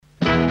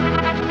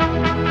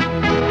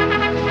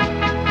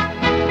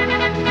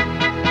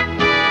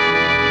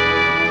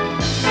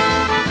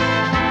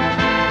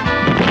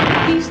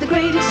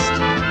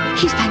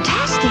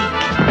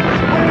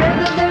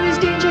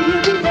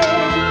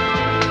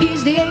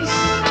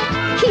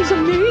He's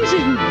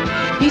amazing.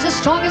 He's the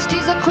strongest,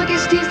 he's the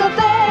quickest, he's the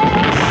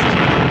best.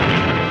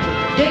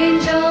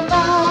 Danger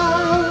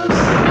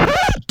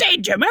Mouse.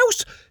 Danger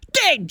Mouse?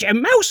 Danger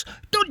Mouse?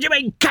 Don't you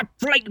mean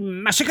Catflake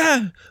Massacre?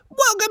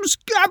 Welcome,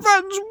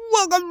 Scaffers!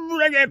 Welcome,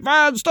 reggae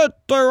fans, to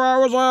 2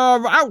 hours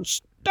of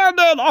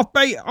outstanding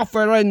offbeat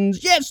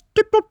offerings. Yes,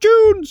 tip-top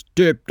tunes,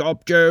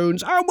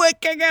 and we're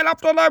kicking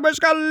off the night with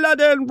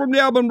Skeleton from the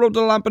album Road to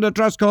the Lamp and a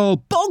Trust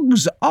called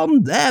Bugs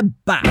on Their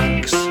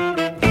Backs.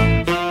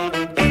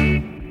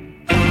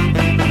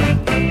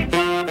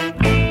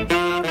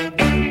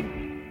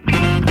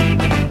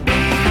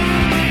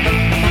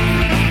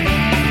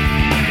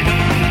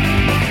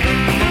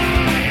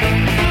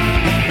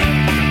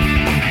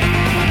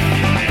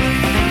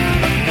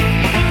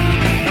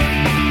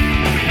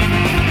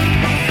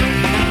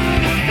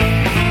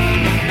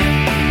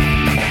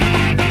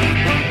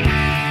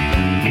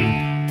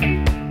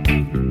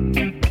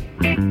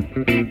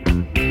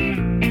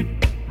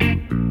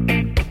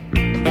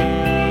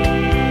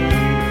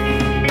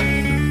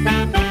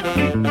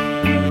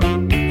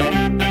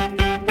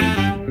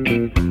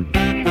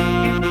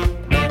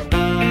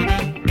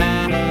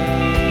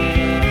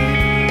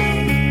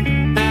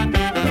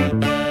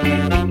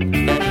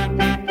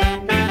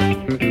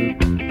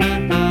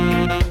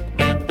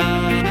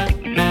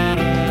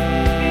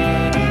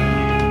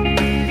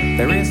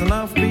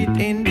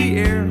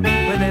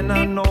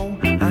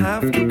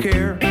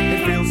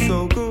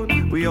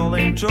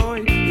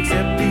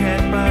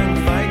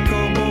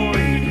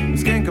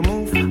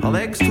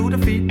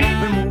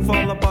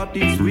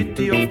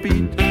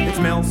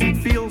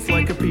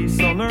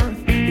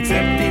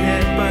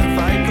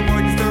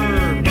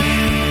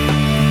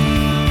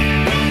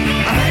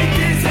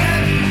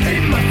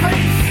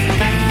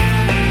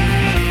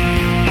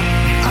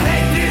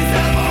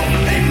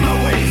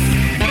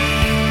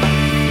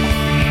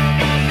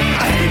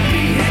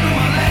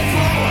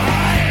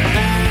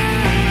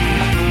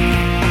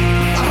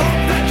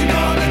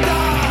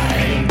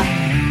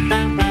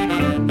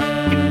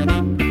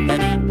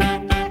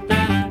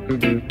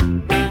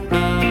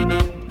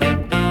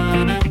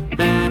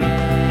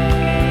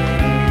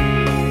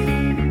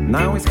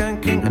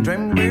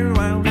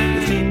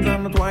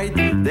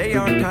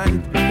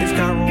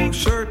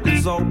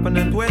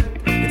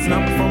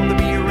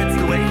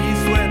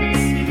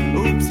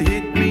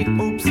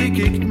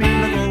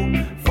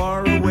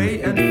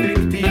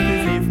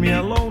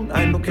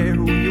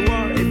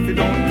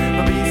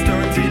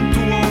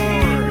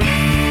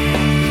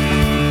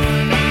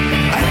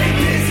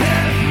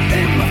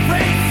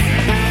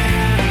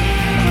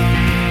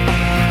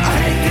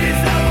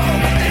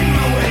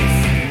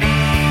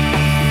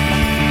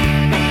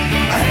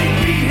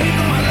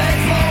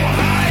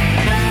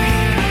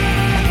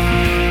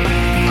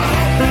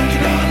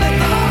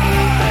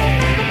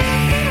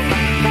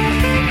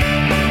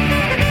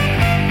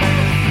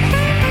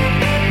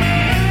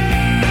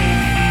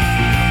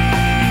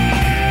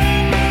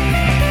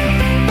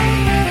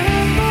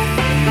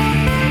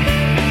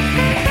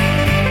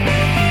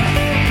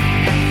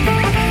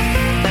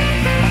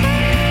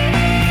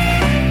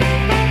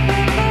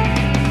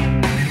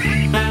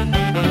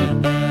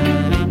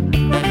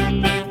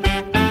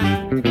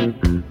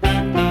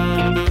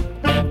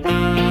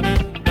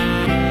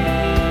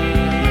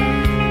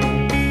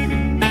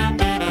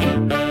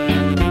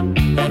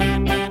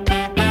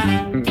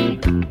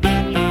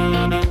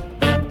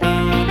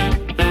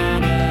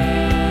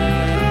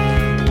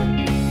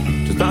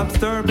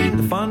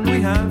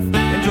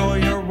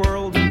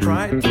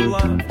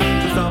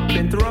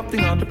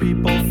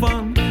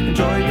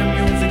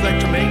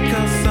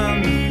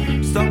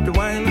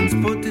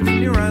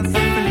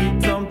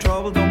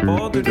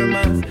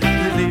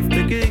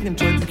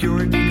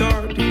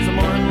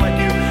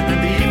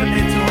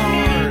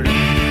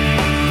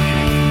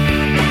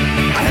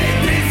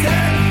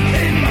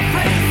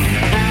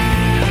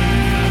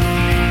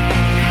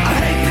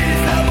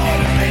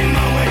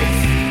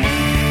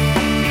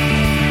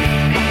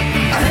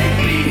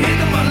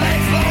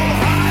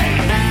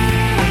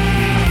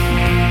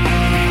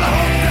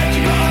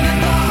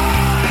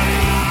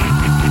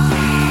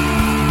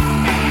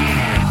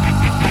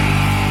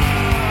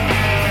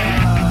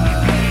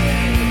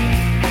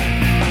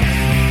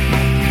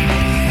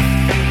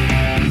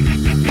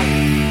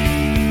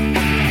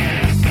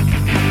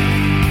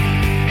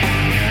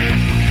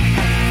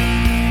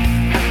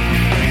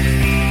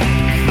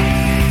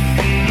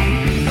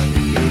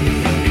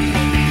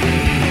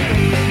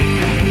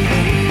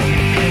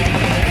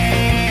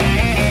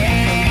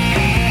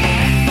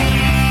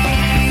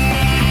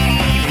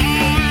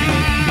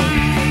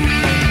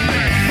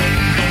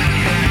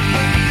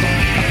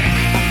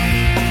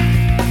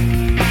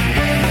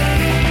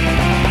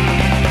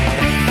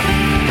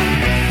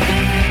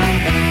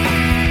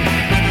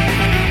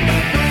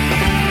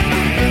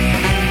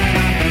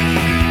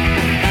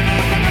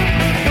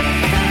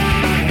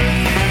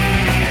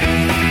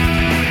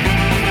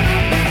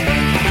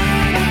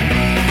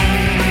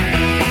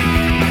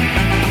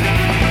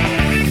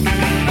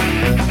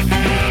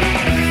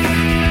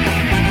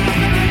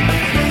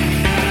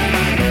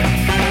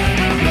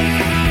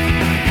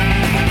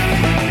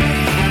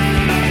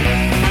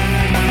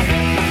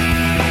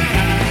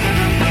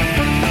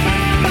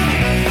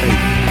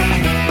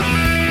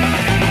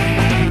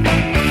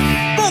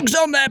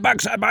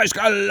 Max and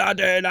Michael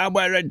Laddin, and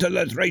we're into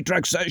the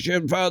 3-track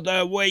session for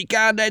the week,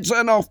 and it's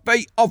an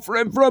offbeat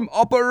offering from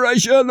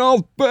Operation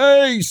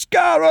Offbeat.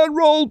 Scar and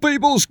roll,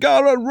 people,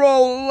 scar and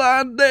roll,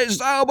 and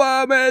this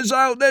album is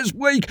out this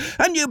week,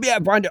 and you'll be able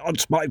to find it on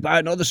Spotify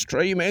and other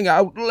streaming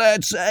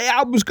outlets. The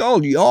album's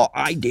called Your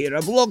Idea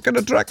of Luck, and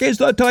the track is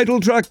the title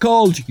track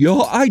called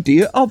Your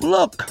Idea of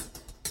Luck.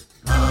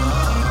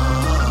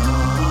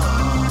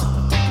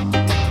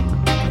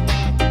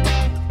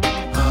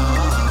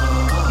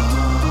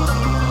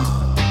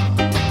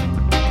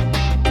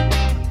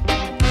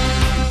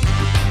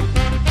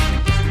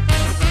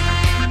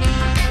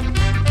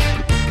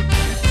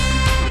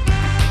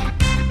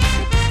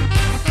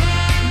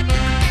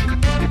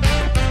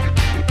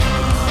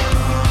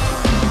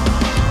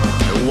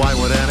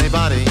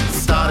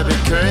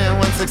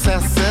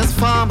 Success is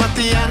far, but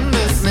the end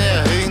is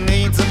near. Who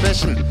needs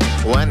ambition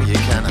when you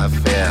can have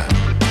fear?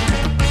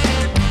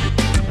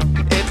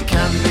 It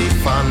can be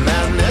fun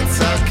and it's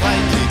okay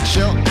to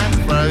chill and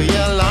throw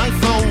your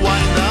life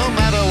away no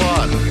matter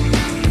what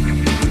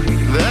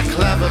the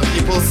clever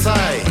people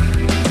say.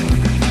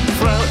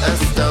 Throw a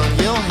stone,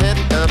 you'll hit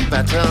a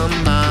better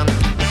man.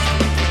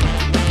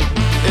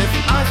 If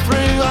I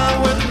threw, I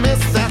would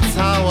miss, that's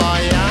how I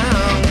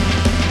am.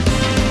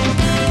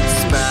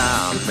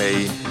 Spare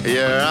me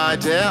your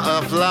idea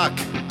of luck.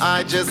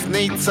 I just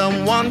need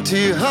someone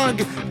to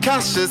hug.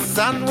 Cash a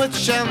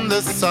sandwich in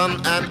the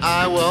sun, and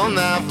I will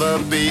never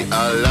be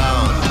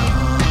alone.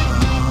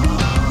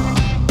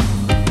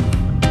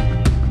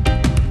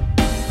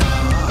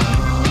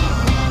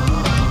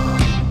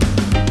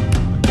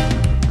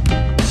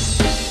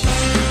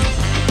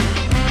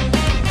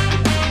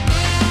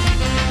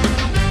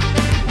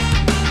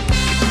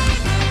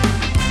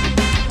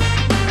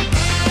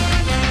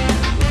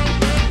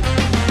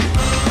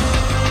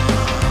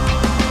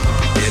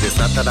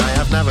 That I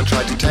have never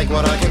tried to take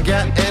what I can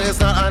get. It is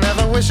not I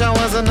never wish I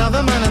was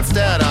another man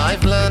instead.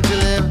 I've learned to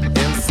live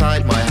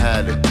inside my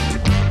head.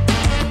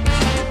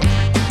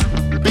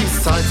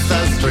 Besides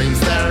those dreams,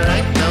 there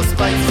ain't no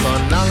space for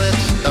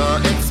knowledge or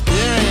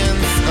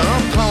experience or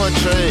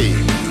poetry.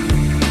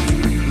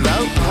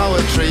 Though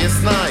poetry is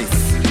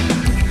nice,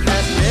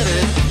 admit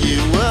it, you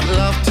would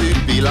love to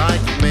be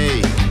like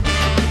me.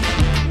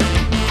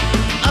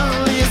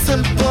 Only a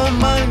simple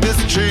mind is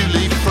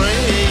truly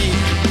free.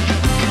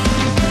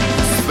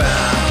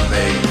 Spare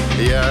me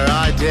your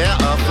idea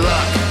of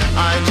luck.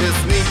 I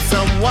just need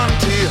someone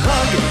to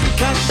hug.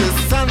 Cash a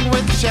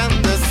sandwich and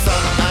the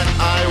sun, and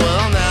I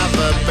will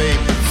never be.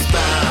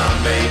 Spare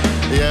me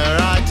your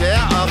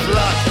idea of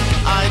luck.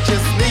 I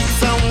just need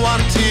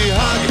someone to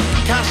hug.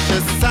 Cash a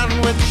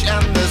sandwich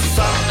and the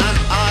sun, and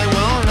I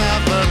will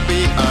never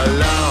be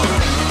alone.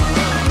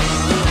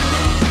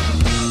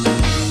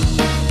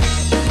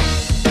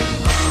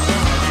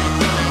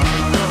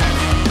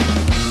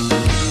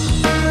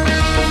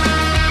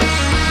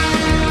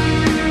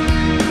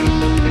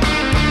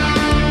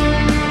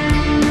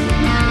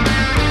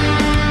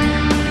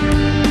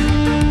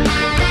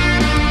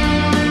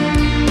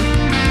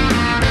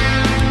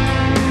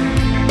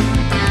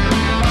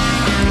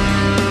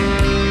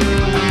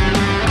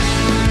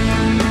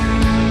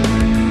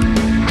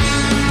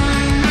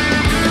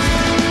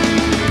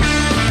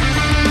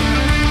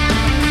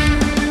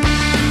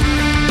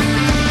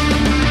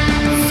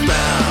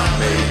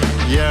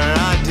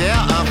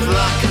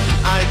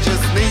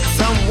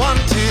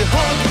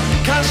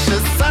 Cash a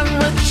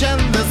sandwich in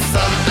the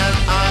sun, and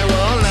I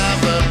will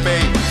never be.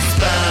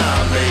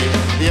 Spare me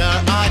your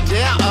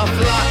idea of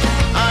luck.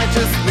 I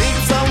just need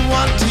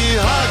someone to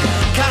hug.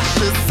 Cash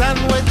a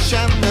sandwich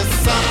in the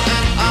sun,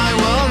 and I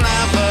will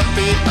never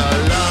be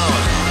alone.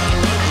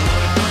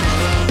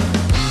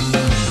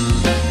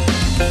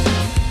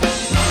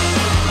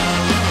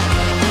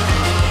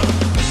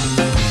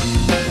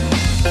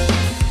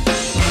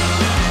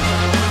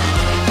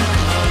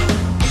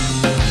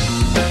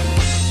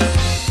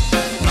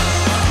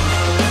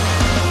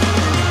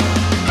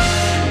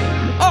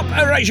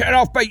 Operation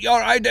Offbeat,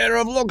 Your Idea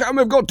of Luck, and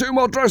we've got 2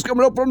 more tracks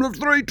coming up from the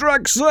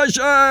 3-track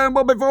session.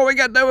 But before we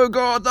get there, we've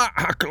got the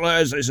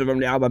Hacklers. This is from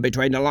the album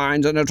Between the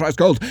Lines, and the track's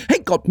called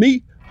Ain't Got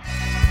Me.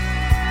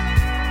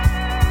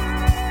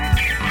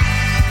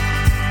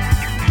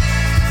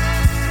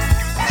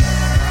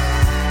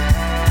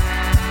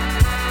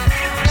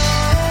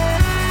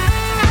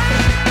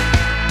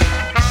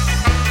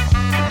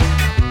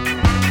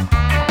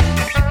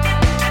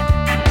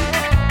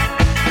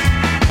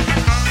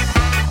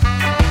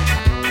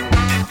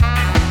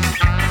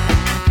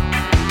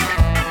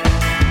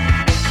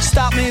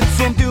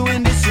 From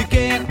doing this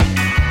again,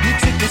 you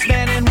took this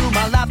man and ruined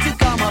my life,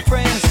 took all my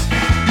friends.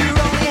 You're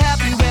only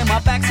happy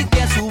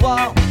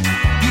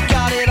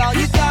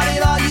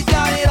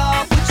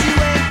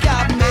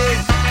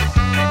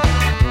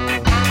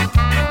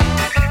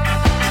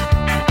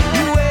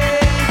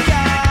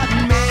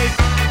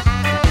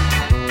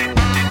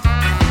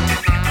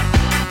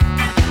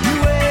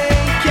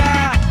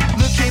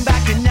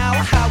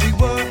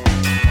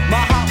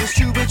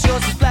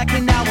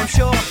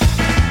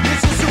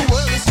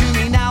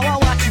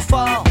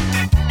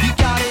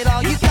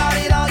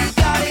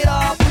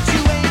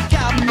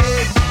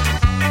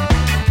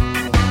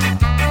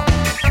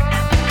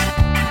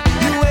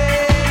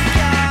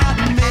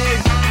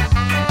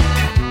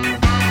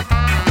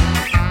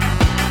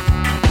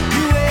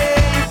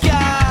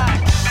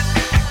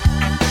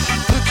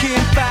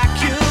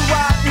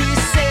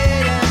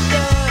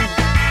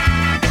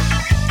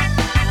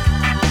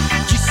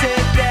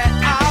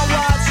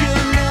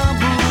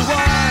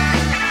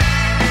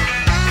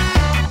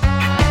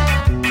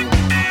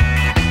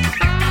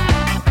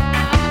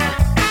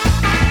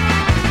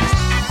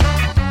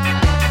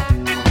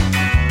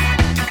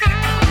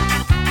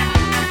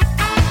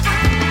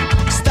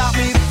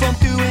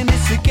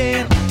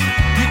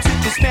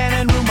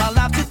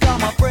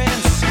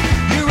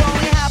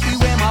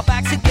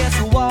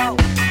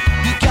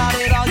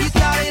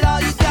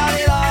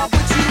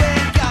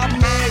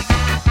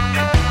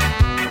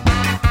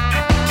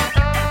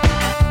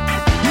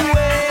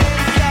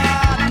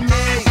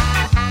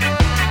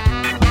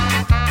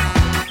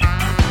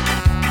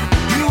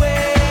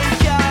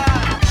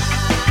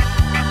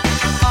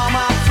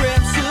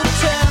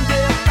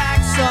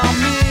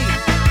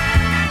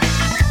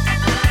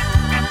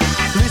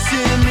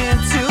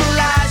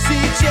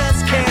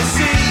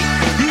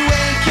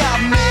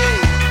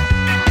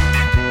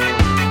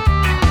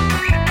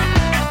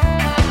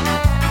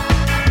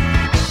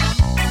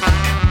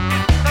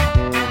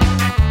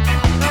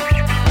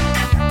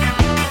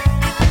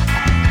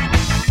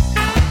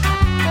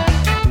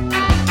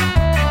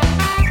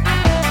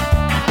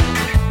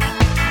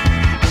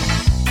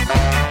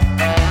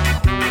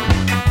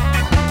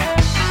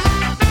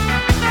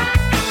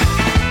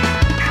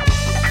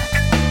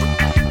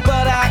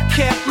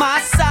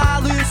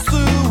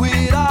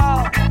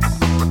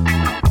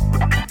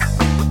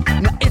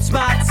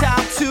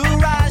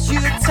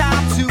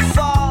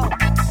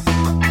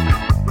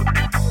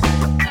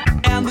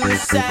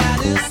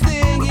saddest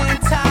thing in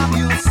time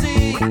you'll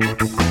see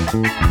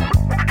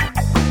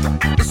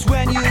is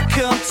when you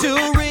come to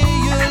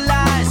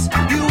realize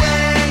you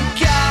ain't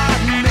got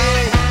me.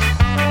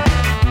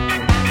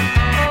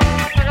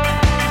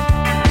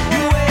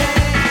 You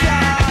ain't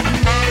got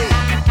me.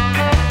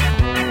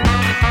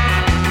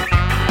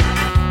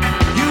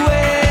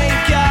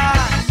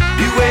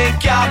 You ain't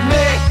got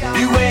me.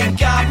 You ain't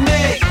got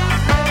me.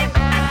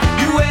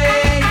 You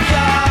ain't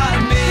got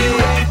me. You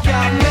ain't got me. You ain't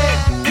got me.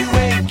 You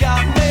ain't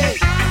got me.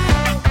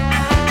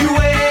 You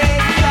ain't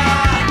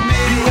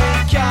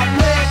got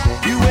me.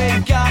 You ain't got me. You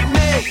ain't got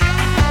me.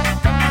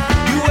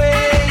 You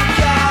ain't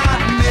got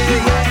me. You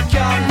ain't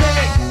got me.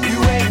 You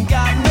ain't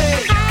got me.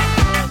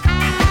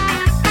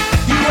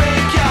 You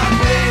ain't got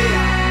me.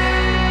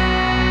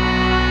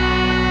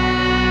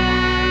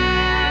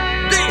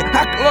 The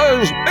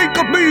hecklers ain't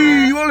got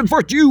me. Well, in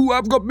fact, you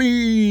have got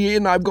me,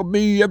 and I've got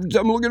me. Every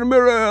time I look in the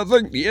mirror, I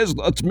think, yes,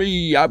 that's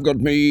me. I've got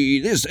me.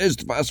 This is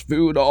the Fast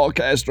Food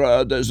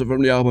Orchestra. This is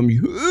from the album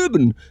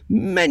Urban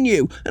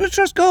Menu, and a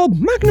track called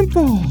Magnum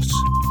Force.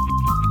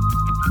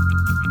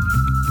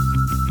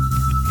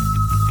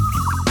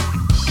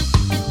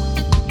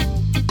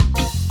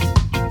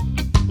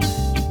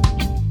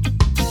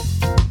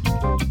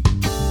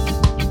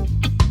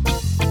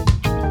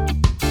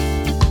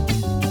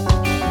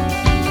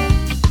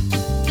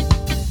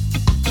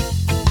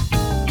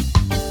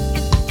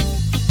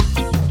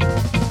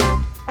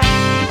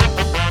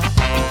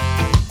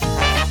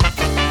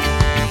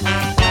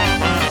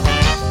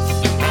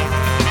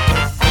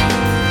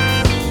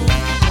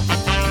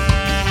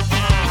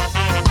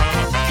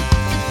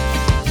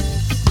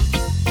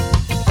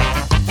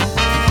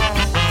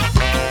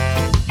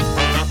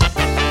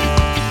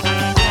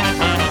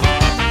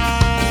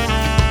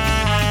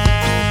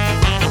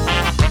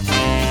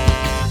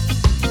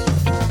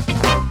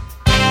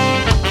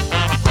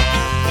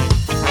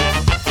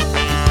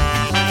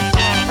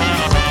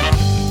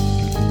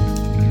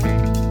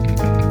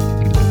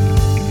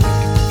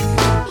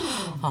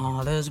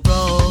 All is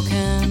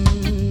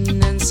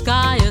broken and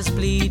sky is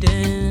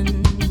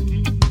bleeding,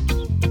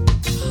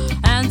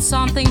 and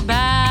something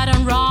bad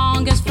and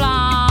wrong is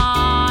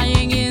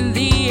flying in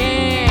the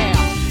air.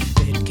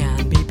 It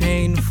can be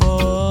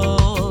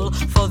painful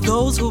for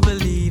those who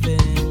believe in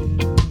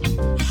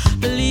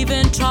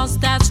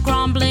trust that's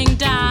crumbling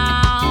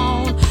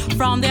down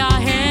from their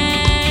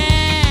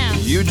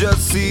hands. You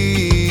just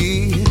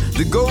see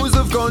the ghosts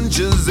of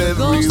conscience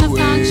everywhere. Ghosts of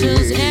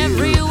conscience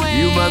everywhere.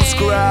 You must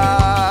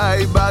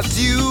cry, but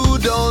you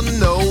don't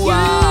know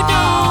why. You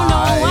don't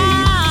know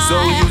why. So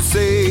you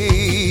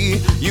say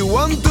you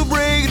want to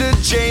break the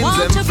chains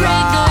Want and to fly.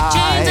 break the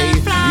chains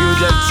and fly. You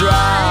just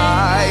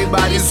try,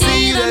 but you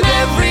see them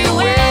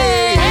everywhere.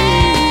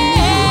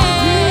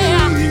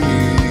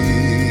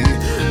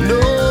 No.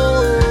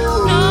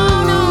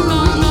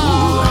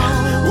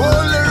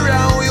 All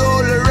around, we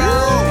all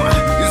around.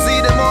 You see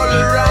them all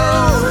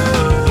around.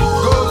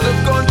 Ghosts of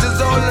conscience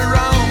all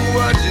around.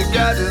 What you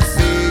gotta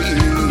see?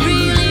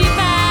 Really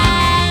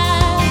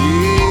bad.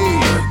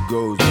 Yeah,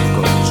 ghosts of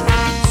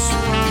conscience.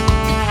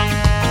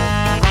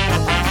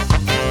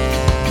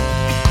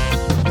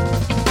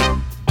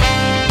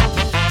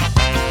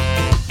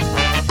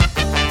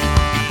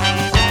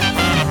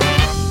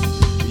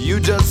 You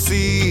just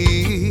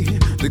see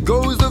the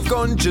ghost of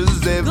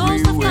conscience everywhere.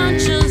 Ghost of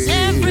conscience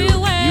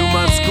everywhere. You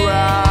must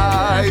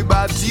cry,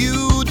 but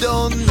you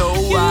don't know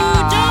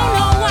why. don't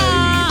know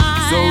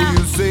why. So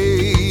you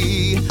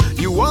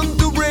say you want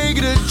to break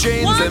the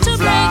chains Want and to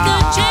fly. break the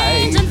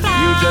chains and fly.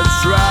 You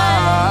just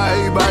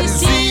try, but you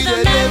see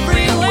that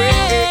everywhere.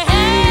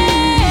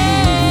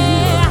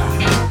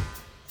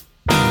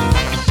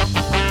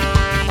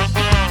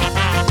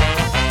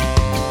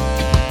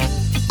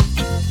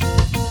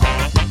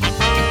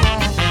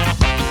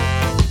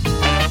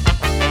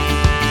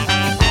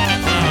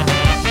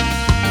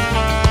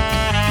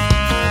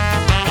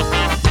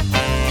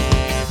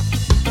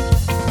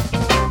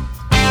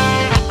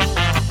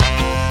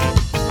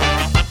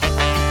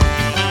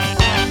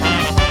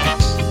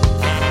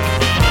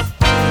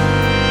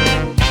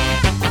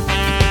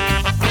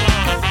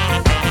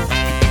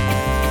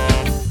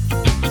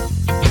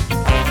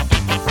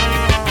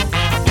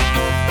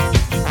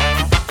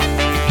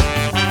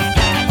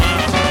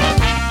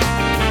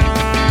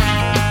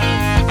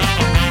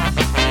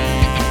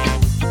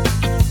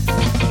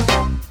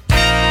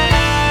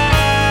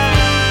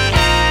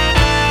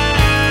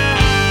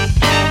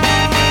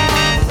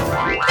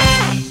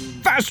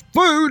 Fast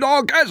Food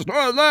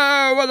Orchestra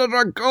there with a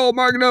track called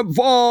Magnum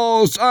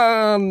Force.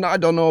 And I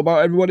don't know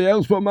about everybody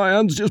else, but my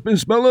hand's just been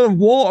smelling of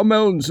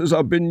watermelon since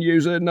I've been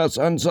using that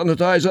hand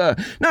sanitizer.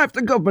 Now, if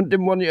the government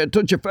didn't want you to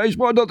touch your face,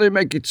 why don't they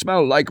make it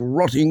smell like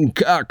rotting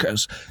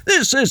carcass?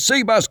 This is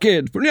Seabass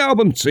Kid from the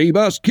album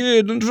Seabass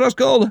Kid, and it's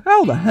called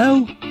How the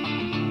Hell?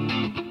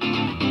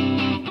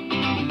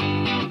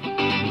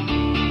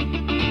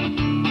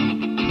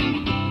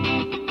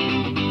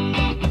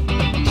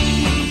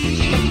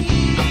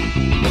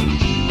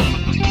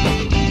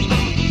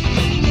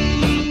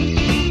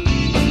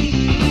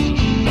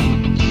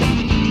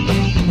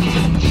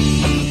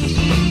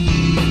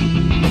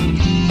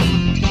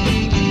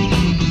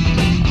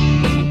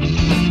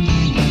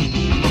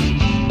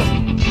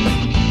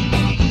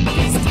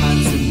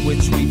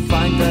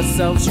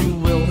 yourselves, you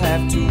will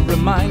have to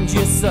remind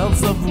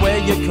yourselves of where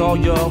you call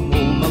your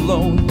home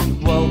alone.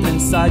 World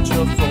inside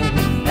your phone,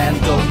 and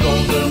don't know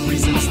the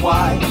reasons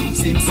why.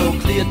 Seems so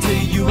clear to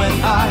you and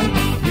I.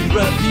 We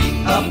repeat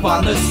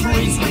upon the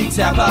streets, we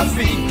tap our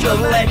feet,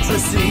 collect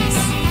receipts.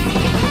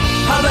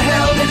 How the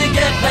hell did it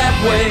get that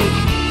way?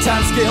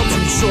 Time scale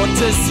too short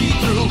to see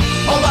through.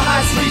 All the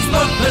high streets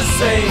look the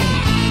same.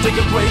 Take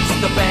a break to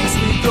the banks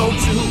we go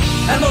to,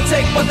 and they'll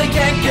take what they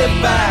can't give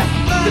back.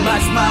 They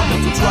might smile but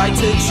they'll try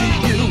to cheat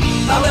you.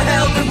 How the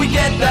hell did we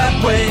get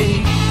that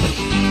way?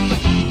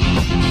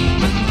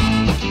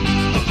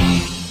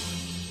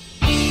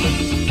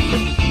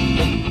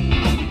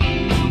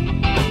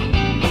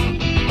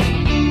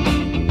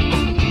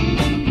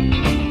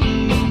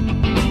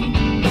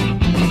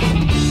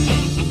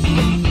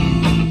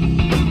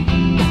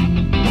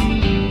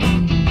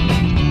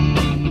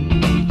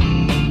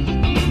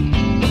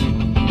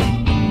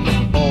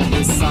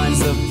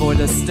 Avoid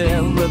a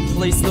stare,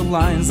 replace the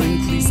lines,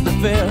 increase the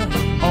fare.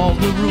 All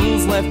the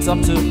rules left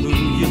up to who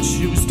you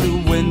choose to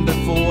win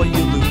before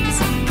you lose.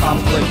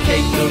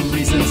 Complicate the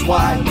reasons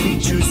why we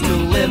choose to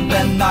live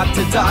and not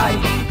to die.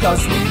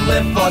 Cause we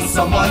live for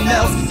someone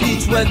else,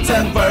 each with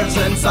 10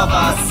 versions of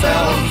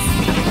ourselves.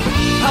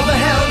 How the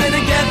hell did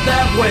it get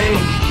that way?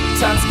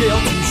 Time scale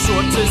too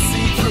short to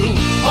see through.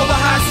 All the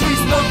high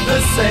streets look the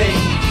same.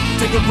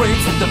 Take a break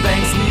at the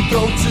banks we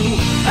go to,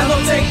 and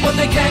they'll take what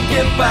they can't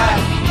give back.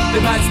 They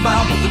might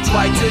smile but they'll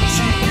try to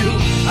cheat you.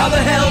 How the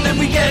hell did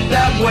we get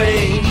that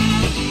way?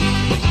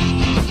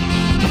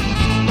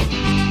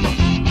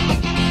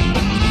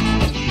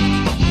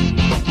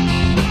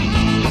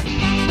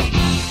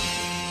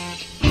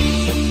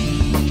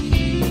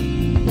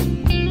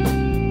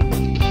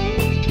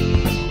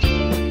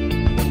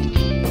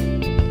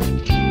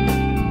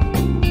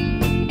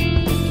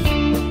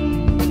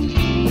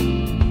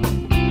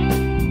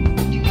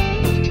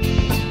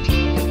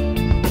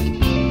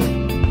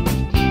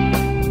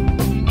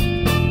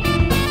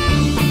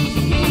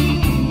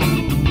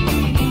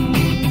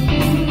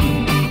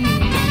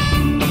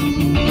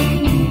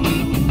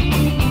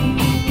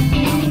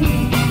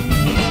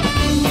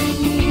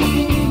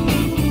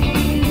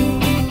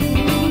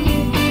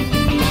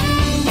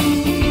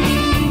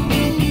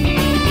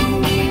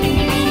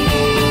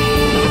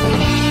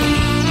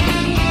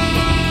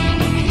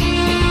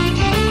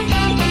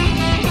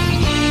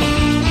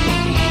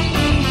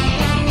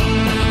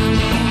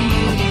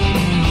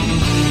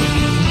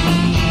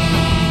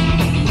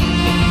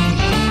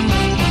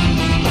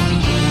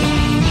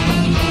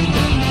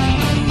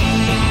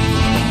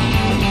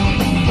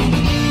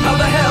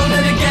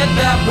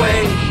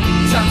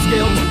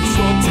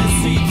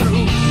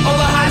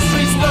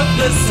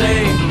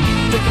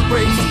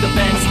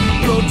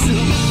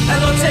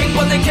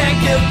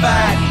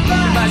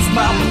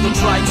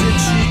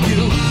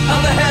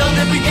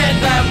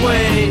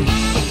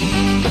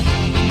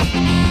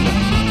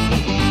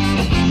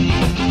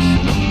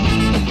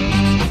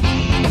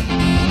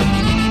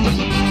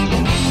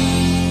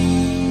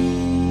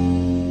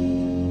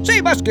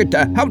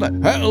 How the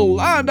hell?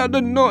 I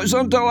didn't notice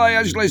until I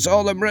actually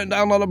saw them written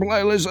down on a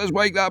playlist this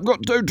week that I've got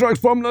 2 tracks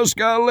from the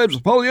Scar Lips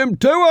Volume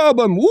 2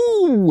 album.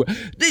 Woo!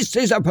 This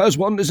is our first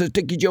one. This is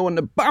Tiki Joe and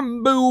the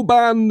Bamboo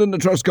Band, and the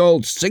track's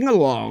called Sing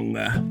Along.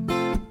 I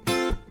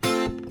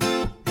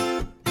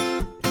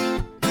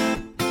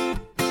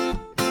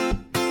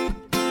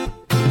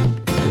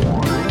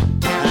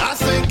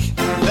think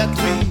that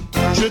we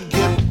should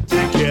get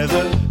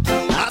together.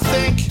 I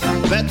think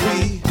that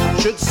we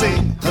should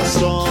sing a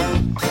song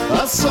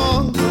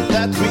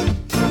that we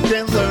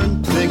can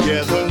learn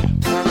together,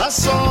 a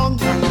song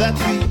that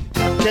we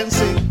can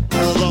sing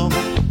along.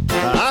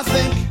 I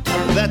think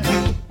that we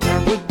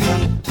would be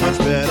much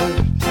better.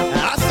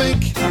 I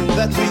think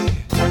that we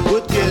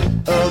would get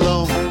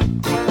along.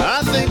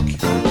 I think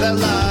that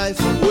life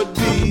would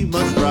be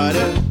much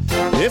brighter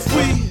if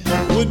we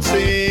would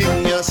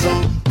sing a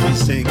song. We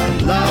sing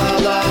la la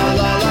la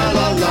la la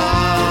la la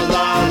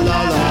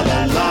la la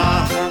la la.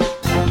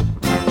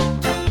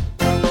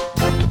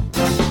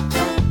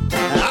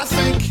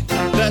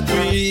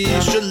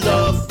 We should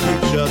love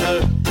each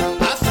other.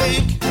 I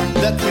think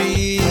that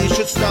we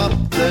should stop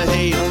the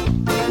hate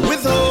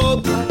with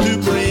hope to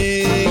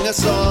bring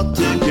us all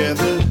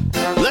together.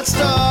 Let's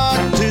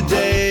start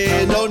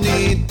today, no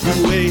need to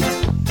wait.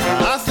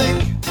 I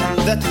think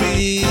that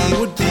we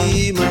would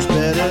be much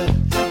better.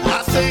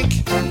 I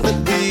think that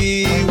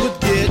we would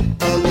get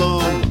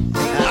along.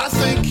 I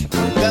think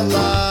that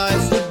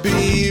life would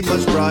be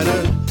much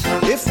brighter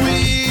if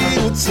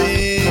we would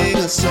sing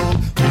a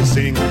song. We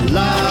sing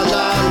la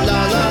la la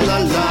la la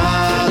la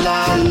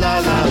la la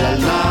la la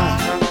la.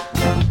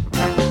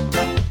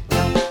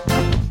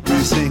 We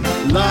sing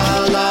la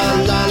la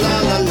la la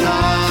la la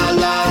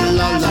la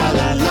la la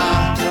la la.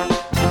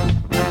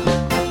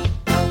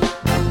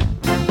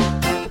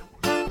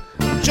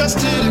 Just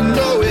didn't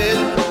know it.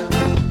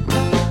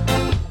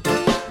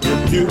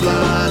 You're too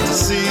blind to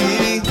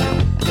see.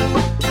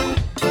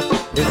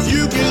 If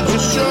you could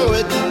just show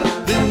it,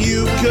 then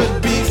you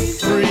could be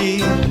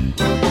free.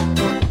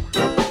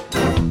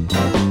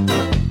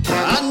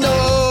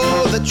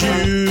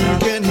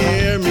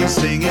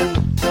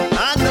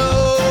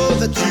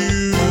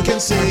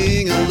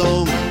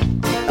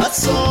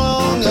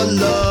 song of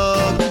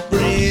love to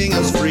bring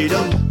us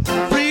freedom,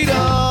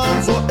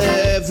 freedom for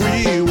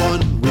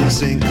everyone. We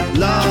sing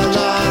la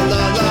la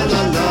la la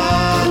la la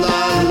la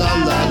la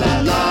la la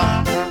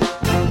la.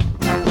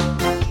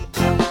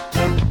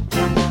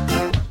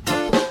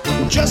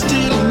 Just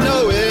didn't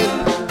know it,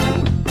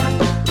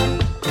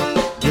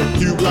 you're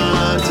too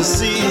blind to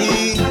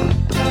see.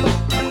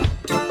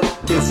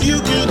 If you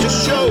could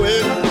just show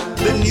it,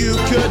 then you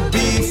could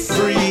be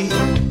free.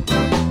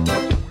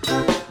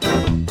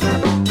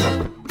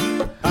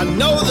 I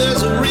know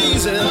there's a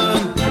reason,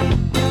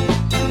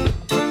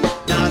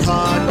 not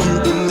hard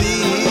to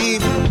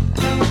believe.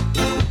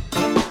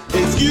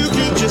 If you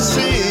could just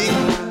sing,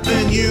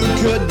 then you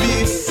could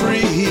be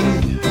free.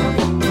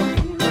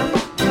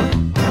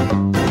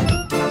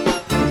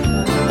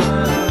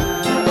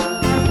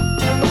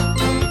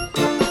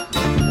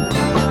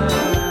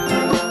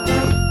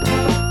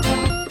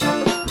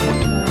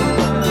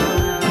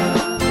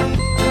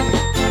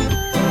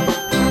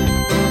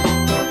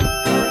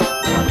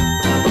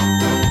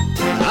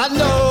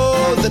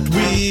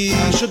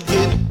 Should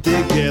get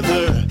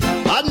together.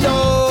 I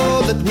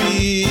know that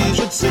we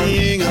should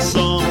sing a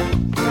song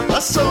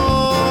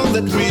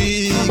that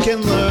we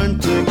can learn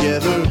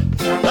together,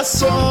 a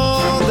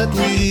song that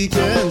we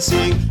can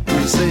sing.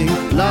 We sing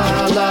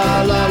la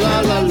la la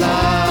la la la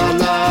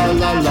la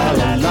la la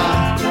la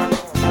la.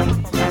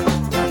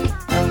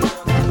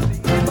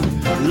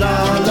 La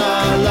la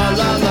la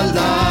la la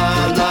la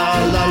la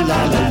la la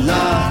la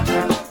la.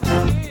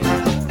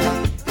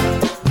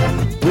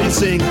 We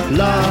sing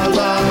la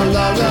la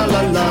la la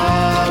la la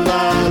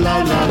la la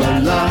la la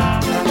la.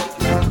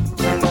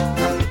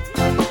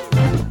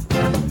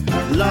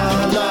 La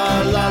la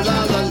la la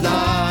la la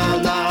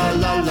la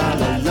la la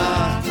la la.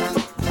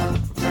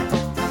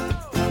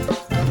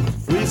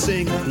 We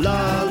sing la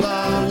la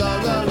la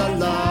la la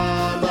la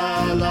la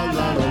la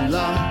la la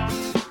la.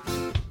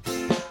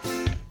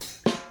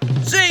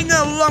 Sing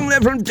along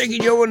there from Jiggy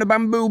Joe and the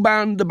Bamboo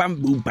Band, the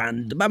Bamboo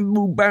Band, the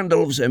Bamboo Band. I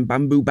love saying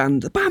Bamboo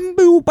Band, the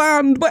Bamboo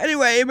Band. But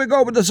anyway, here we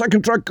go with the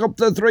second track of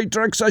the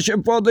 3-track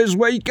session for this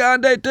week,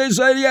 and it is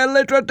a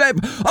alliterative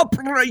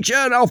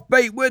Operation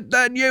Offbeat with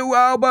the new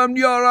album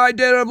Your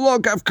Idea of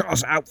Luck, of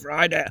course, out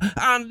Friday.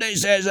 And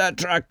this is a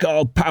track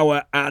called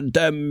Power and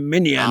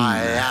Dominion.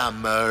 I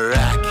am a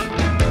wreck.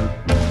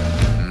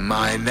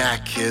 My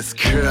neck is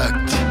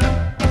crooked.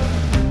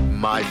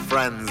 My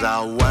friends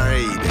are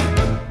worried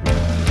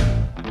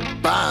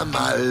by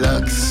my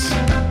looks.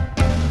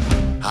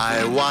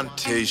 I want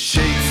to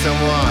shoot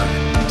someone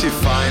to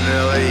find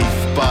relief,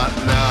 but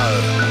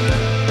no,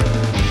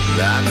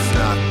 that's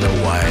not the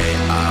way.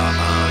 I'll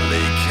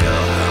only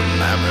kill her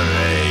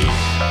memory.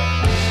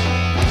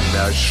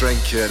 No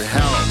shrink could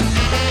help.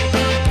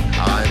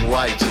 I'm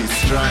way too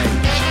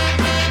strange.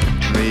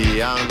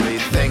 The only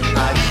thing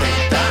I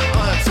think that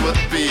works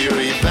would be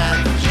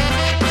revenge.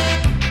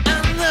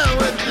 And there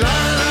would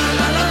lie, lie,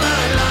 lie, lie,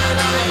 lie, lie,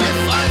 lie, if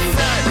I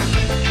said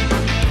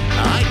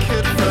I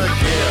could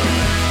forgive,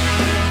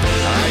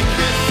 I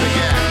could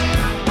forget.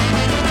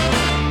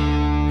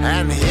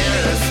 And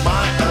here is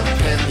my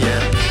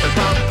opinion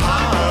about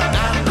power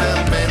and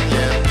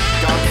dominion.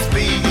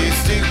 Godspeed, you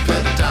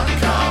stupid dumb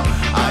cow.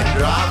 I'd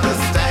rather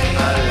stay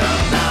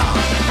alone now.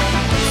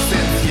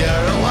 Since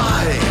you're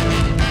away,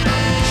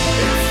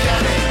 it's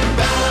getting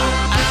better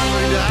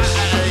every day.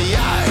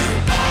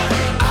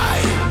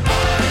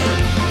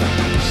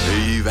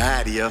 You've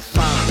had your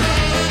fun,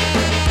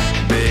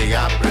 big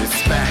up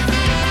respect.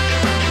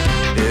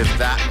 If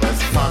that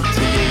was fun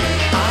to you,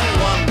 I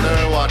wonder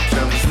what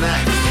comes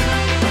next.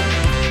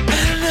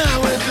 And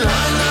now it's la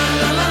la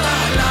la la la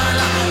la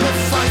la.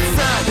 If I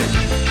said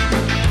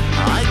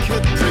I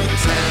could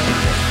pretend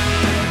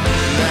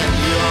that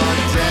you're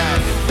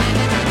dead.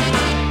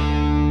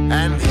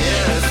 And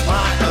here's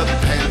my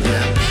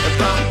opinion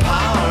about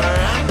power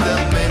and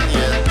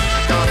dominion.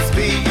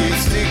 Godspeed, you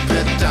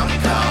stupid dumb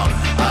cow.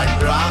 I'd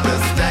rather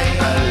stay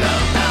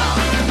alone now.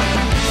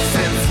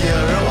 Since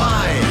you're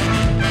away,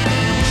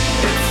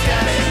 it's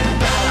getting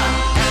better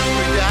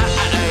every day.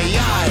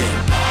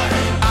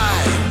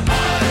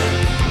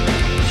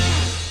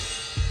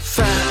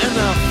 Fair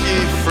enough, you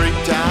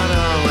freaked out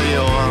only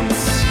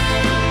once.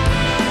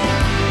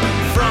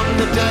 From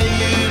the day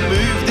you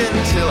moved in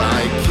till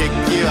I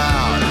kicked you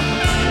out.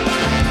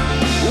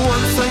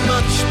 Won't say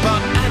much,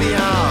 but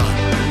anyhow,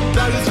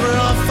 those were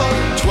awful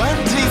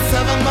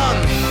 27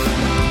 months.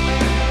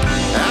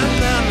 And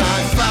then I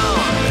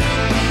found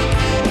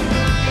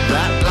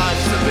that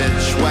life's a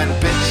bitch when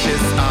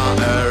bitches are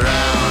around.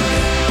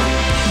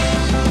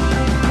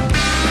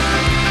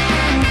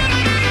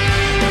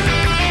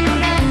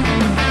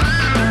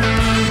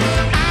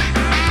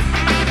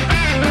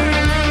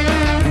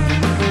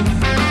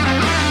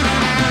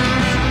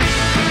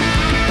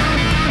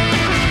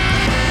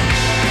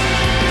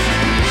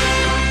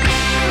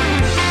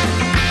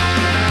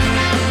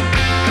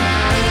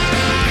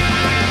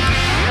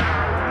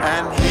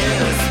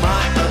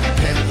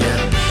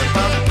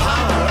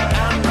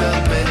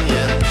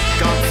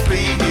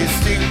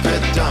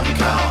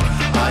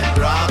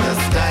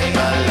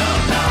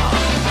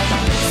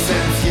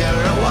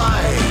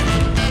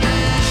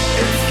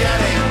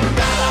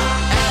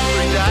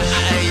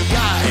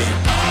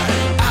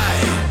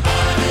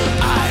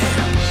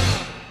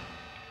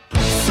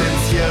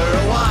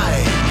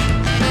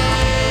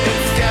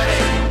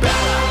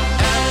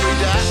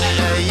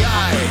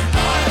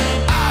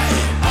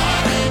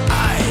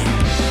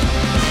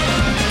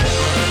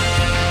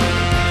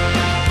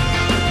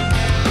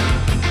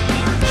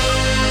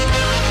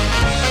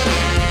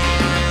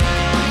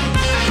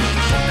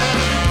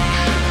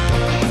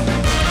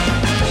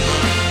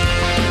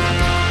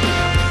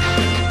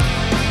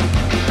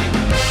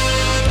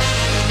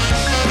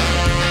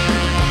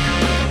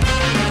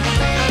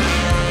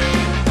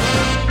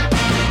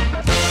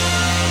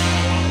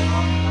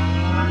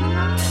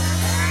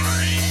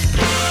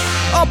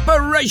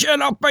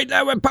 Operation Offbeat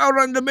there with Power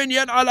and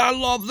Dominion, and I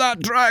love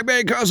that track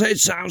because it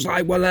sounds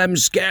like one of them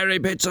scary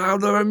bits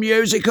out of a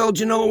musical. Do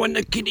you know when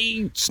the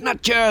kiddie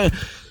snatcher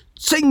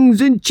sings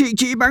in Chitty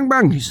Chitty Bang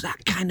Bang? It's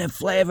that kind of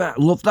flavour.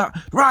 I love that.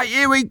 Right,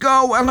 here we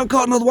go. And I've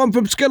got another one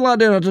from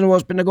Skeleton. I don't know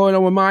what's been going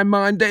on with my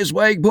mind this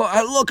week, but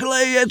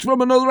luckily it's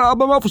from another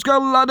album of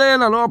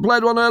Skeleton. I know I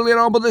played one earlier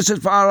on, but this is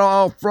Far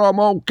Off from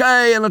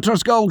OK, and the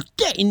trust called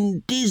Getting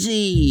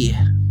Dizzy.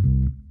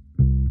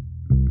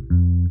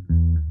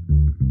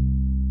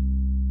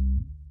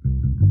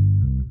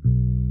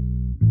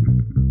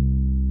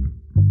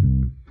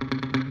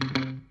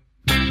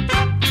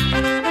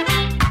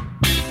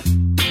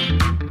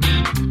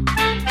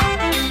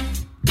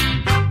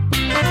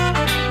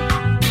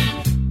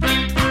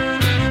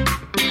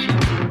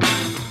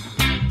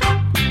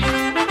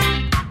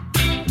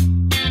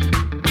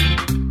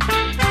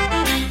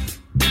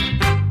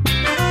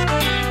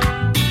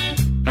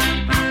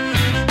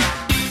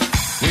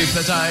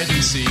 Hide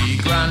and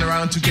seek, ran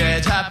around to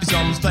get happy.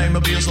 Someone's playing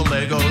mobiles or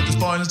Lego. This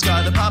boy has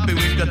got a puppy,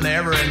 we've got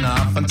never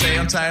enough.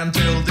 Until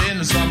until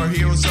dinner, summer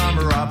heroes,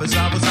 summer robbers.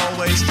 I was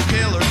always the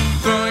killer.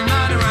 Throwing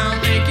mine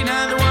around, making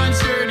other ones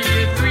dirty.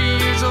 You're 3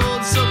 years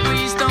old, so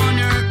please don't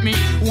hurt me.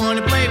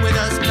 Wanna play with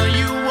us? No,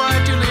 you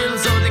are too little,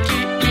 so they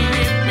keep me,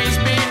 hit me,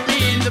 spit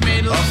me in the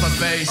middle of my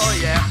face. Oh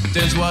yeah,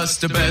 this was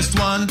the best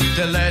one.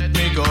 They let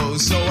me go,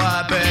 so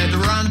I better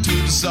run to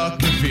the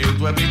soccer field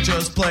where we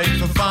just played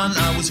for fun.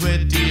 I was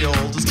with the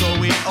oldest, so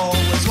we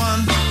always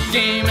won.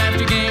 Game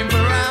after game for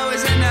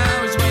hours and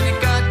hours. When it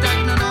got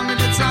dark, not only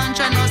did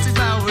sunshine lost its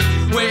hours.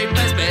 Way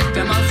past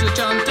bedtime, I also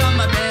jumped on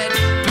my bed,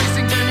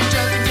 twisting, turning,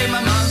 jumping till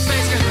my mom's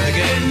face got red.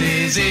 Getting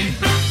dizzy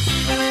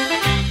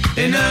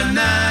in a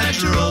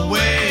natural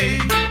way.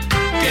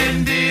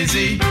 Getting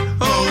dizzy,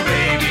 oh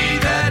baby,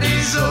 that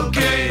is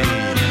okay.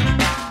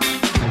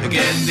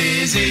 Getting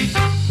dizzy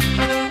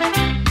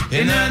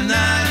in a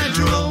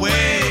natural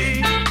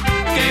way.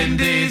 Getting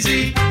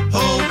dizzy,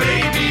 oh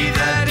baby,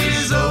 that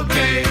is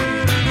okay.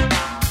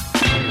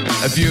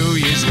 A few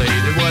years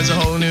later, it was a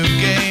whole new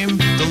game.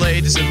 The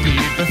ladies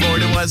appeared before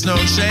there was no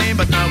shame,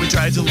 but now we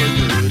try to look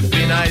good,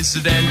 be nicer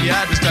than the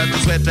others, start to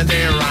sweat when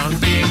they're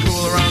around, being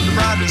cool around the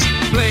brothers.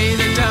 Play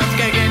the tough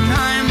guy, getting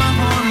high on my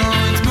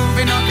hormones,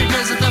 moving on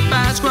because of the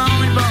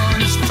fast-growing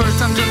bones. First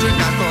time to drink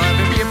alcohol, have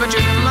a beer, but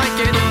you don't like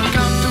it.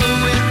 Come through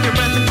with your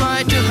breath and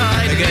try to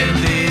hide it. Getting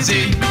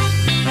dizzy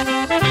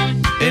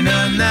in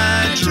a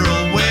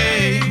natural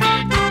way.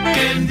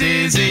 Getting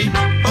dizzy,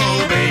 oh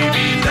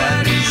baby,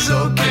 that is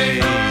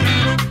okay.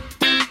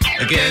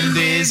 Getting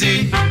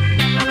dizzy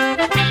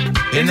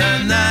in a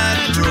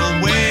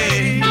natural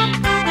way.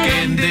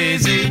 Getting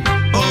dizzy,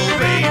 oh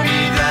baby,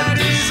 that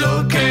is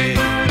okay.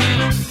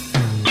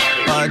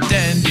 But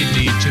then the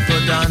teacher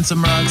put on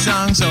some rock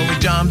songs, so we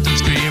jumped and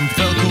screamed,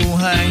 felt cool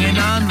hanging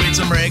on with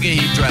some reggae.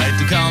 He tried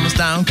to calm us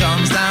down,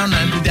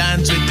 and we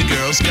danced with the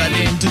girls, got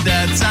into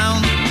that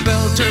sound.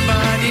 Felt her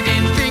body,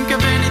 didn't think of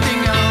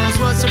anything else.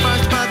 Was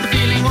surprised about the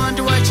feeling,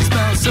 wonder why she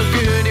smells so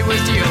good. It was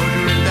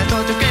deodorant, I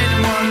thought of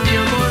getting one.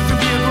 Dear boy from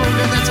Dear Boy,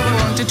 that's how I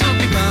wanted to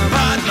become.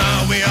 But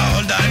now we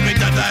all done with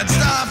that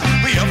stuff.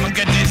 We often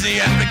get dizzy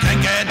and we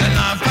can't get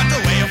enough. But the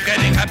way of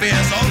getting happy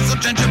has also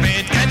changed a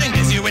bit. Getting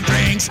dizzy with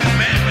drinks,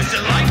 man, we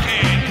still like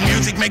it.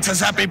 Music makes us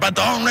happy, but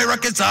only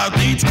rock is out.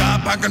 Needs ska,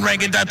 punk and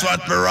reggae, that's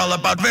what we're all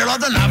about. We're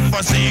old enough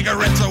for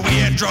cigarettes, so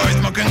we enjoy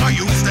smoking or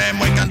use them.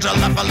 We can just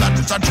laugh a lot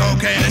and start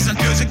choking. Listen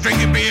to music,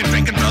 drinking beer,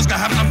 drinking drugs,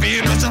 have no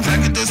fear. Do some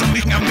thank you, do some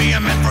weekend beer,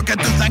 man, forget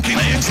to thank you.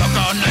 Playing soccer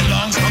all night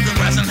long, smoking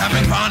grass and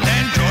having fun.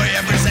 Enjoy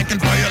every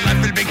second for your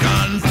life will be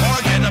gone.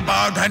 Forget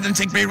about hide and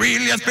seek, be real,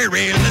 yes, be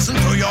real. Listen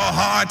to your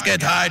heart,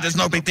 get high, there's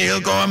no big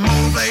deal. Go and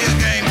move, play a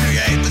game,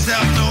 create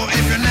yourself new.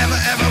 If you never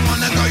ever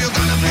wanna go, you're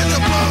gonna feel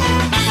the flow.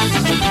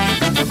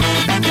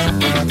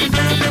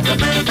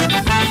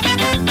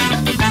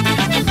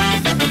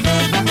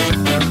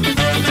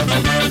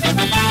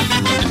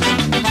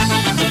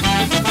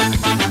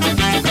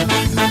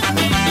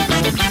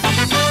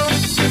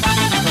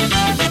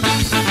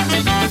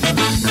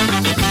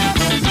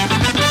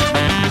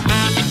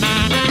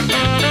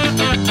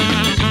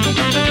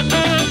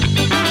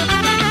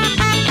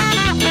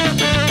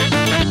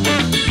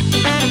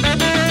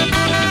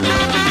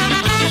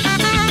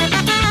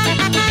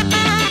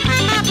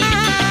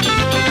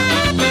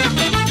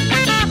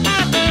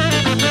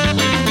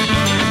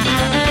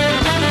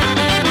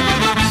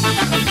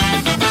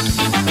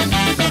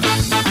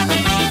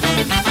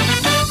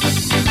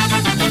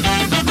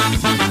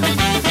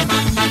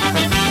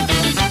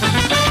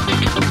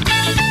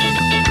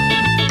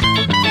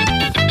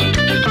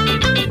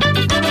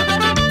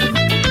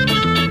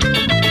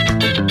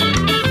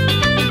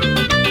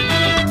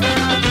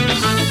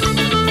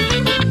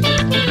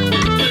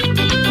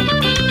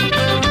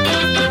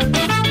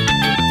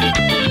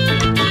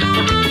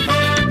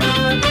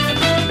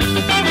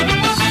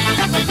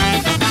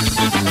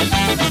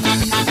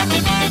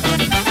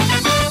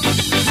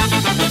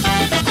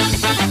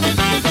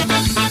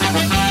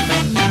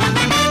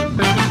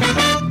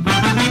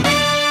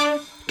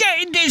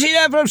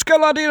 of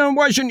Skull-London, and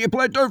why shouldn't you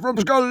play two from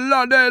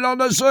Skull-London on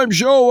the same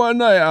show when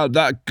they are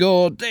that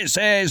good? This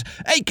is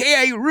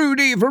AKA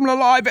Rudy from the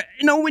Live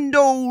in a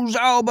Windows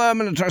album,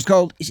 and the track's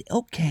called Is It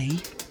Okay?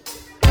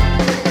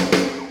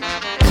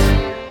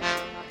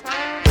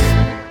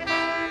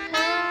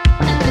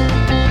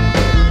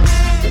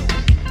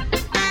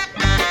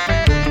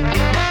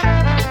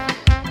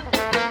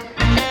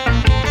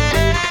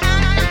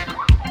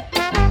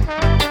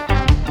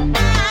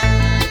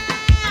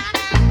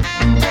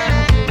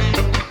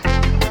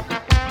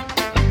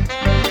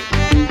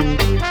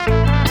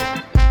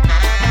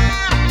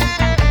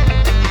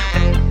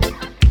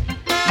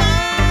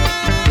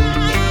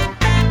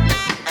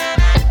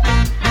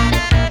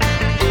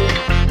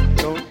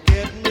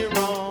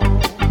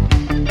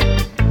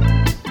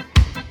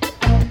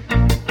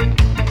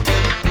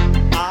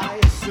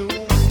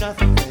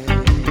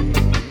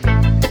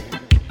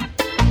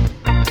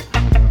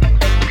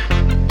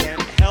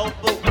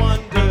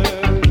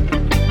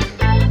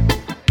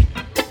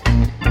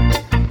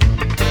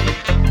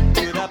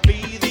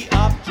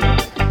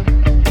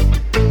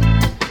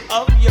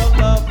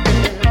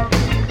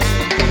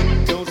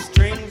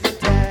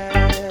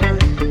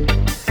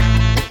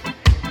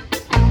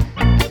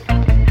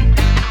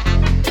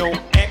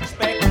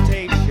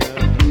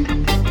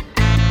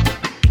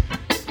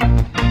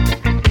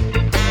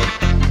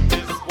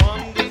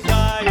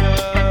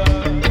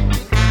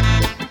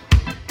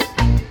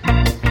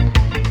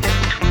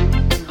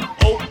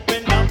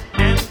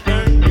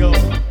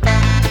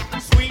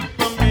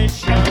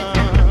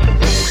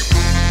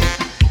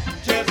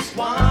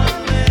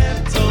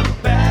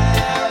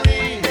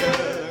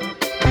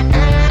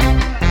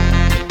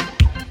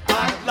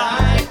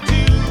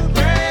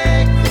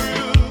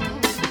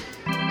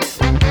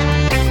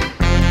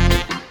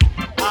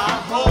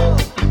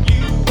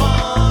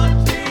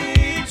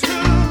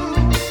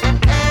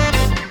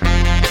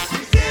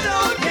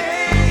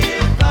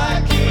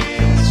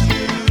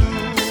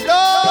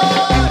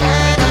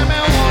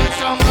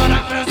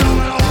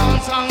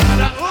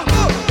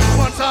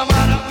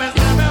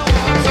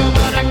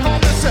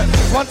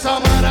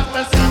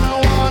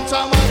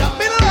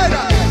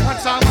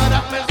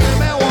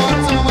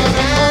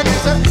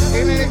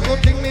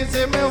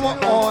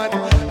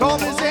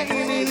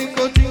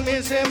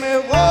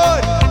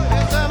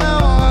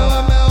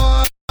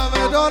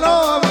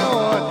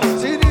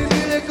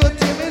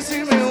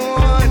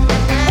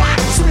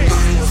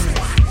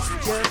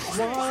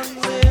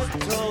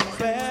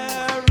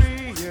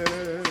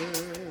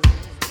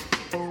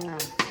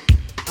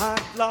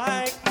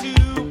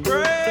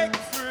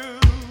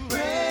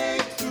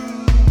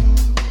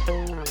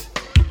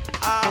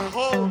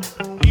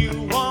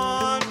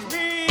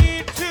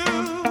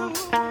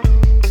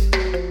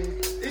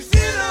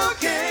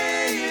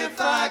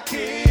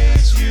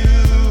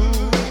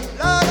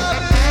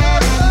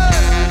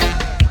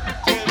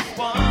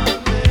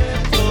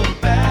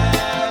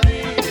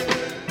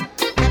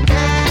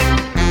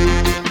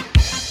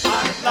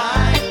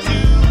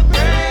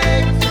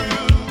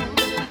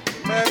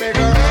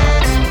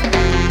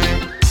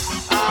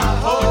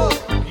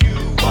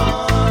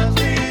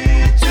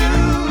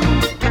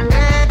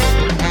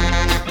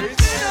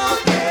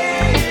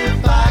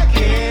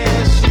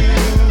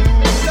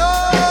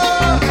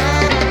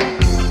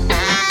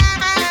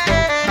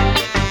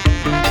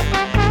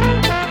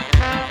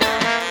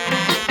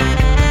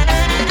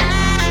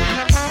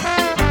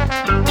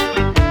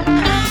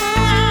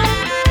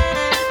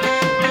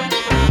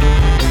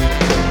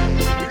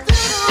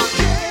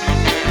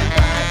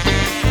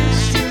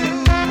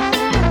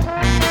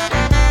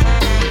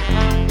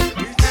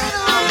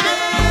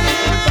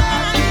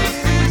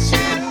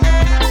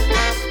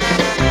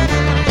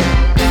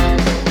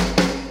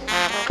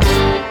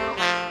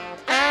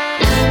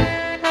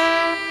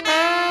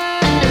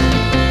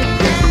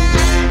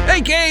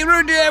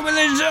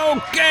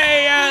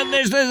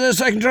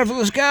 Second track for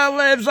the Skull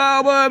Lives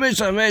album. It's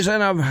amazing.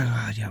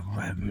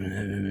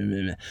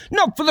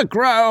 Not for the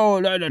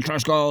crowd. And the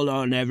track's called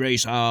On Every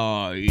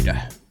Side.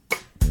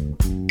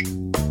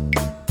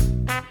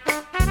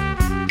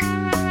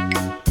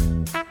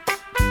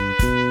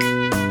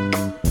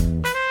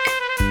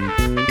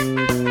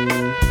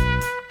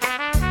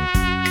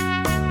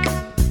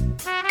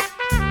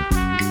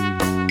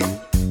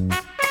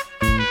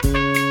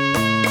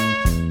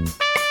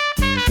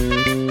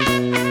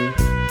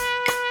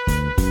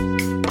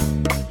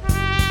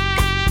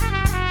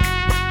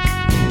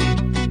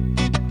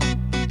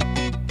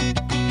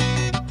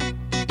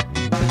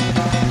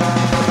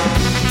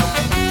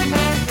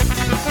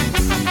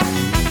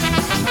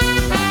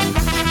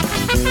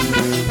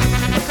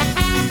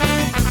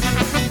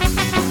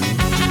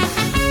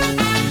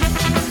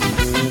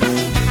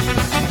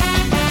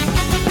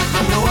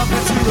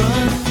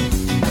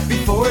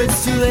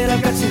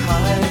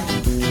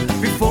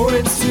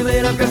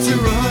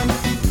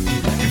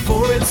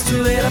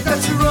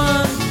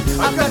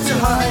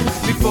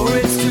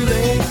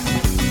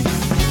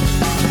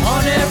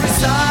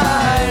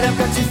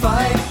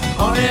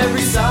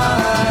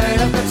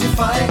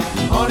 Fight,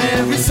 on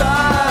every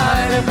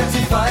side, I've got to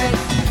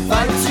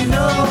fight to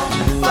know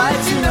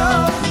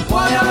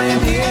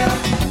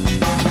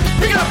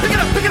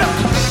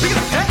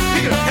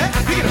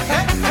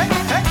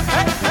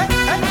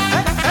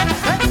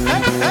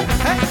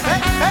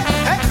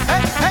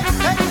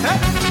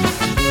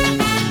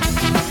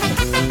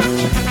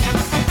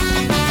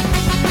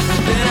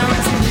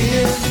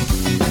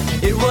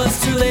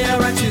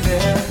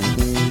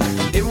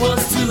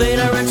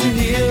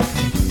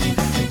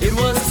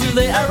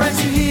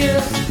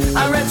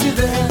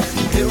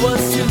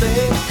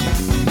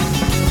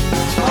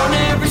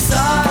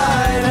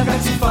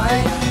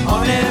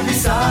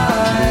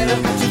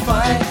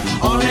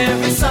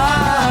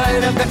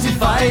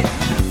fight,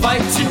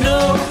 fight to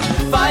know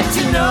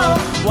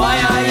why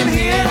I am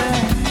here.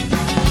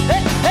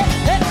 Hey, hey,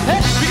 hey, hey.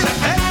 Pick it up,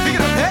 hey, pick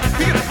it up, hey,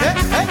 pick it up, hey,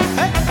 hey,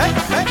 hey, hey,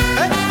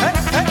 hey, hey,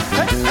 hey,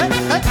 hey, hey,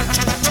 hey.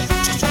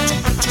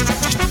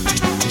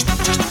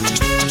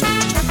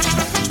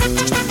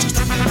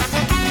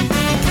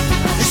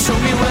 Show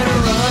me where to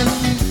run.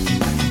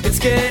 It's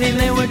getting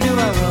late, where do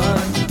I run?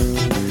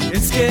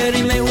 It's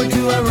getting late, where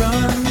do I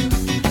run?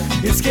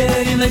 It's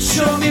getting late,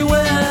 show me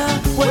where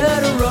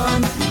to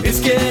run. It's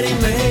getting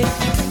late.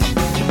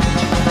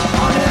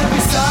 On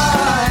every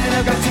side,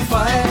 I've got to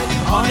fight.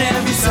 On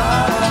every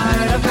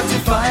side, I've got to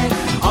fight.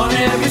 On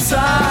every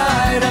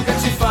side, I've got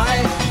to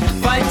fight.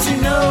 Fight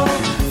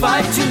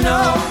to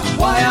know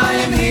why I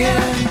am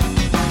here.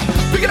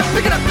 Pick it up,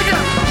 pick it up, pick it up.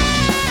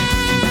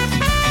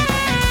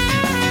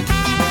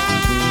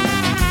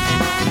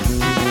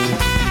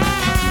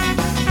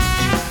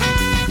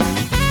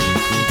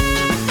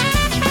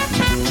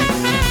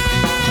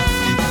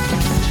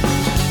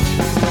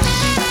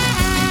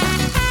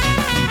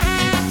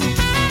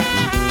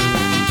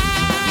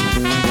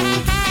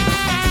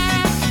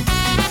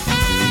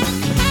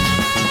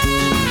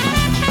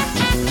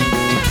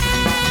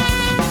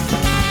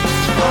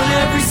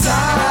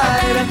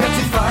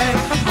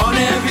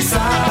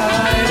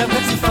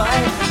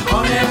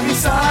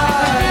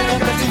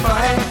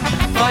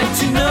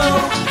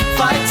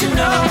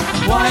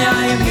 Why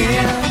I am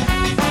here.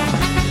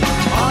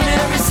 On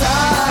every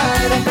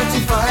side, I've got to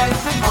fight.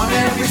 On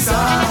every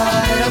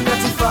side, I've got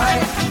to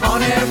fight.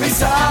 On every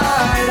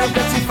side, I've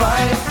got to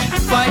fight.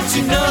 Fight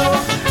to know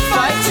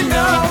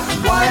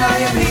why I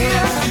am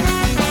here.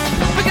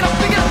 Pick it up,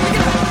 pick it up, pick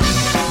it up.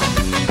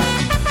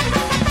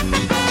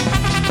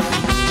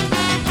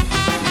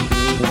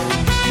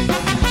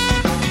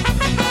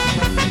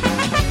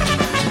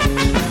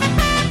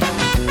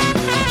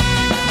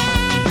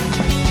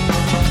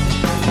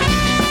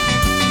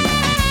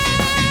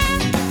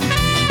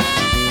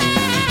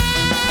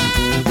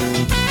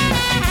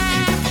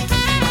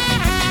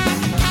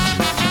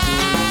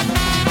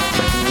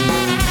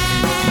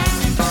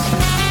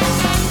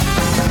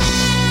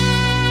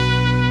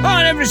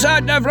 Every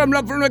side now from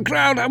Love from the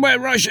Crowd, and we're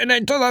rushing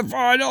into the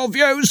final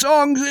few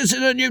songs. This is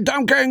the new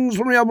Tom Kings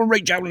from the album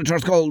Reach Out and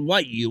Trust called Why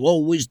You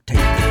Always Take.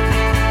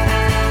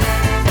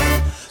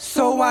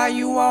 So why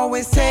you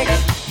always take,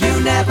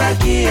 you never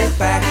give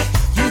back.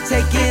 You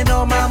taking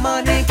all my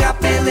money, got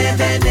me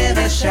living in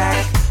a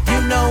shack.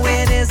 You know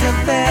it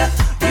isn't fair,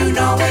 you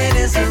know it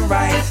isn't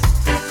right.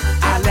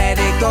 I let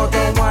it go,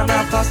 don't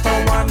wanna fuss,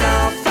 don't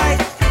wanna fight.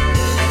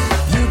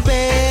 You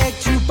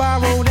begged, you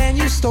borrowed, and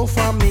you stole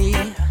from me.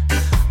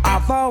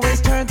 I've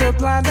always turned a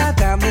blind eye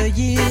down the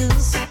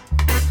years.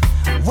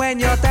 When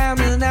you're down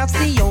and out's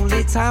the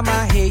only time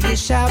I hear you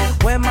shout.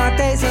 When my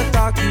days are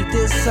dark, you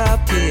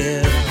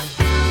disappear.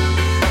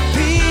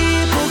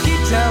 People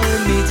keep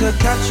telling me to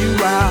cut you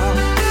out.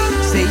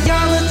 Say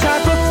you're the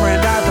type of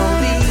friend I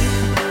don't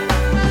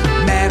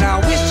need. Man, I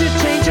wish you'd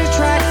change your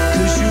track,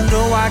 cause you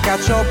know I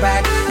got your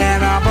back.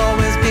 And I've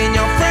always been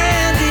your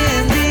friend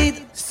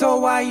indeed. So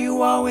why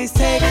you always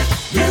take,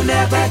 you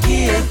never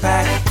give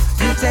back.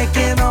 You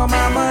taking all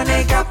my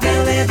money, got me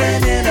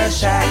living in a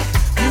shack.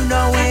 You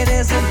know it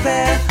isn't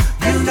fair,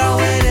 you know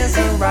it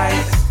isn't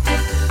right.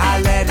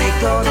 I let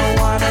it go, don't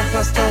wanna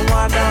fuss, don't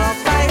wanna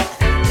fight.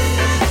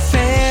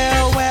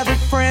 Fair weather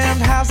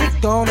friend, how's it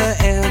gonna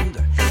end?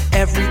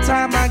 Every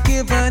time I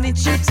give an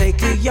inch, you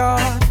take a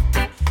yard.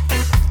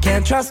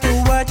 Can't trust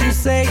what you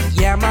say,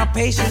 yeah, my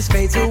patience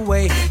fades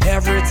away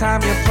every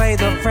time you play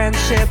the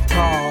friendship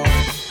card.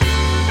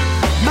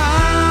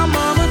 My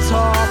mama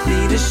taught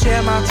me to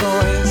share my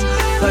toys,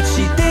 but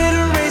she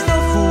didn't raise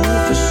no fool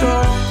for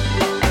sure.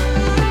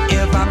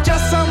 If I'm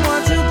just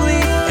someone to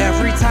bleed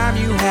every time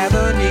you have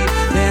a need,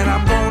 then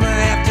I'm gonna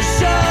have to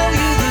show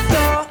you the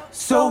door.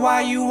 So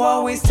why you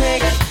always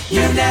take,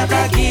 you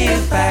never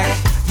give back.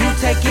 You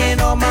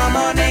taking all my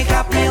money,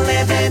 got me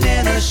living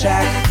in a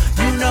shack.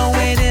 You know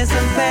it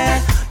isn't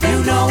fair,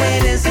 you know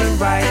it isn't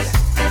right.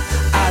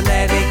 I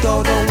let it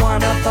go, don't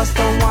wanna fuss,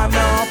 don't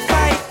wanna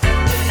fight.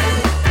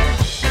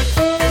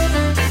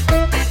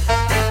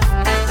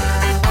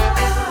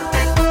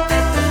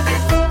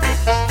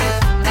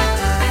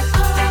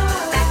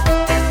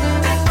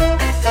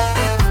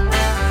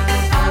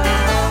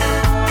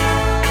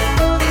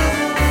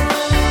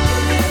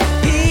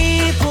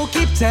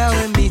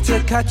 Telling me to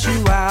cut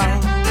you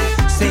out.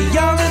 Say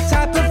you're the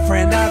type of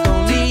friend I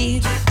don't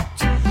need.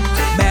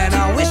 Man,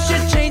 I wish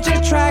you'd change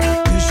your track,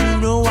 cause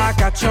you know I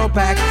got your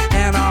back.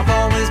 And I've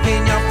always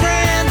been your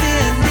friend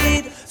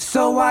indeed.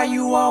 So why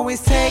you always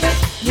take,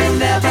 you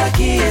never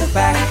give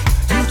back.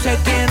 You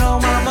taking all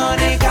my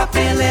money, got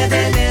me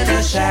living in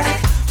a shack.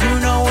 You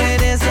know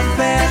it isn't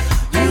fair,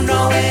 you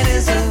know it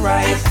isn't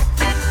right.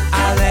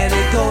 I let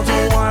it go,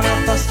 don't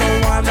wanna fuss,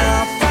 don't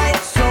wanna fight.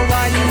 So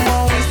why you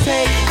always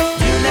take,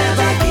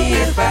 never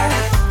give back.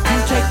 You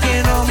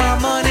taking all my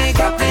money,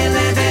 got me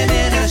living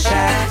in a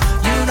shack.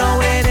 You know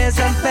it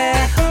isn't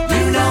fair,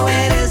 you know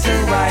it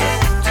isn't right.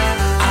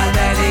 I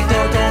let it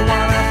go, don't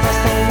wanna fuss,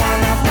 don't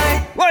wanna fight.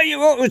 Why you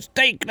was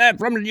take there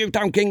from the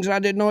Newtown Kings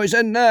added noise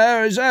in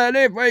there. He said,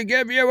 if we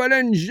give you an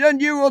inch, then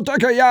you will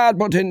take a yard.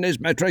 But in this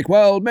metric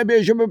world, maybe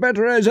it should be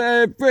better as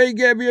if we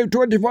give you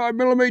 25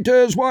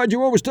 millimetres. Why'd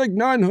you always take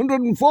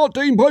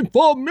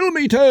 914.4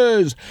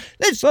 millimetres?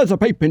 This is a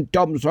Peeping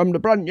Toms from the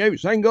brand new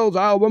singles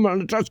album,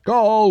 and it's just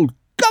called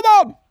Come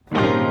On!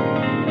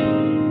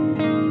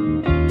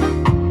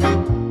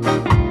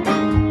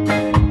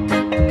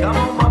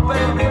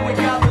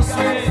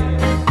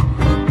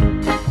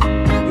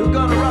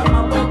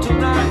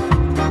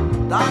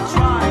 That's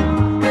right.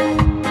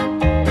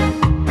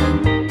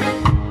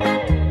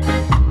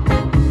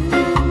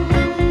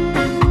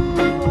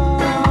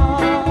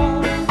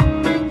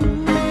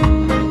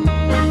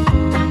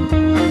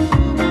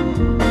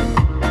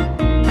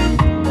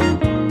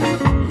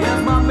 Yes,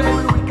 my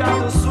baby, we got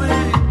the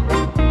sweet.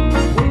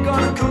 We're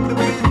gonna cook the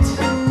beat.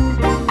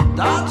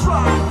 That's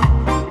right.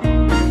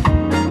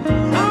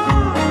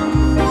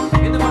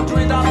 In the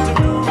Madrid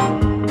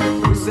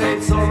afternoon, we say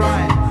it's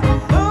alright.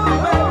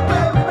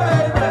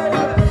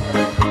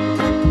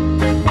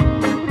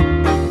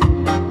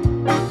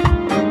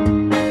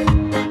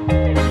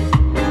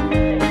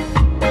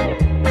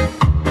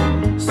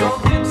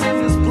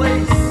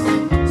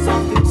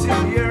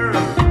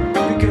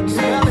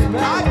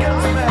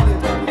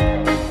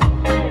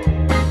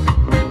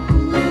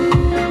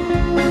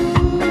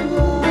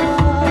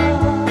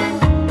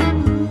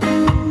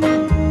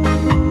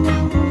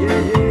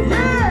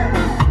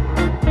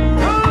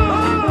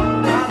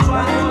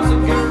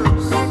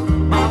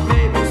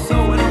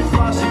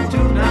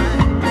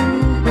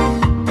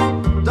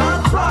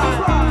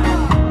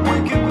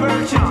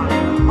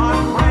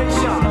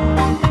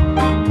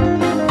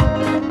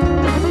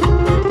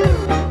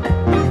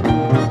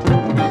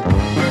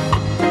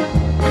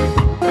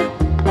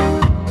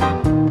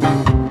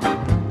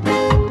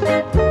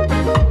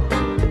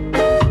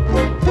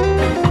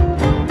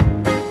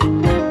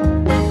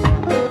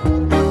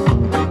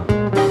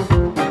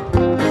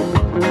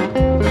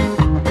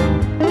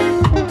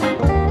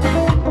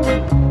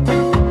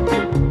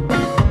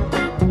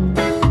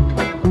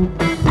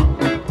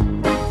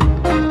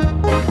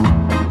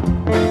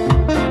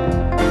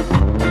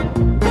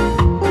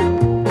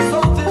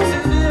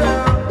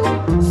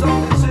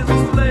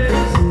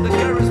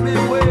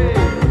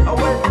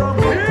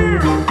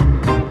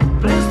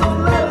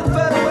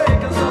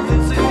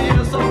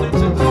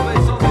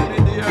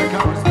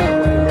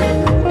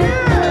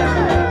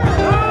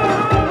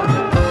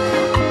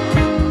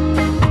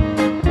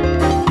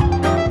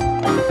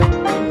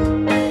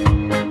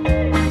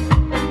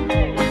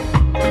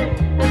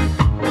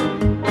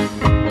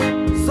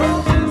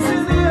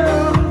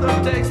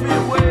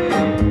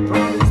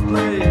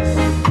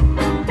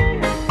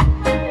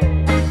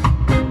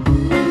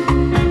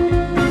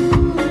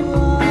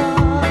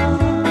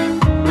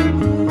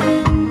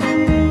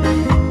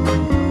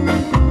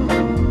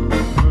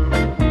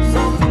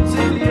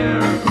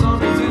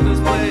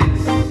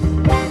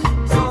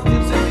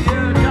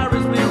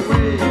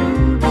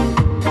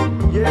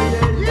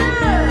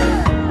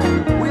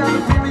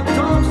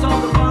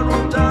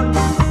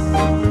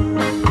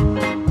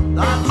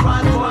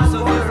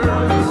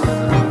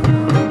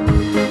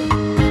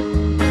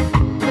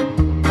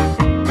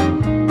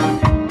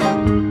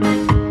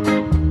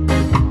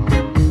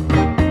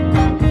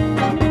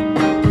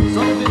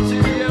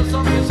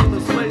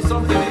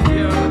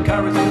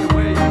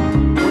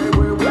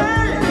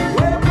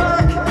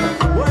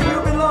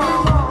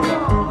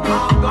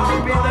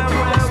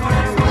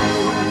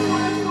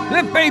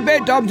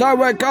 Toms, I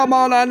will come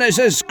on, and this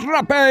is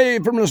Scrappy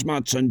from the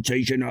Smart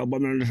Sensation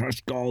album, and it's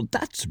called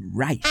That's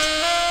Right.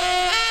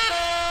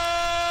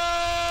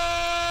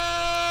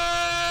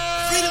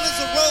 Freedom is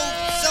a road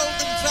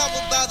seldom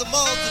traveled by the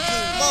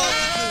multitude,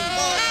 multitude,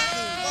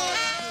 multitude,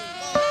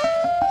 multitude,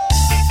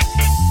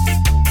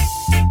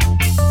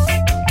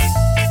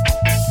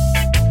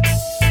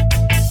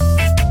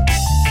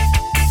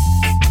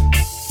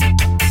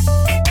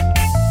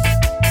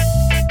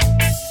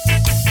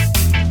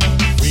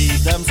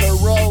 Freedom's a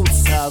road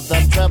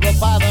seldom traveled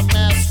by the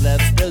mass.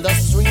 Let's build a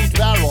street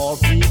where all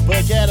people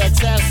get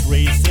access.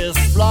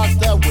 Racists block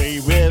the way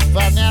with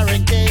an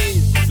errant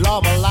gaze.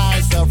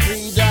 Globalize the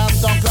freedom,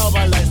 don't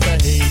globalize the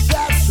hate.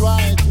 That's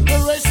right, the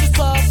racists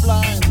are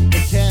blind.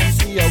 They can't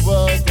see a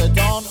word, they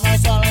don't know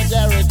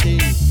solidarity.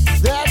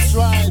 That's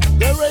right,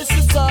 the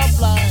racists are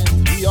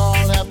blind. We all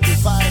have to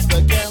fight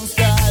against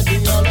the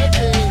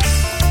ideology.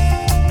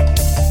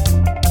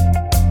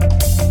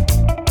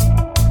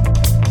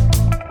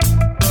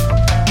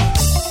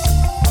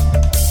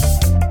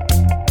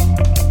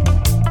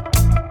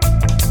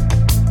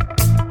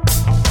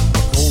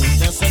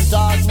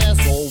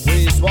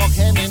 Walk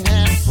hand in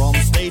hand from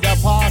state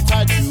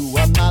apartheid to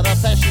another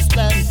fascist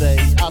plan. They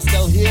are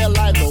still here,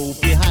 lie low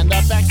behind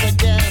our backs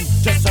again.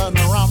 Just turn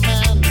around,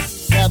 man,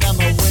 tear them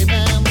away,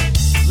 man.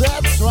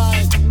 That's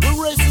right, the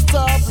racists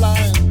are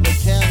blind. They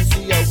can't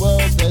see a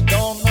word, they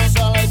don't know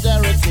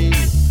solidarity.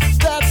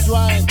 That's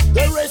right,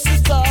 the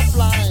racists are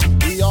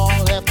blind. We all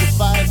have to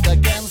fight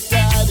against the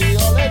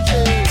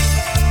ideology.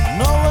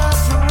 Nowhere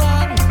to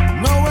run,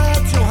 nowhere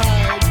to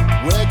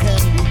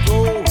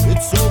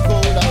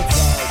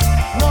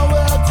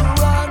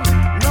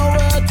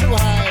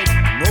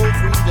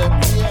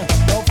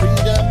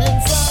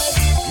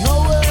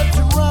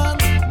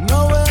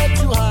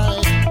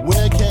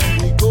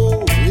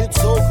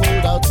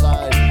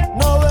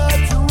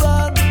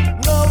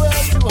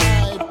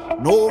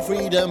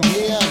freedom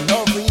here,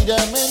 no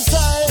freedom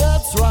inside.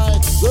 That's right,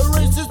 the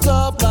race is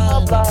top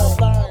line.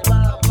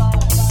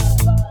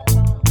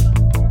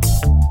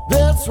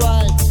 That's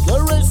right,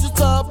 the race is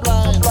top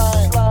line.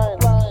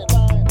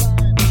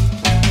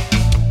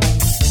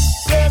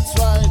 That's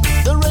right,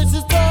 the race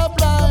is top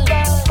line.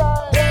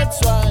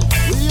 That's right,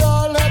 we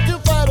all have to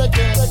fight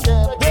again.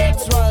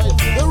 That's right,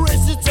 the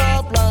race is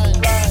top line.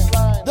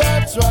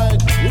 That's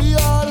right, we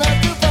all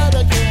have to fight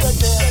again.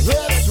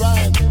 That's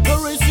right, the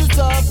race is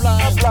top line.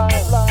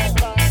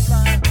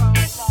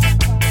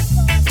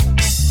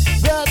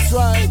 That's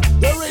right,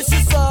 the race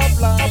is top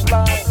line.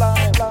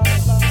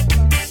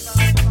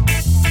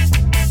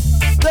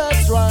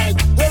 That's right,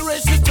 the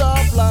race is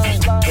top line.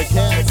 They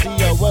can't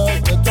see a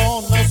word, they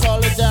don't know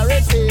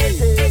solidarity.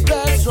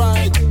 That's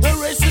right, the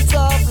race is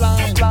top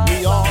line.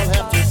 We all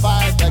have to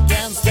fight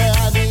against their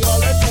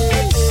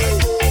ideology.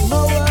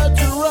 Nowhere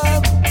to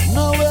run,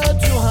 nowhere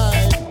to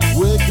hide.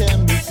 Where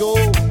can we go?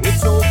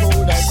 It's so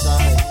cold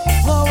outside.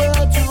 Nowhere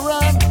to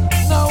run,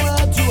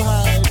 nowhere to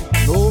hide.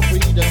 No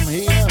freedom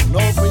here,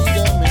 no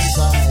freedom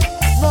inside.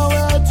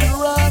 Nowhere to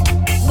run,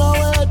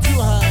 nowhere to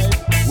hide.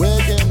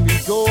 Where can we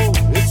go?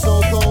 It's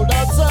so cold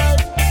outside.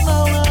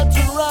 Nowhere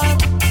to run,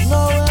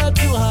 nowhere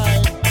to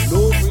hide.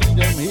 No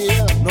freedom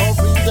here, no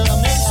freedom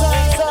inside.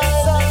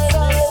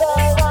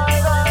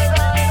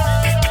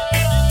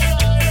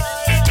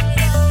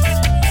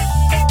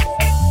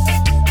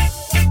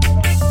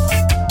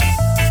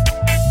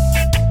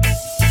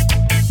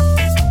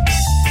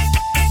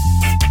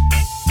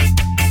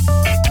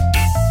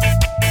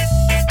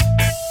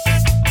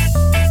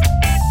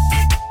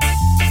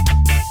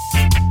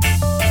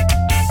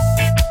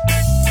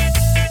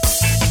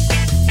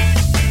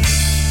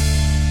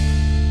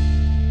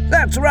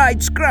 That's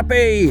right,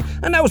 Scrappy.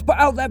 And that was put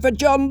out there for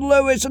John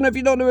Lewis. And if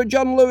you don't know who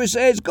John Lewis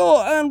is,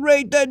 go and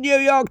read the New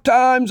York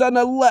Times and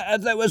a letter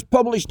that was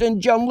published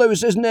in John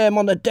Lewis's name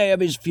on the day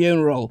of his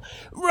funeral.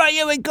 Right,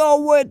 here we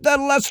go with the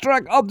last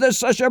track of the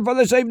session for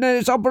this evening.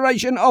 It's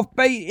Operation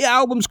Offbeat. The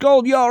album's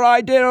called Your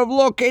Idea of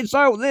Luck. It's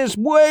out this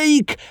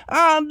week.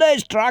 And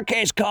this track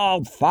is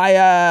called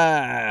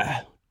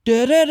Fire.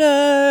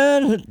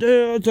 Fire.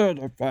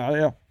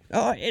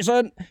 Oh, it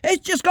isn't.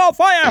 It's just called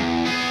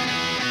Fire.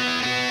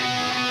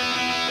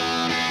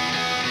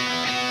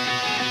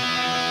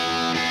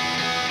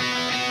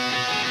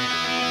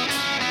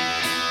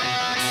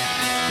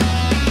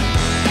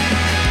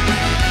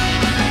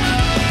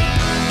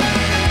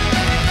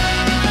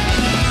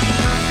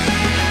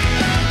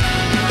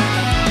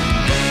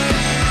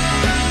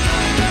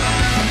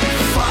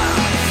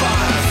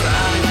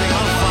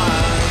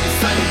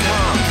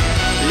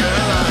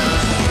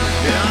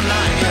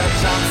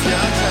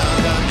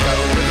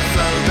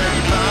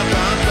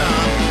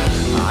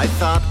 I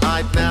thought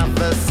I'd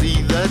never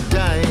see the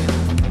day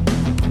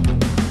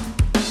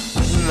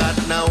that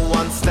no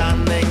one's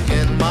standing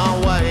in my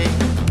way.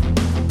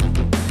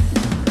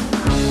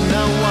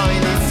 No whiny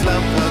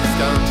slowpokes,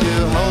 don't you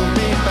hold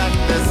me back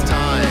this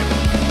time.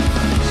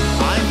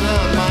 I've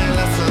learned my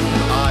lesson,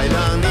 I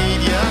don't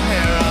need your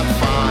hair, I'm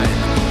fine.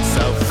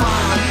 So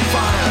fire,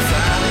 fire,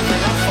 set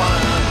anything on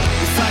fire.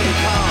 You say you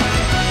can't,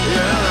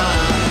 you're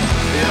alone.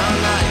 You're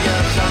not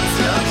your chance,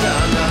 your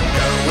turn. Don't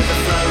go with the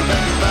flow,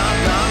 baby, bam,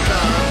 bam,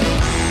 bam.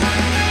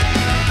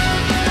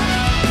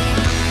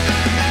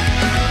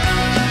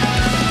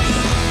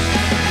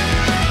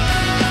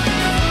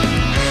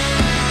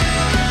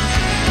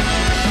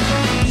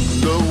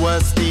 The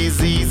worst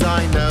disease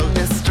I know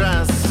is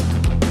stress.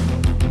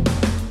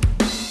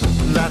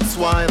 That's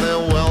why the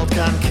world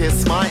can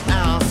kiss my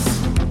ass.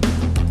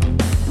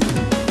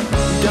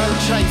 Don't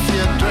chase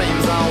your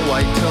dreams, I'll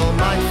wait till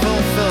night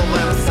fulfill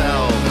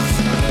themselves.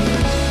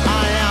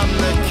 I am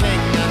the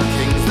king and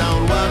kings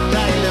don't work,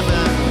 they live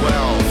in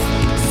wealth.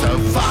 So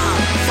fire,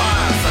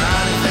 fire, set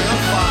anything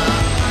on fire.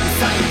 You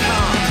say you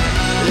can't,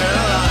 you're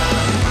a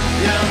liar.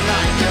 You're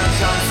not your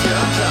chance,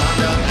 your turn.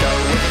 Don't go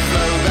with the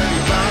flow, baby,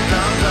 burn,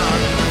 burn,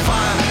 burn.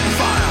 Fire,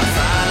 fire,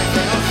 set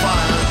anything on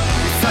fire.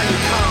 You say you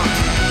can't,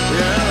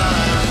 you're a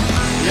liar.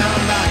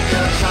 You're not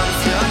your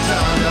chance, your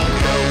turn. Don't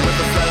go with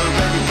the flow,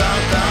 baby,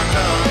 burn, burn,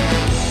 burn.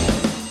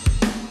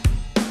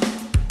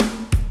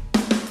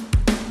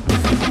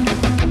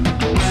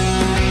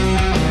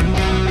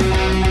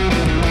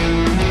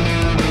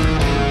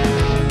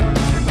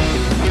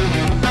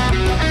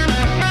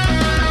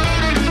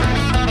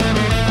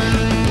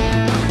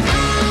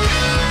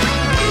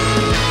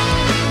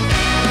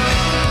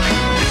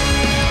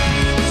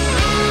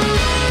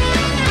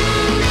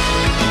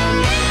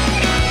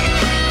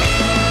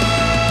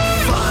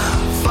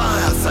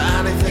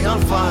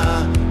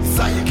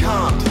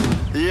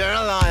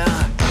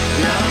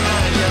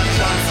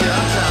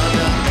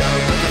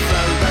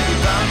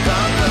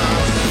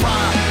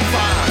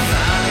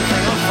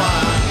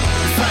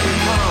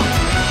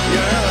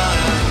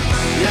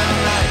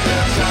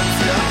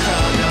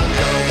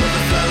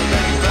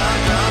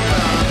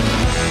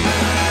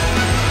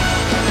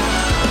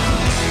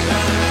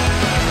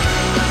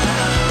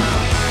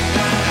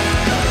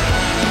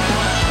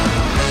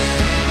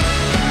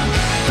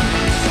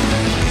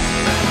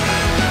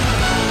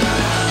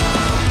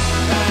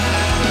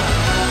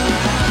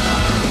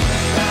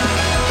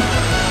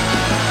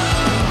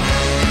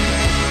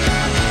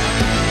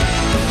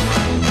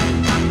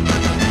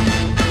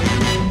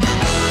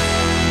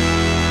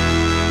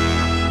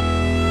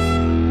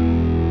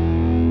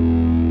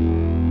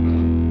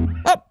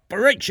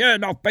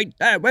 Richard Offbeat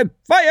there with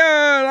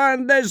Fire,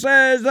 and this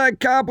is the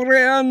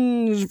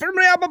Caprians from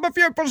the album A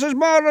Few Forces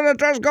More and a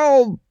track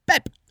called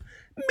Pep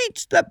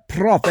Meets the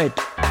Prophet.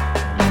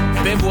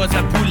 Bev was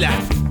a puller.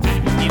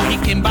 If he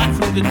came back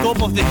from the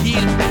top of the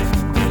hill,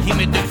 he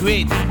met the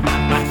great,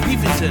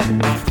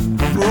 magnificent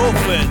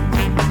prophet.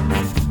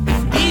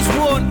 This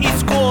one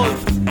is called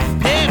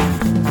Pep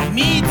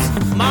Meets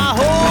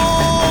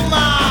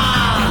Mahoma.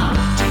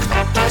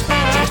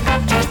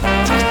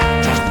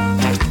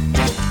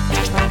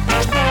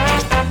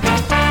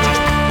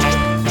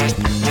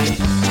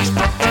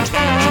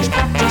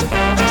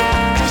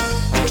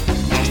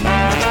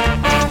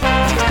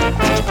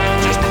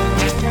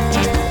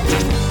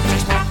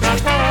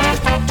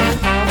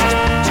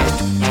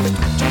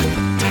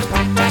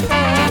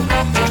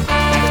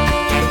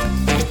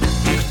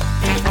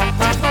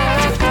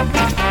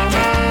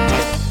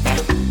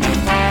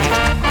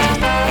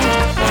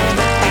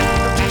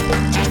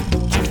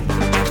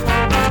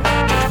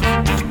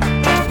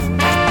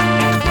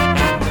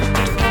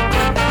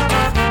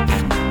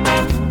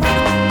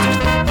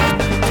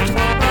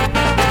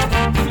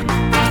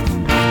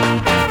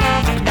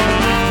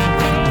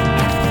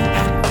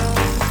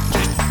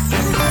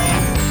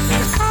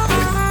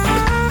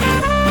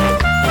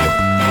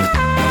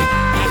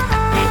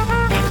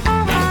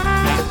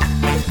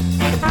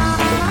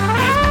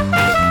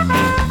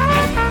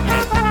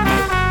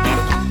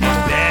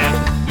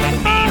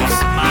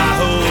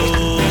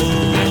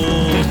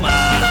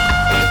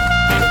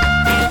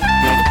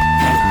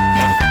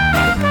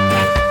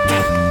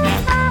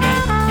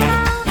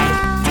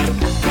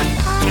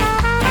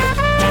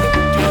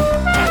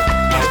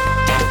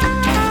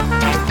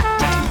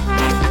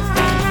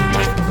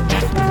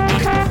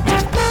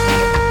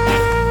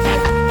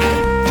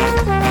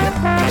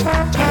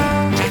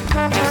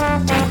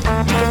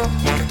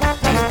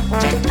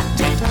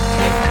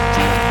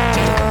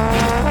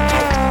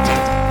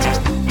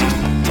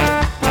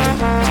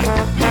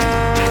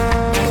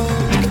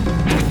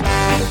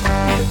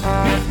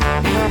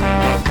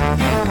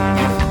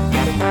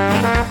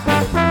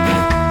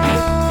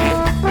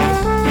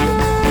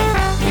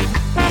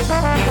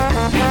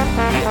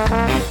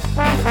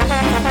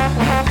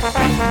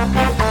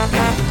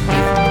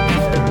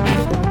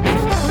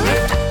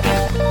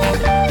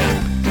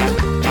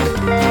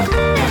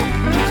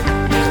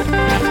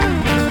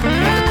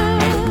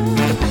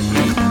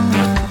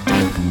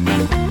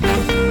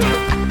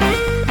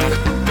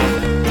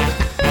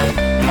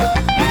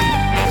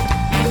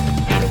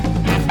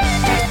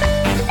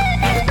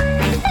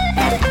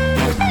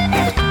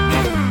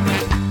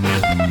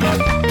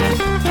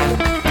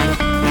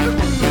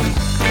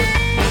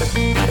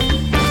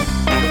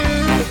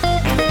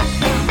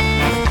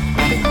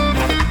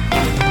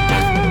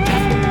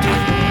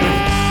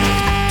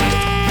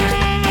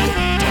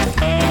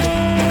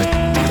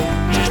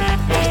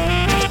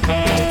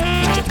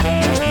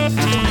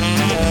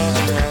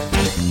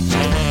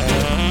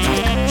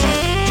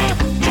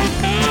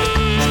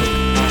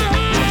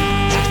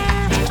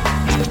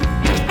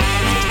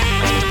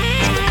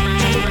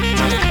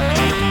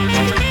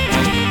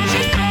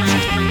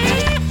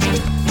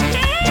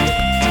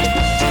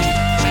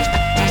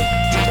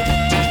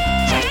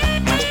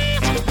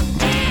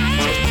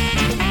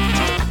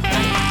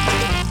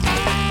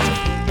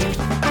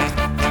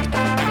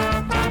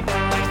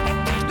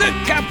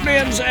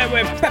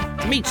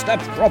 Meets the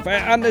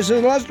Prophet, and this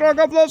is the last track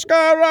of the Ska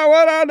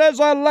Hour, and it's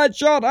a lead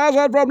shot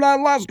hazard from the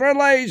last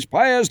release.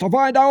 Players to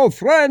find our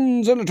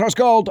friends in a track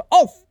called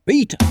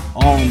Offbeat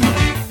On.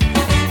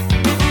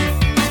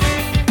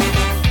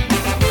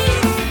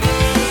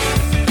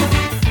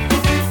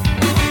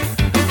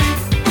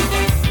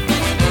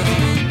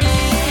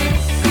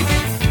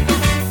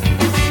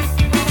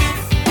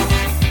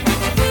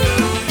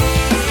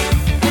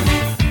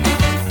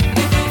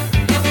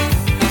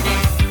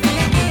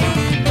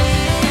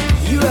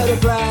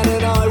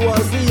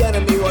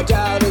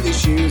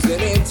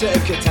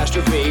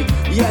 Catastrophe,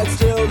 yet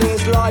still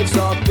this life's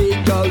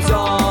offbeat goes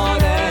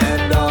on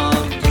and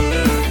on.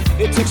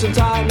 It took some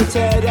time to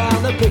tear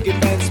down the picket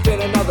fence,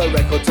 spin another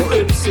record till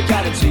oops, it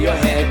got into your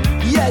head.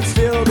 Yet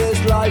still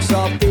this life's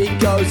offbeat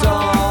goes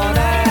on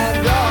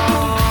and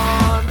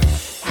on.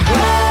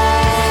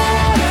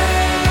 On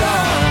and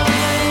on.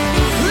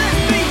 This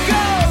beat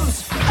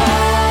goes on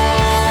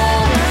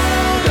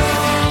and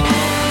on.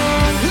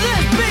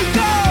 This beat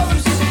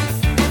goes.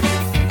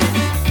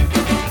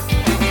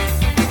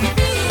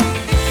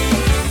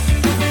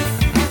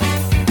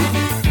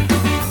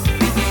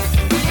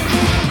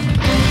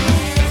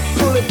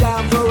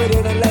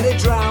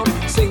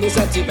 This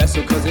empty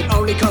vessel cause it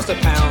only cost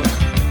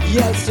 £1.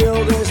 Yet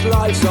still this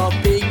life's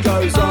offbeat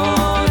goes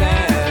on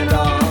and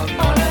on.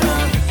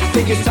 I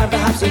think it's time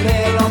perhaps to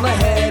nail on the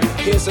head.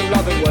 Here's some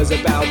loving words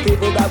about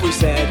people that we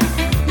said.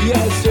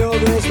 Yet still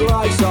this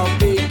life's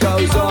offbeat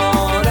goes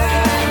on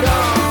and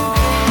on.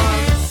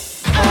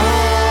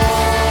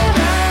 On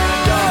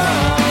and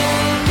on.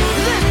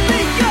 This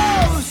beat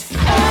goes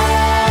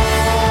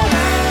on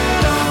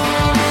and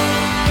on.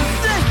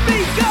 This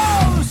beat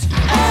goes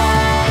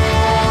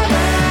on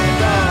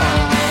and on.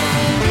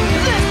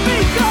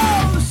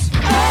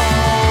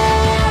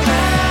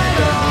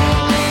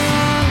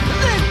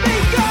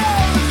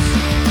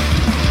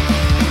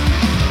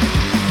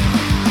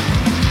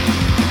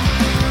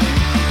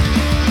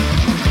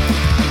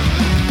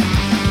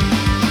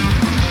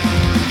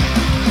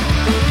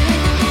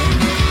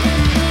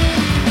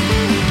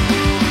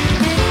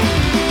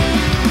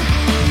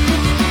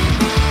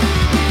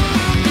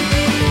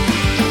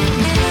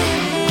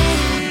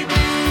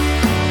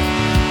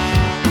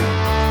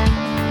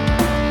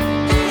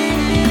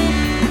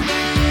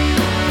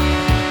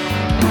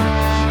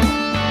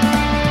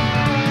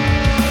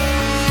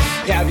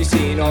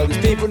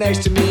 people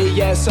next to me.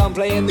 Yeah, some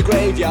play in the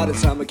graveyard and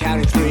some are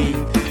counting 3.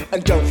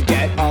 And don't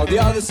forget all the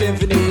other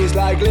symphonies,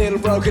 like little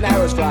broken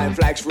arrows, flying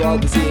flags for all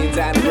the scenes,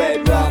 and a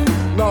red rum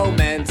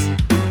moment.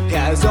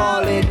 Here's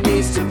all it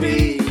needs to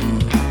be.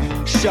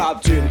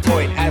 Sharp to the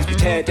point as we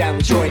tear down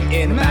the joint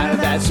in a manner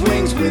that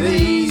swings with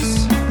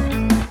ease.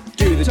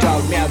 Do the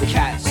dog, meow the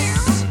cats.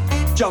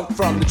 Jump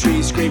from the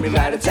tree screaming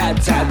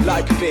rat-a-tat-tat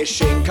like a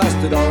fish in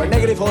custard or a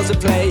negative horse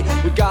at play.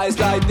 With guys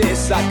like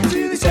this, I can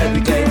do this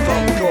every day.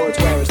 From the chords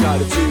where I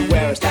started to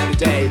where I stand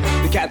today.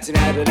 The captain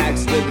had an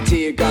accident, the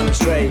tea had gone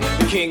astray.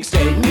 The king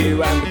stayed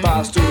new and the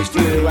bar stools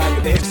flew and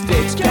the big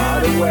sticks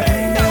got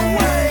away. No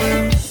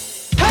way!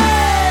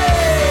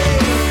 Hey!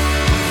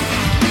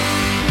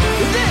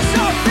 This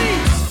our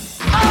beats!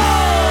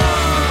 Oh!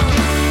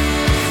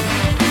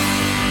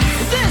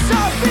 This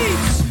our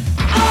beats!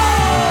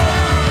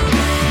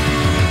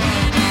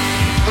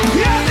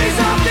 Yeah, these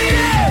are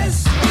beats!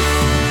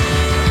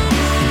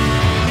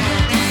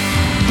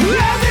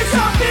 Yeah, these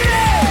are beats!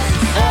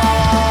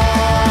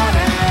 On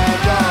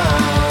and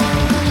on.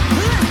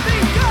 This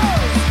beat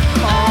goes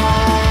on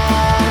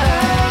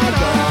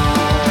and on.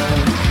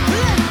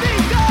 This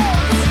beat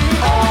goes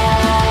on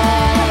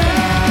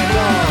and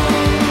on.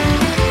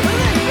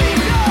 This beat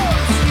goes on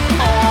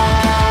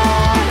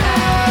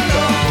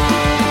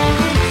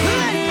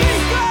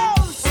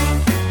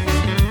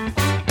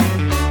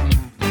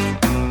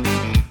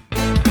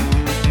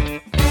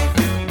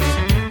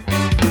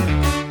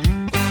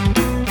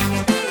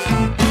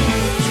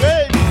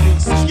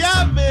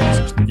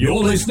and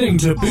You're listening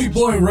to Boot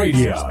Boy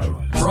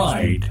Radio.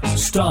 Pride,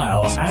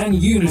 style, and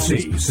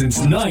unity since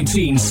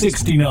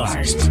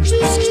 1969.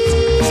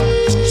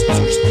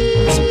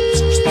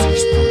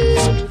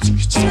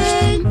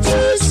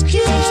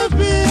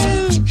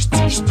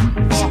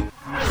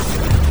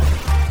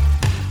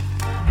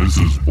 This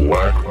is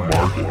Black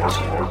Market.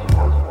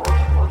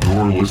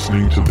 You're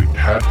listening to the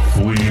Cat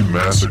Flea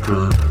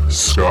Massacre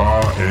Ska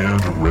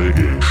and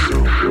Reggae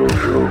Show.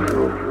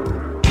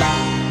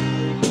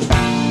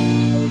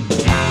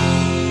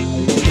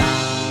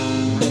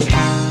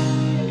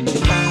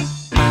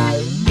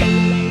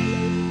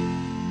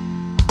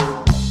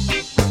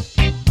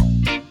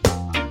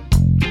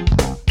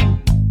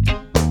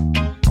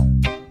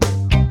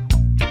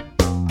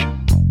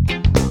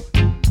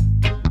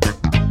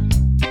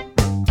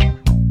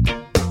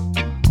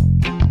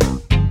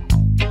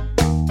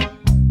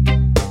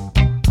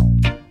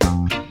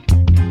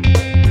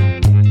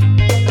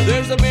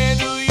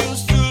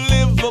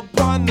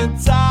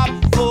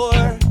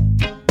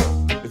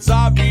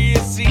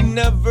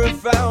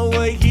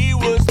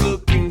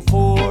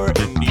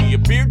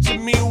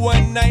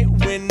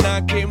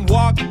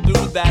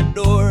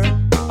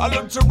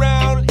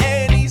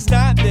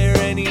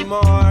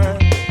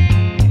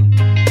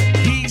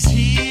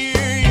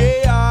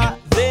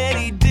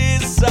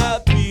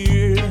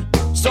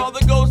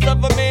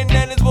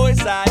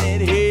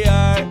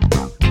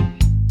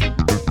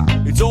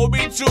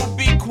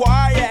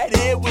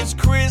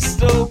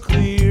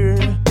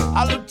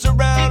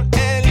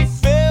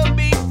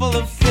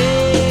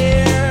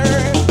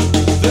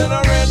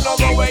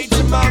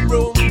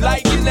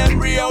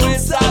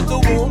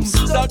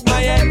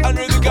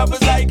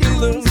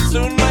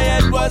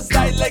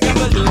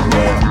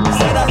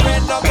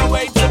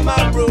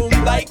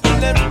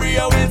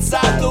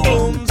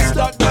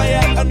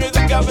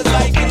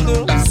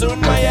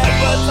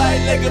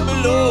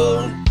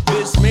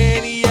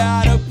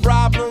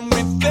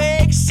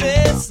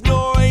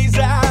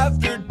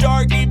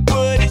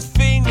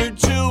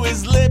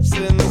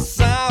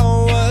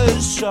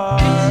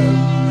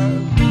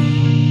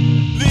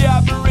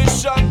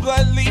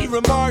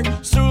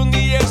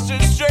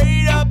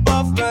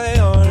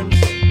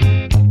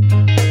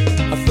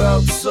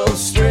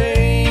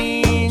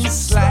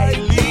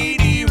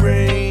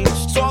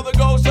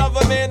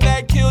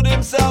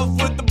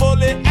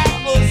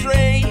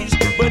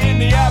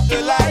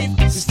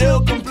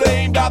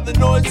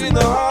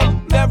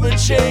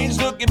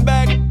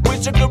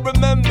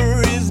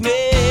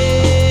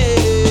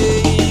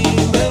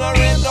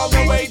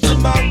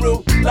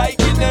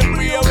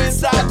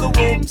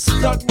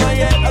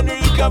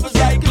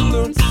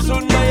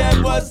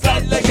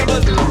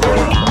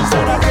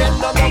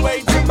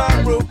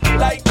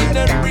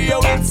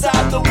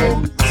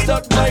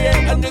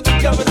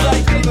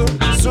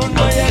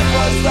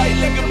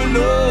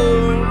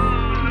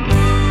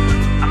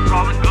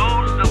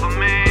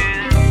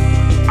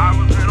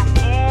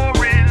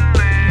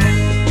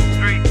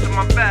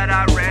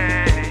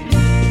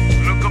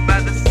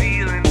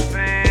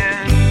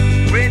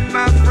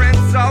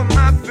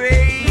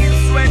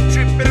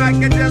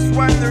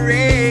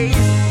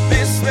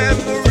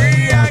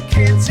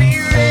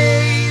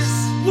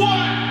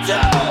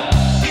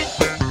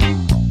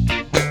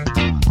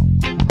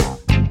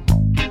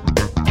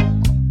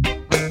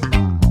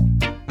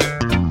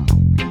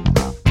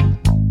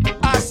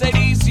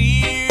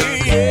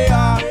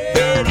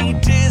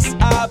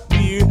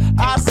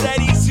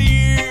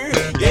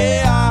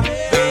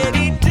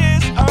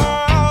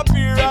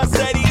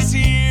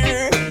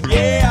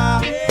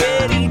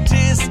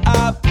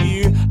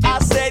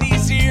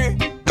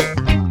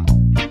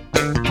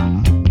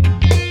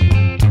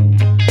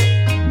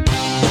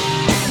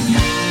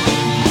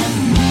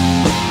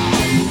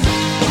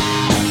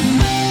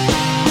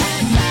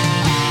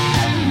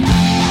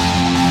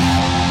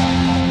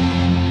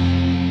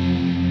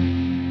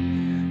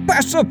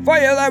 Gas of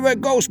Fire there with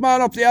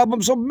Ghostman off the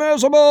album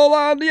Submersible.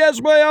 And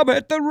yes, we have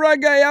hit the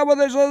reggae hour.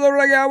 This is the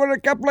reggae hour,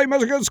 the Capley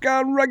Massacre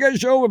Ska and Reggae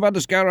Show. We've had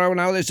the Ska hour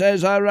now. This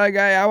is a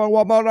reggae hour.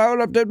 One more hour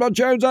of Diplo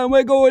tunes, and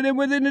we're going in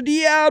with In the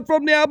Yard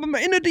from the album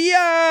In the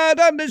Yard.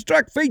 And this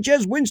track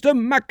features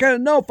Winston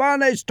McAnuff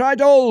and it's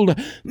titled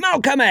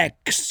Malcolm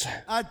X.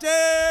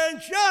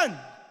 Attention!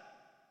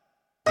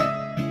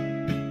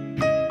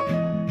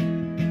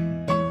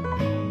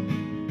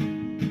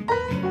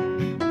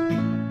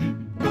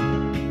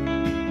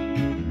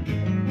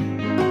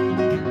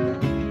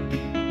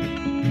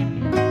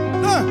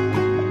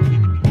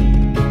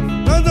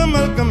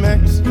 Malcolm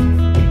X,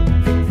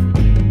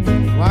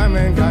 why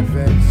man got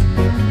vexed?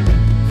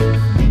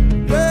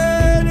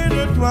 They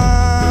didn't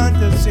want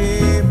to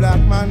see black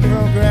man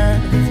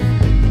progress.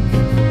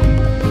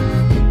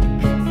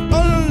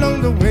 All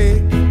along the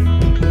way,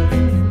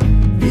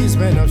 these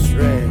men have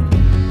strayed,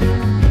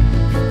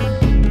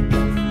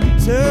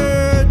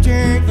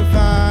 searching to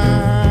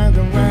find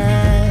a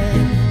way.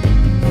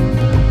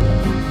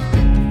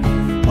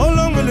 How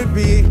long will it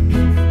be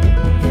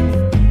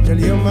till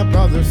you, my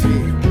brother,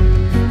 see?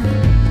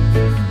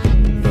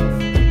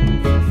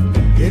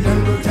 Hidden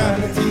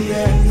brutality,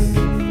 yes.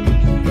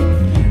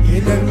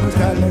 Hidden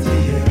brutality,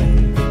 yes.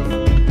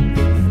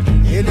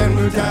 Hidden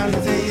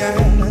brutality, yes.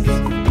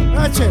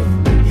 Watch it.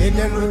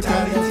 Hidden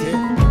brutality.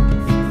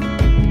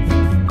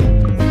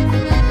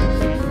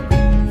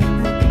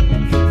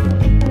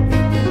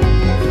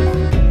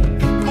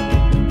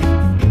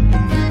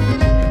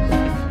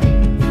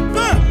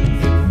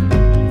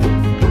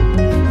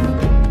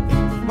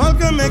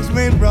 Malcolm X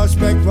main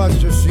prospect was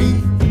to see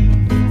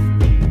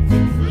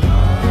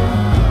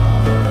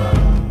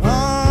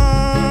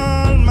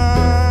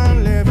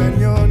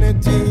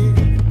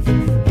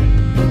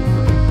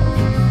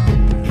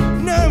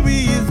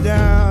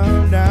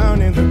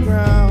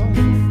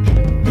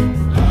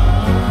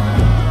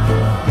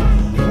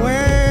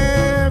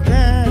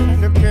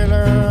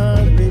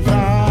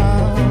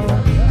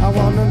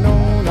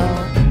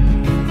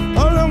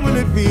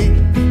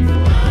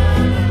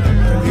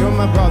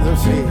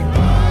see.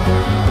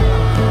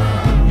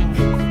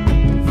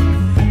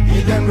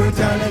 Hidden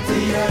brutality,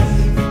 yes.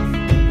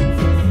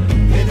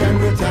 Hidden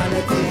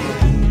brutality,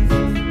 yes.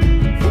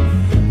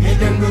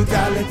 Hidden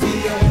brutality,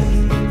 yes.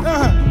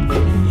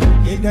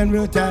 Hidden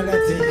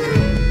brutality, yes.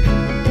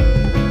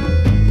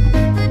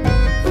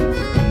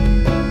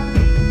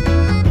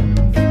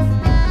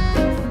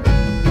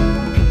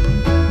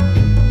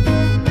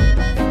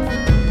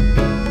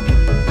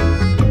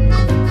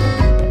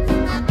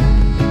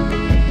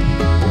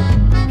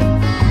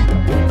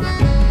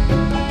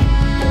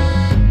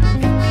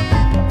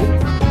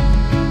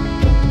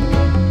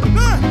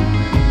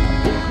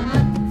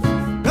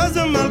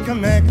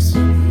 Malcolm X,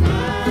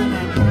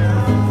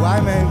 why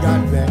man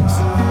got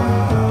vexed?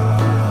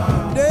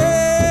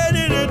 They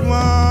didn't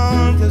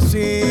want to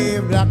see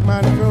black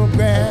man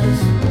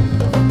progress.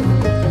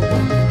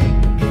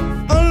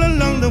 All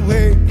along the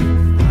way,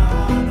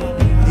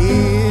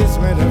 these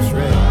men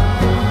astray,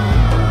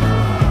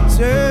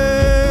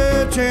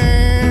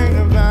 searching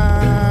to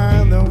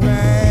find the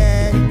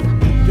way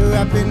to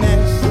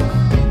happiness.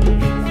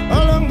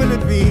 How long will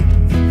it be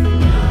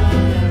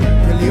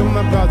till you,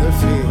 my brother,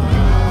 see?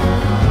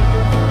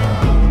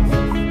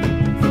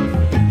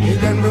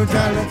 Hidden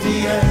brutality,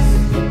 yes.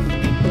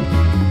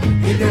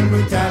 Hidden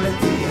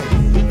brutality, yes.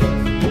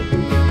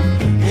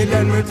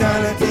 Hidden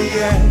brutality,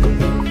 yes.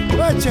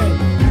 Watch it.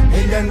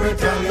 Hidden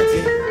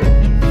brutality.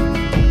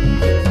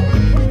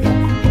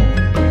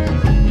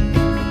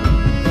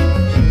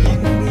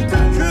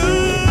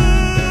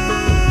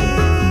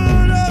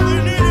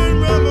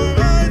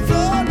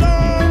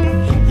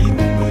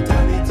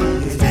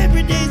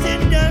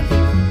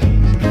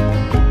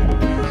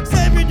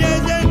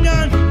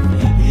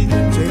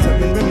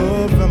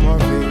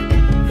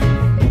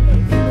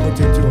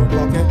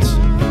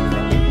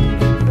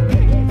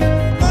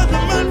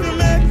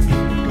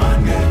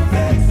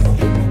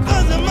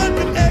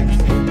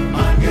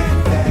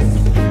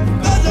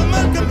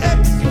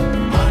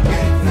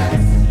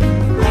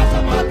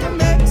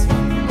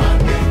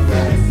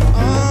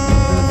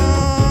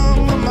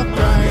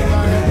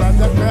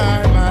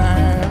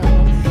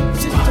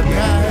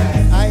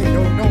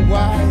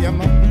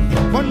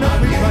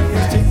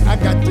 I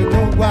got to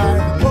know why.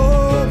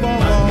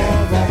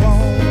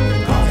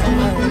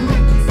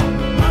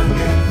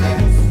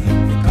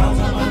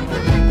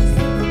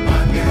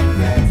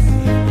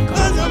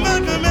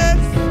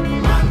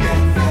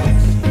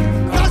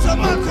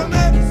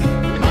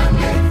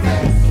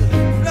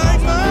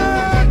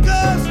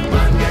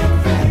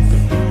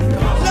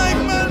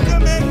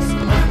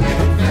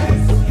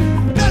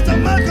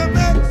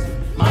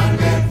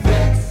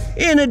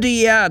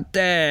 Kennedy out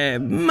there.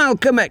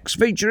 Malcolm X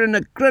featuring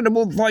the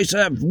credible voice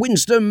of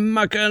Winston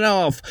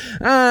McAnuff.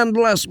 And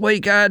last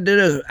week I did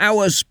an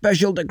hour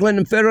special to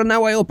Clinton Fearon.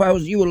 Now I hope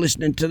you were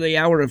listening to the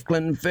hour of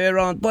Clinton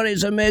Fearon. But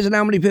it's amazing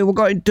how many people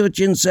got in touch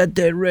and said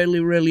they really,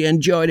 really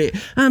enjoyed it.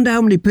 And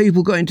how many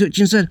people got in touch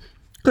and said,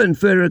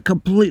 Glenferrie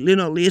completely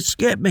and utterly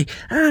escaped me,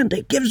 and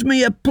it gives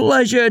me a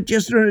pleasure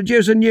just to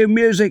introduce a new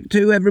music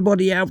to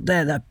everybody out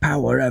there, the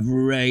power of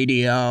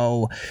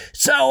radio.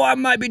 So I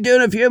might be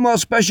doing a few more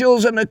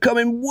specials in the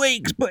coming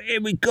weeks, but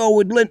here we go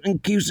with Linton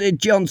QC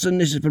Johnson.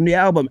 This is from the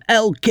album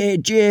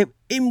LKJ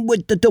In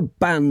With the Dub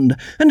Band,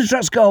 and the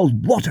track's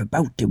called What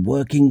About the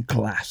Working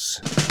Class?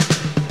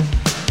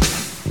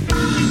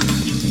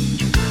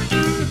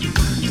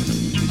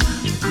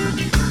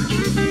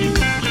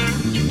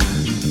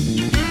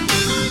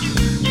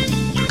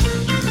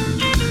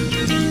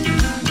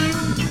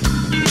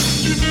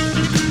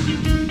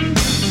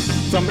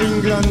 From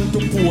England to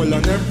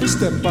Poland, every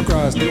step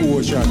across the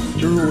ocean,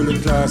 the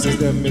ruling classes,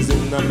 them is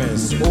in a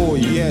mess. Oh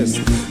yes,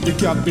 the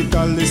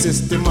capitalist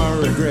system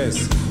a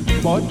regress,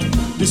 but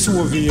the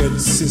Soviet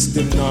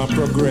system now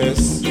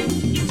progress.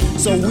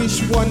 So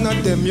which one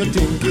of them you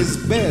think is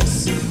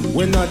best?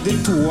 When not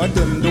the two of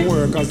them, the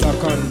workers are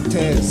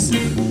contest.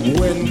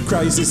 When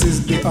crisis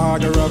is the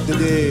order of the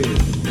day,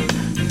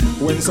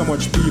 when so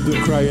much people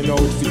crying out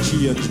for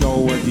change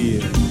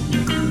nowadays.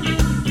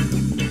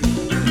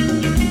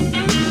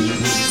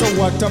 So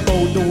what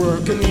about the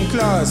working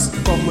class?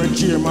 Comrade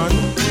Chairman,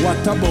 what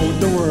about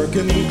the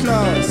working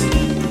class?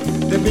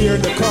 They bear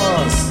the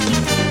cost,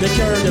 they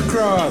carry the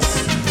cross,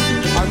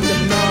 and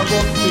them now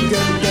go to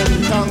get them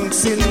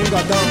thanks in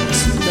Godams.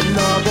 Them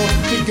now go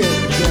to get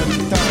them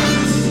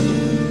thanks.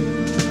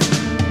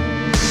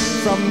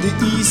 From the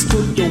east to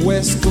the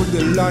west to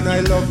the land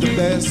I love the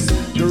best,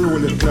 the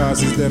ruling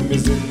classes, them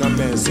is in a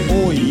mess.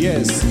 Oh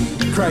yes,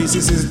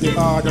 crisis is the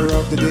order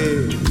of the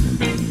day.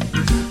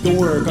 The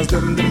workers,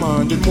 them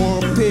demanding more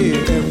pay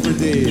every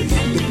day.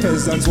 The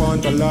peasants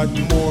want a lot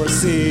more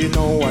say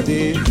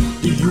nowadays.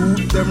 The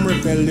youth, them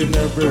rebelling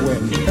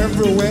everywhere.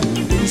 Everywhere,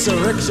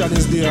 insurrection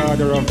is the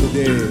order of the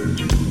day.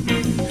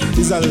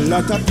 There's a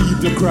lot of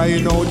people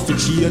crying out for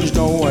change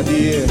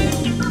nowadays.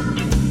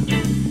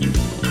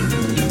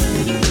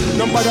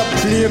 Nobody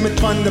blame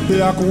it on the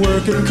black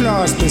working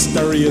class,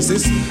 Mr.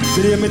 Racist.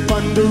 Blame it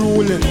on the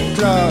ruling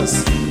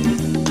class.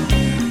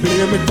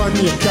 Blame it on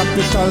your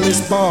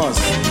capitalist boss.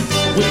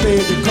 We pay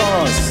the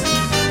cost,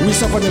 we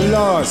suffer the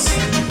loss,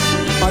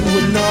 and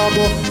we now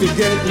go to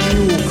get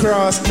new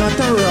cross, not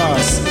a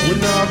Ross. We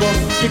now go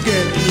to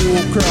get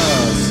new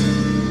cross.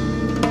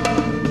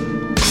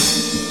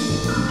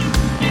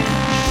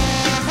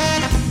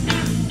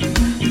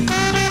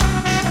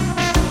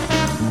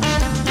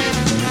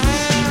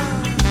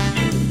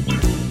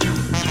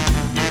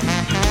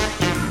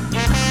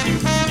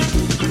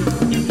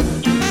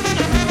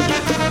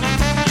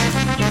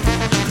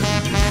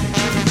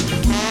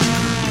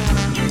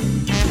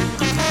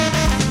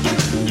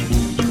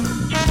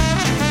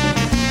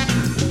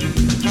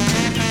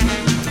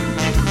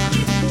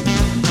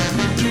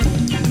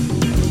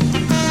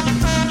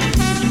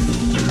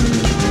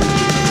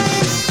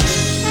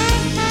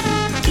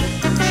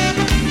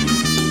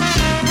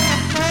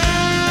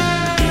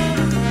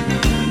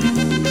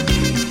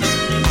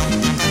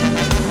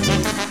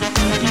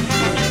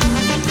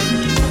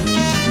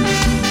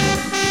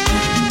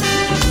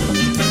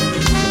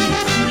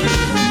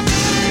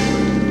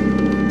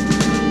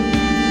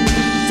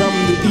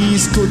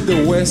 To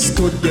the west,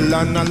 to the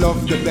land I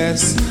love the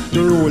best.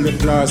 The ruling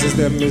classes,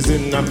 them is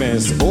in a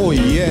mess. Oh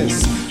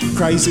yes,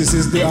 crisis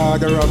is the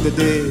order of the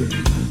day.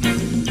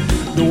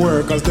 The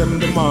workers, them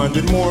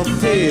demanding more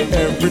pay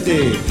every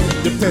day.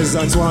 The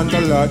peasants want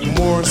a lot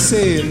more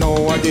say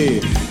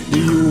nowadays. The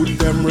youth,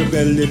 them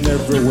rebelling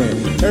everywhere.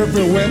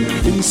 Everywhere,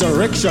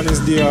 insurrection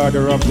is the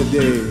order of the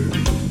day.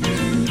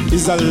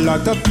 There's a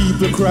lot of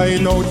people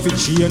crying out for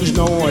change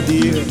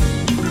nowadays.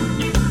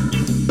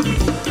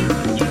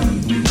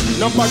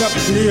 Nobody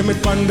blame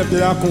it on the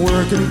black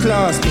working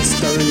class,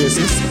 Mr.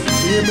 Racist.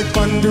 Blame it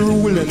on the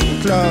ruling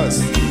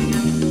class.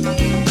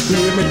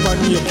 Blame it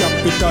on your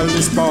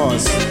capitalist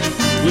boss.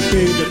 We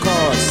pay the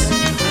cost,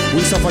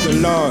 we suffer the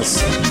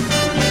loss,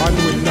 and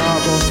we now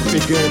go to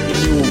get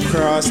new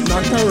cross,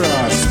 not a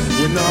Ross.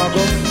 We now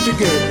go to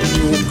get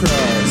new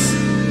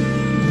cross.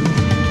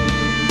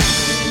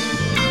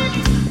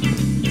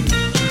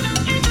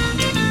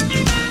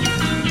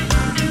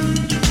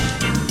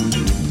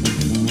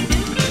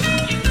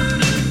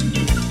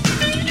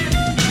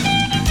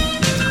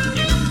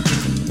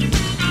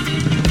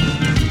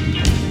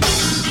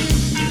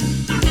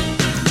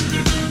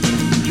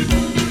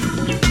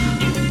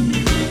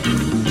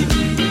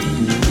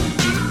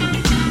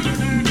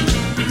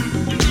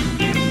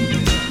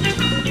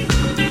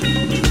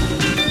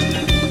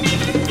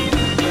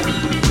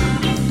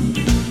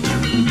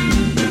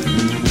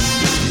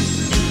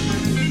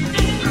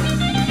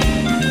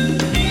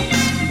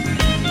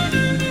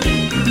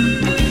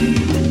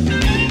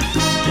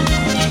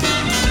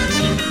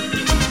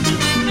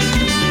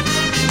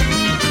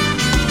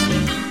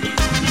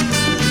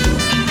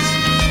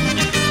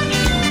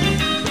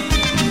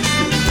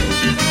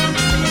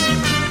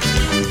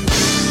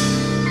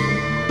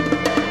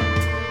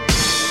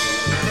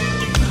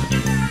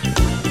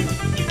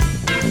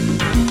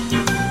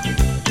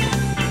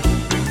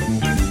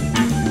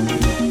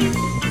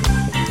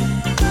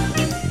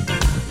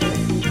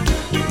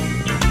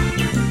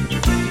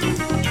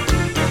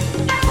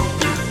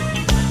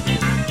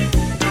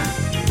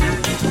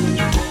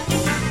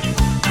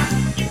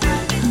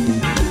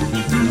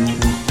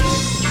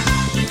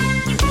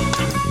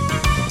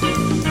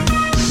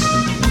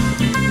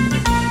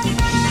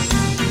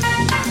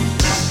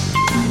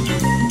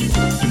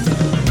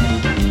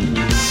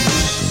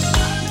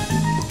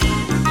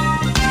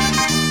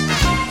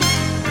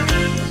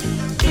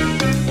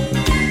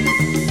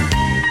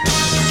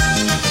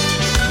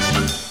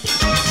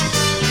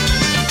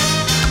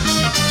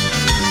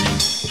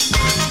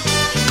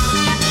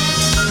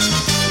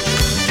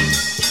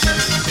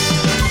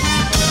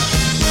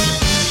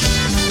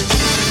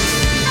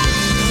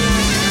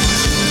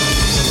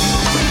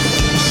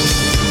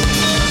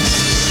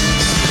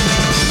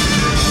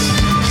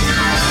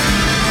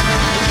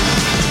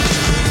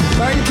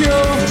 Thank you.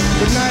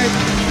 Good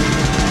night.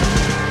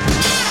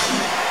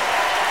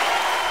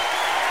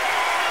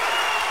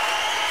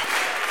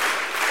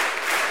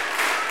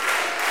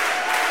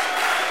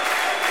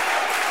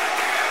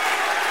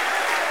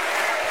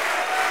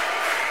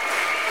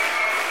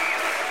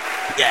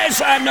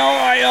 Yes, I know,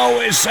 I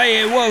always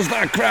say it was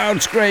the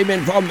crowd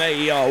screaming for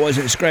me, or was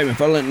it screaming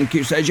for Linton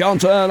Q-Stage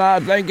Johnson? I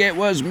think it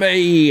was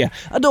me.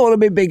 I don't want to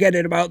be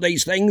big-headed about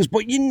these things,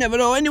 but you never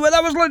know. Anyway,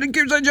 that was Linton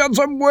Q-Stage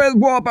Johnson with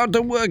What About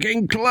the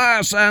Working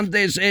Class, and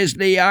this is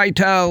the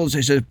ITALs.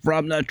 This is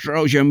from the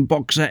Trojan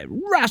box set,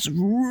 Ras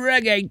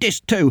Reggae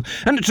Disc 2,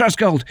 and the track's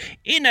called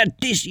In a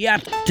This Ya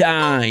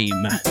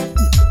Time.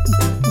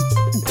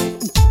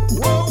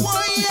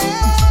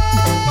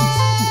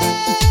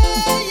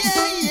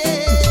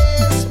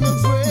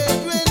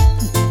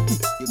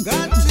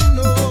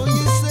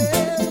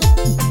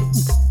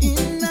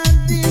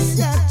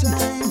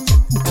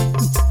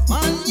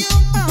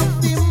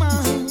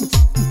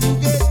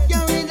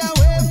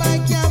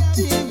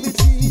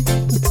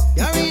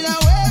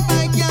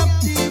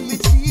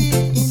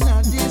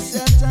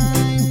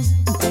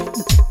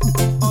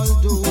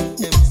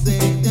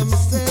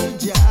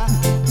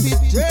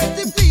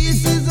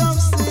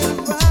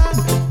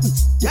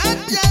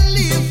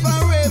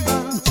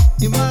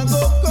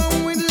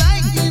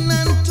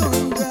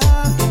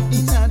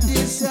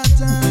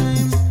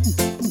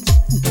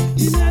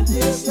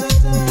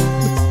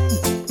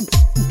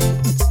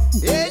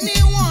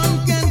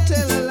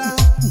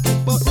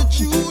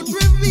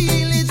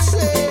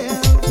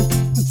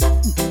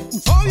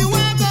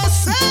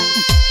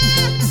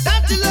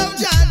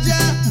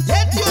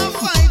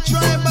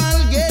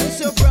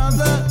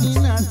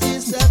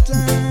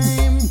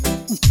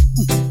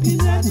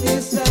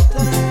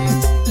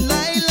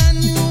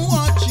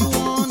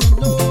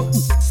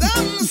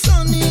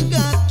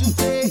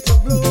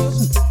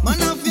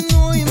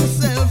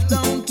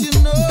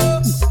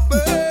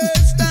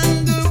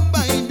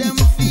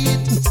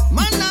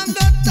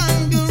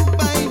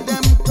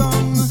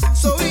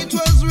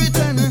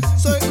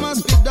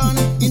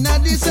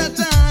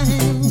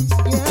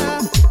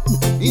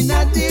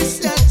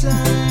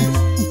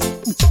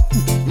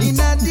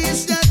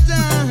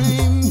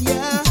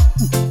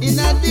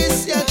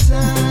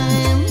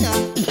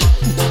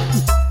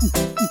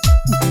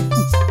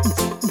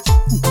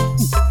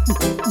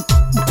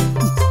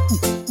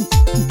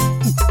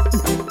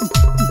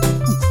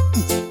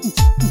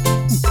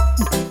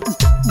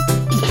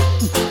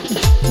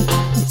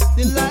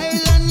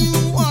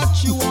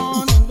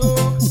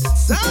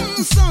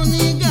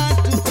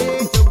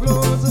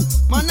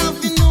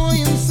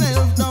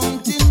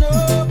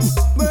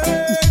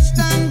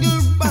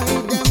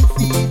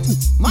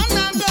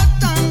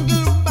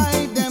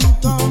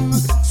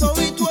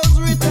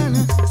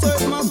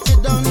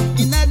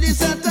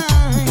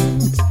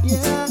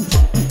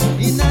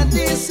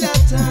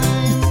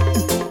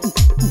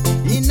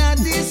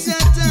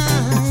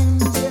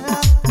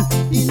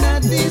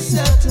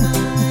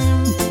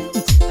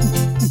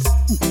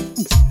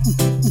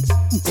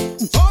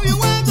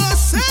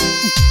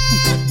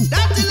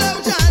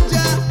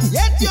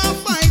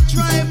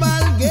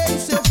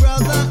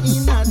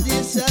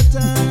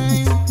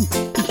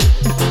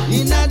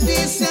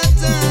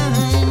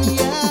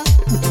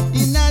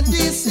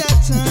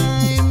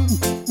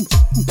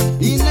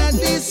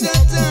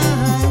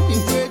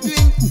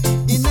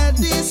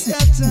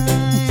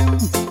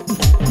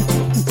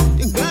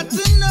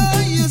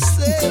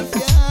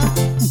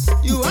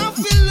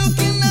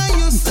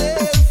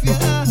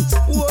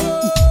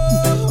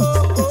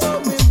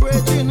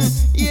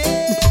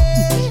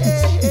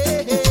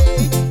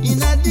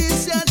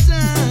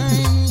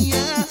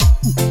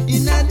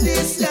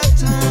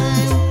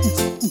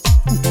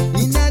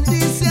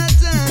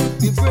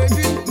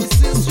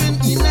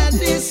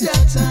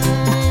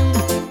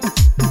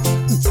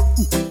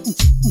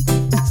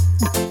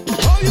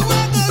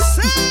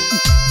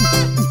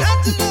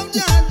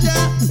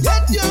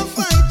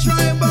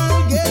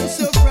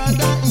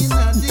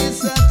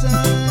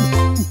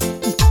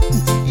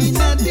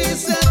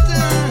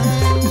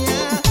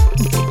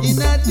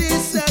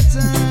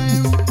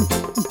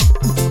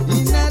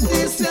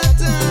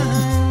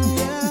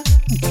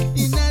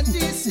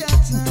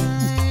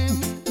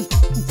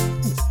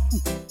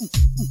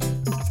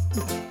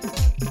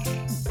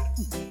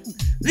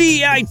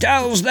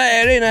 ITALs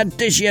there in a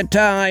This Ya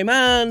Time,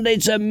 and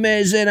it's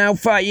amazing how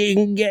far you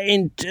can get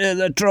into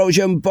the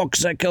Trojan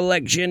Boxer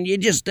collection. You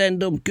just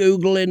end up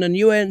Googling and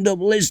you end up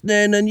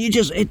listening, and you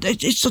just,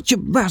 it's such a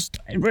vast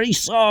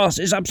resource.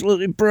 It's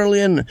absolutely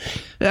brilliant.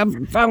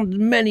 I've found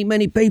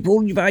many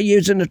people by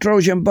using the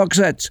Trojan box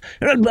sets.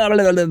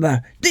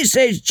 This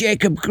is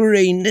Jacob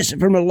Green. This is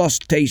from a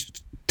Lost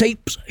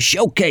Tapes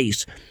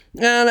showcase,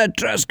 and a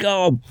track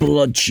called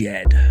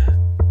Bloodshed.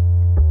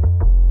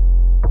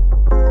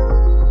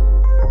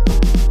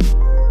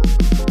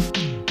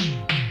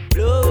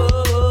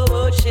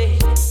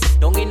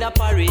 Down in a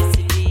Paris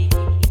city,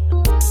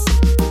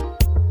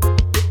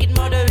 wicked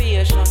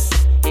moderation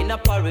in a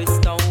Paris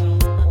town.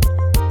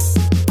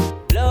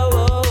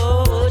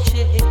 Blow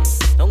shit,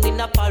 down in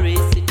a Paris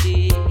city.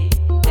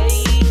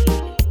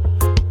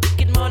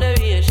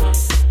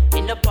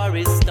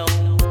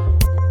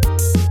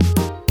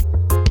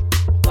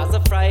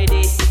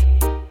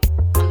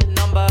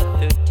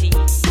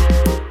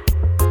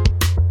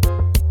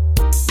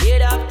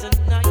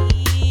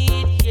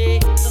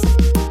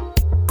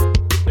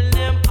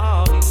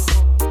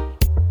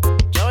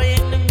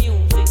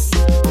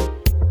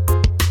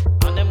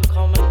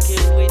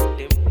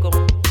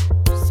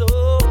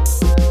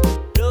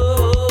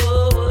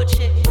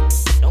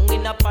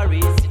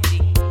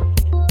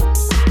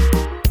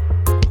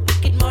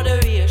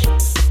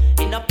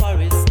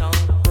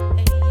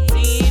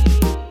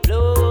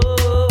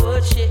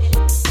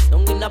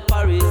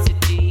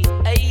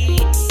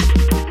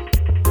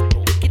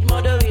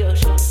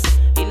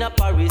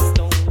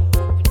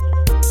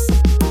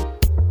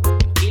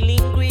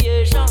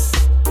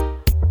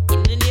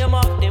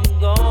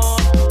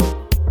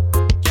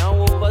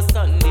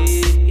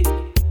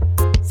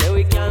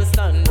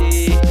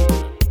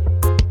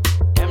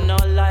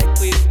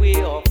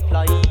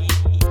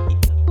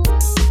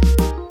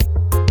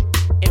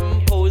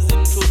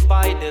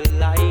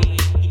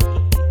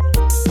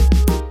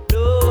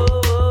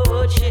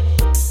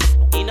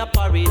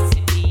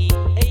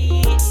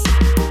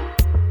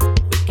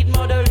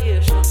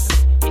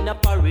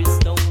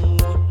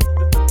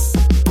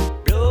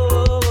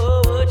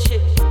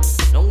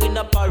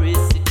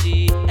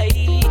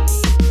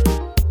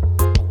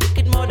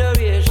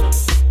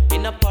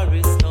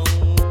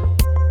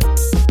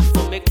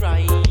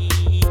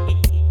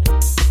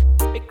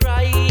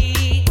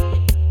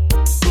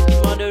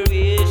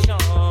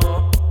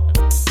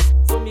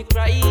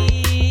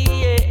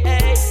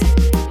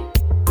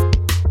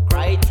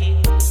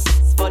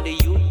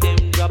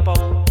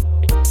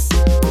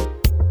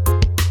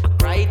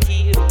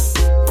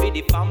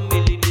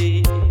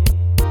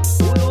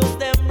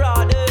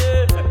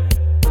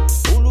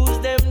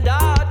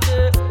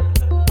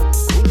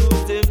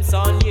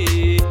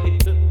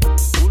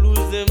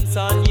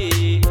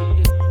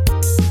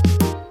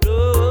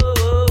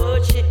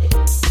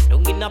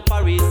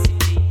 Paris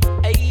city.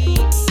 Hey,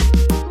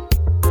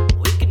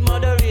 wicked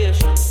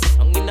moderation,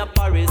 down in a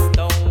Paris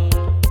town.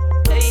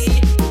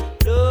 Hey,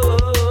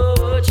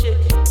 no shit,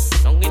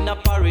 down in a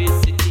Paris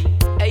city.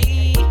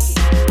 Hey,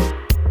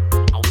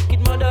 a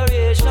wicked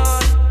moderation,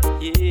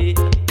 yeah.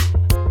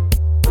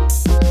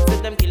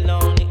 Said them kill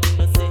down the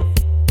innocent.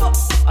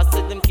 I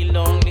said them kill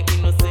down the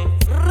innocent.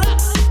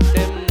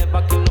 Them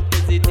never kill no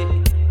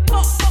president. I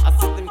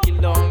said them kill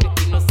down the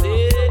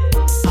innocent.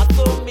 I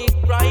saw me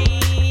cry,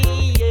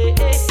 yeah,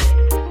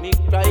 me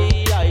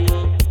cry,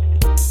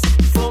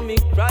 so me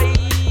cry,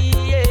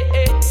 yeah,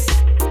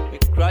 me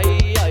cry,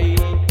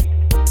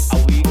 a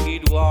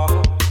wicked war,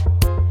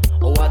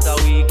 oh what a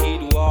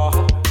wicked war,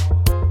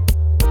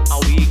 a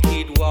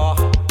wicked war,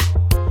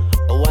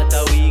 oh what a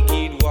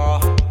wicked war,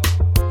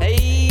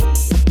 hey,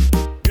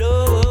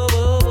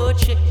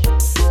 bloodshed,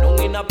 down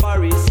in a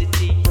Paris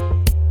city,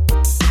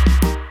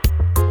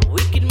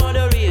 wicked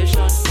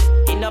moderation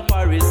in a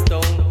Paris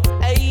town.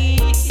 Hey,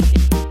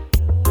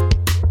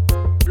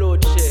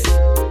 bloodshed,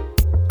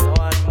 no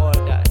one more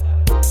that.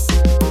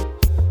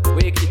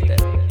 Wicked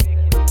them.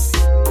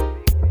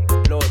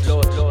 Blood.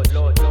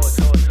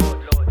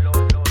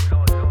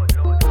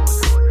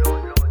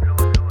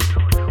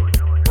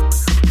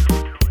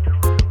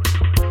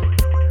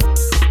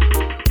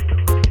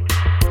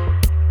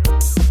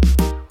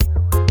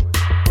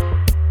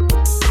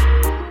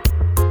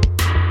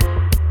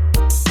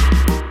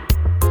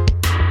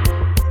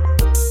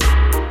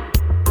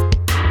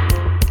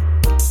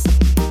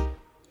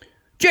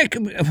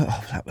 Jacob,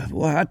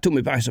 well, that took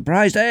me by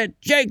surprise there.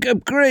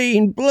 Jacob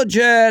Green,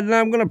 Bloodshed, and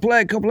I'm going to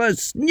play a couple of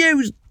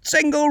new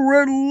single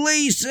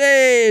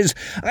releases.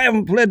 I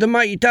haven't played the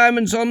Mighty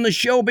Diamonds on the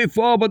show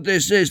before, but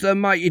this is the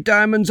Mighty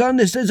Diamonds, and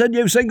this is a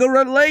new single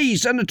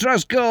release, and the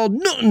track's called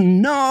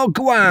Nothing No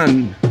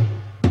Gwan.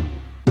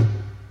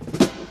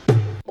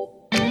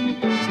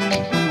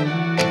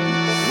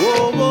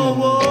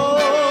 Whoa,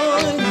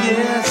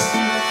 yes.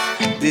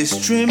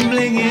 There's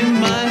trembling in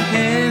my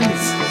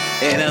hands,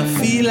 and I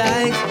feel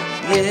like,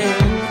 yeah,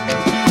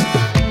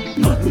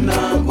 nothing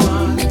I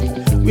want.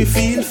 We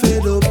feel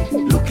fed up,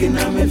 looking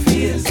at my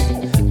face.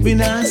 We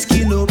not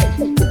skin up,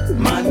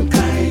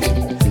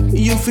 mankind.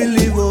 You feel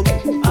live up,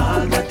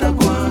 all that I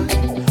want.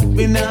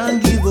 We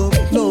not give up,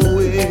 no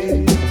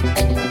way.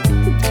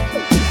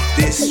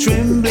 There's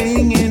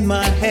trembling in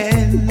my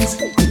hands,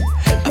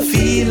 I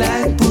feel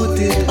like put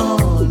it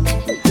on.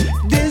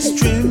 There's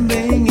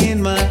trembling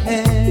in my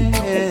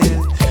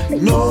hands,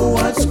 know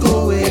what's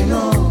going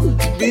on.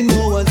 We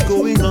know what's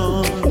going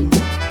on.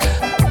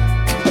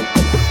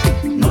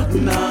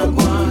 Nothing I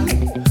want.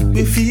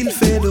 We feel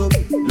fed up,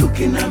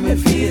 looking at my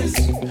face.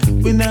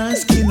 We not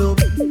skin up,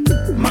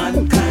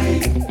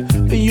 mankind.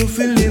 And you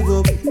feel live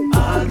up,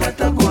 all that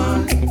I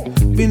want.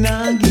 We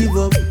not give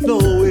up, no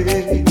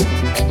way.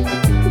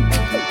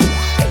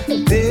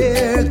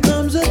 There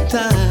comes a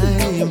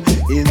time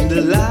in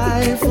the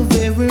life of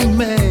every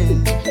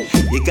man.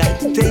 You got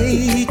to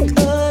take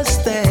a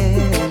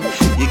stand.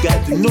 You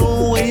got to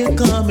know where you're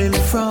coming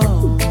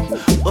from.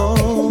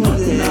 Oh,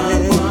 yeah.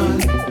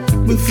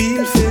 We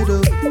feel fed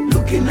up,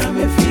 looking at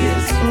my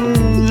face.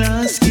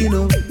 Asking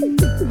up,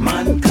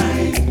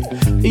 mankind.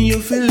 And you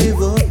feel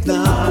live up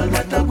now. All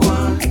that I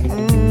want.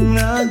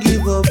 I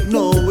give up,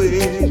 no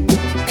way.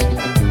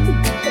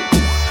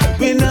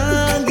 We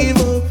not give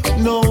up,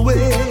 no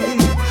way.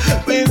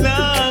 We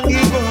not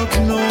give up,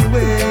 no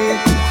way.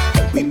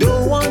 We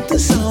don't want to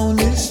sound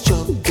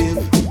destructive.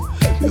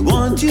 We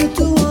want you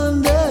to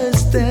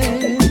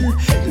understand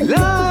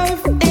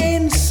life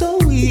ain't so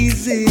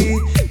easy.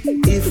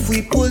 If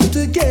we pull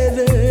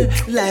together,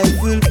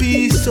 life will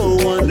be so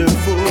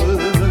wonderful.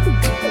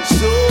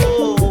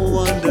 So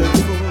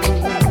wonderful.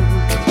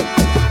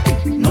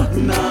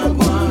 Nothing I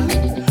want.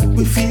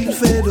 We feel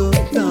fed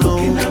up now.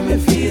 Looking at my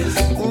face.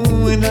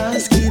 We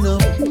not skin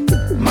up,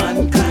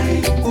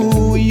 mankind.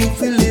 Ooh, you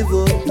feel live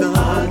up now.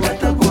 All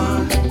that I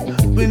want.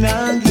 We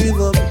not give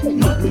up.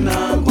 Nothing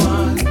I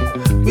want.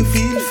 We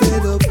feel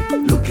fed up,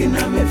 looking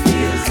at my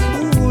face.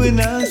 Ooh, we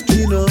not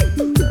skin up,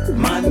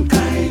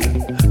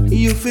 mankind.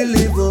 You feel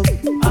live up.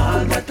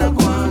 All that I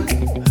want.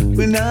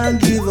 We not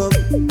give up.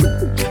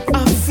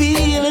 I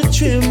feel a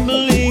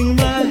trembling in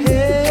my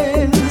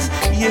hands,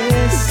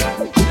 yes.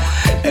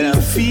 And I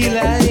feel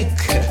like,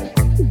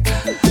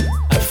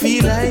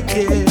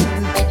 yeah.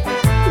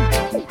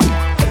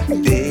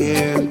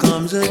 There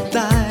comes a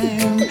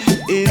time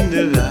in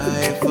the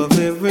life of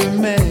every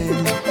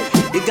man.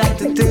 You got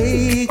to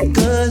take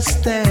a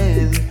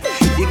stand.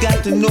 You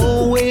got to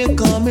know where you're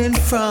coming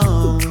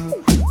from.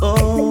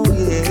 Oh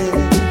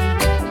yeah.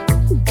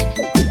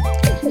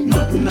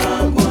 Nothing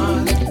I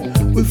want.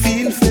 We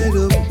feel fed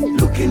up,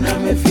 looking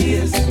at my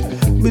face.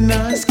 We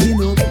not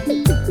skin up,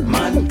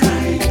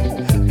 mankind.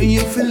 And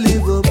you feel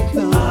live up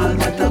now. All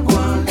that I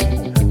want.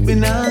 We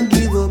not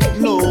give up,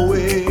 no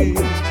way.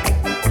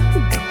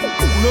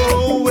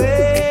 No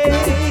way.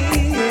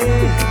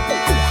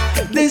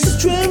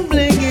 There's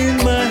trembling in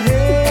my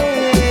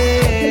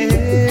hand,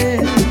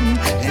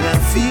 and I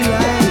feel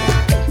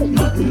like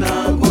nothing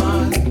I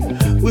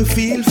want. We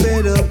feel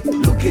fed up,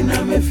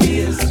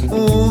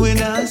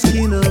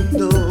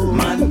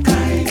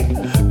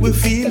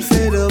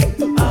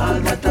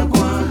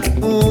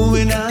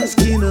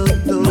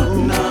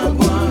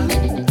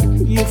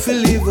 fi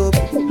live up,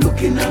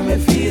 looking at my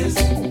face.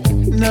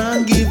 Nah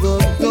give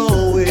up,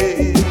 no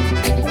way.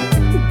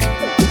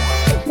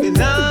 We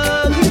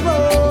nah give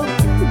up.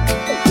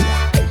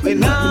 We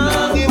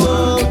nah give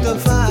up the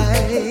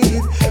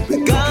fight.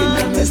 We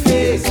got to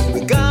stay.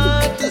 We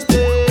got to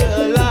stay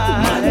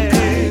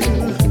alive.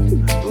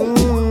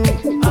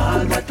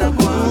 All that I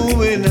want.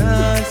 We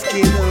not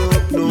skin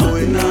up, no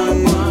way.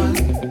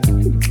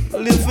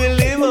 If we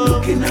live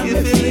up, if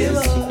we live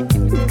up.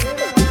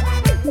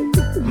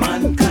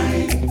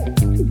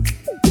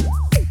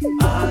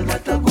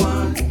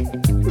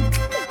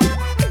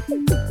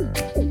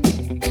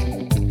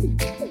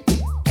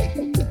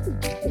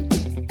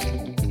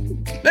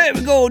 There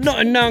we go,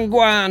 Not a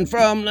Nangwan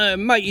from the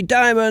Mighty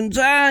Diamonds,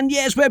 and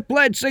yes, we've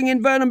played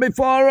Singing Vernon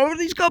before, and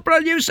he's got a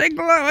brand new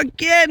single out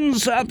again,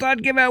 so I thought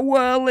I'd give it a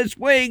whirl this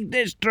week.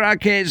 This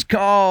track is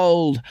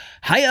called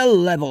Higher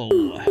Level.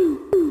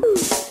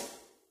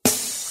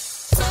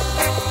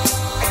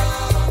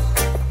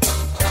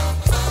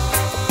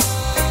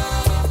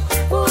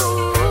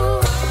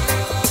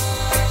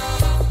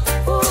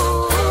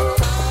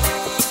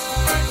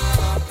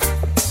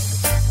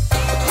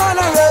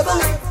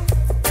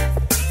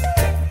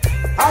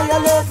 Higher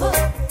level,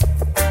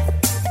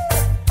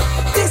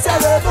 this a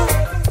level,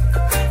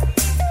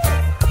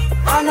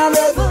 on a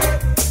level.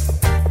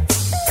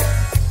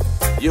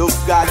 You've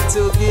got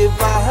to give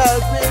a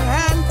helping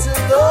hand to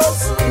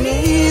those who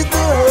need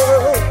the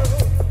help.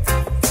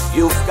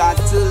 You've got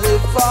to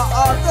live for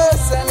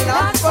others and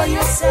not for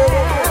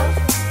yourself.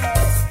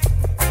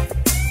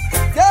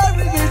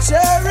 Caring,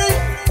 sharing,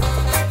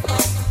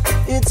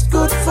 it's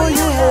good for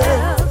your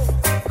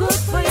health. Good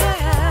for your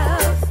health.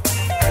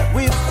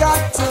 We've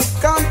got to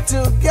come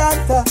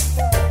together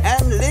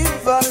and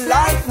live a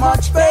life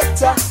much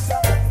better.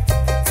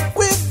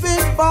 We've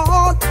been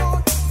born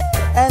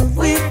and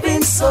we've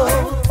been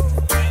sold,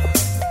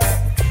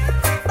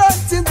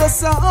 burnt in the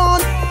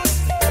sun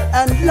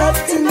and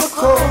left in the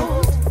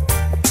cold.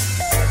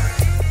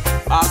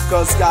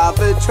 Marcus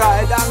Garvey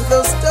tried and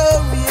the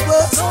story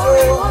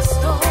was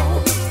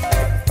told.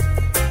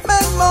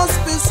 Men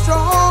must be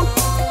strong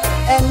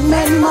and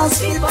men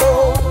must be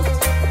bold.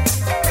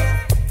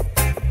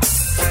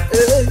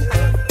 Hey.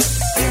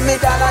 Give me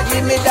dollar,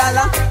 give me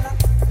dollar.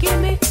 Give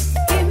me,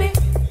 give me,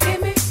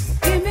 give me,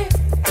 give me.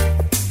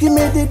 Give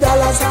me the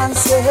dollars and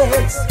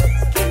cents.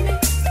 Give me,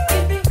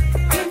 give me,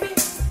 give me,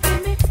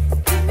 give me,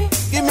 give me.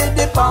 Give me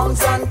the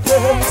pounds and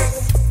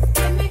pence.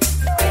 Give me,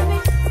 give me,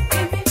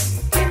 give me,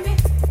 give me.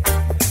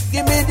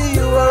 Give me the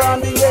euro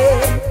and the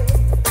yen.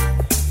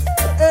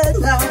 Hey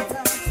now.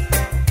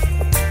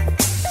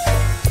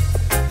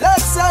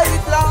 Let's say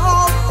it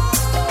loud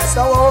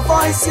so our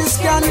voices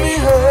can be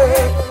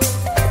heard.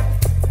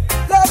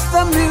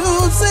 The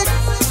music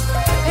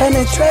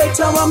penetrate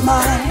our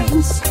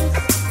minds.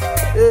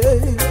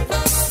 Hey.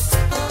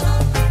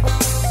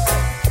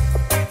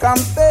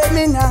 Come pay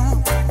me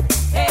now.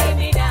 Pay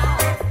me now.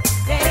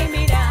 Pay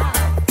me now.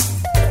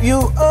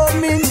 You owe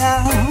me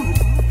now.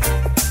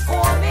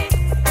 Owe me.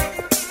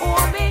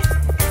 Owe me.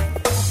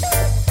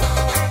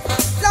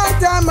 Long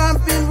time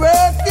I've been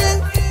working.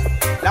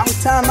 Long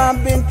time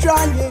I've been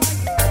trying.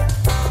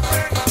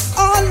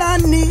 All I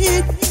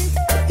need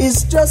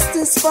is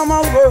justice for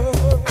my world.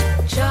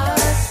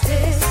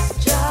 Justice,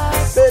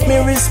 justice. Pay me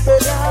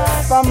respect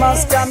for my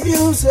ska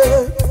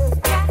music.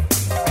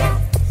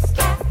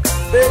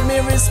 Pay me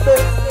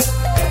respect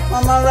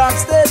for my rock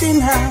steady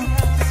now.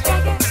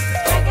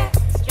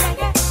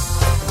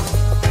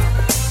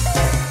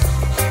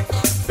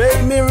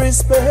 Pay me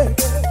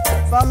respect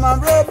for my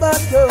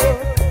robot dog.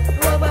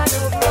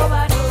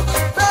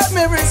 Pay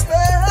me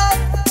respect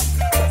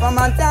for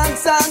my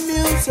dance and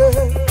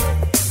music.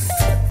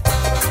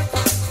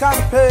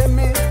 Can't pay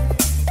me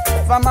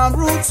for my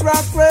roots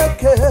rock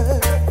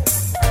record.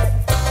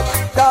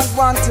 Don't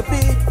want to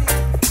be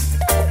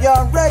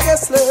your reggae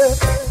slave.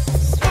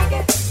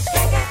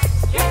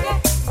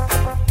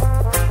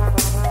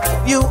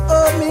 You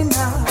owe me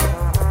now.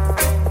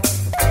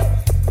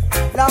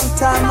 Long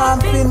time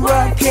I've been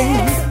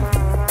working.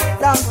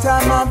 Long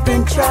time I've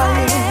been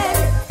trying.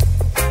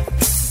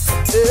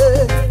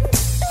 Hey.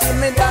 Give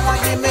me dollar,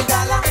 give me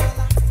dollar.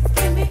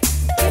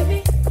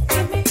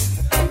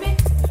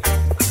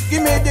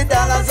 Give me the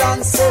dollars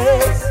and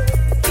cents.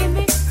 Give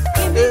me,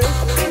 give me,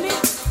 give me,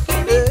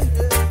 give me.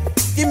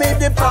 Give me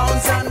the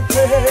pounds and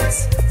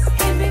pence.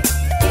 Give me,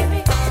 give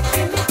me,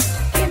 give me,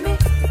 give me.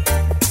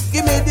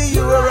 Give me the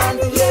euro and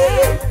the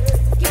yen.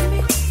 Give me,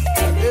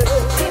 give me,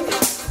 give me.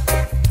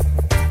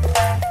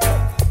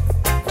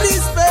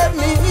 Please pay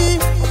me,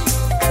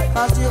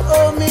 'cause you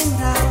owe me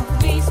now.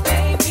 Please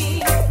pay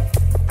me.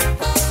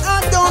 I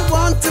don't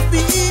want to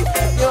be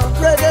your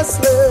brother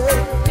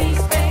slave.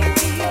 Please pay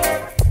me.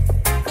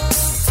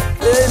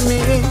 Pay me,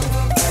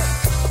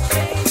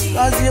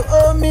 'cause you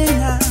owe me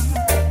now.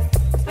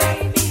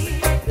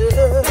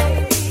 Yeah.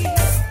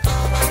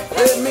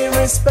 Pay me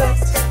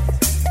respect.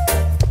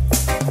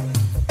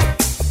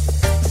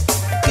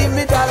 Give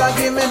me dollar,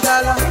 give me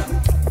dollar.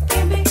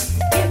 Give me,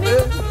 give me,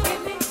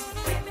 give me,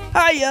 give me.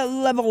 Hiya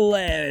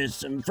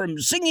Levelers, and from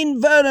Singing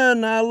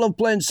Vernon. I love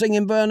playing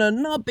Singing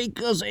Vernon, not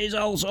because he's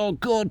also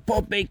good,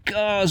 but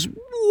because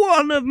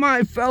one of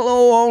my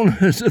fellow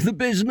owners of the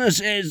business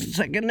is a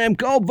second name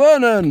called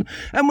Vernon.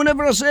 And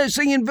whenever I say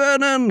Singing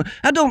Vernon,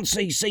 I don't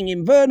see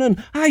Singing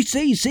Vernon, I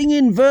see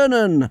Singing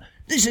Vernon.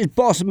 This is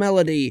Boss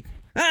Melody,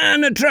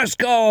 and a track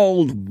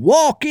called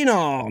Walking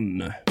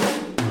On.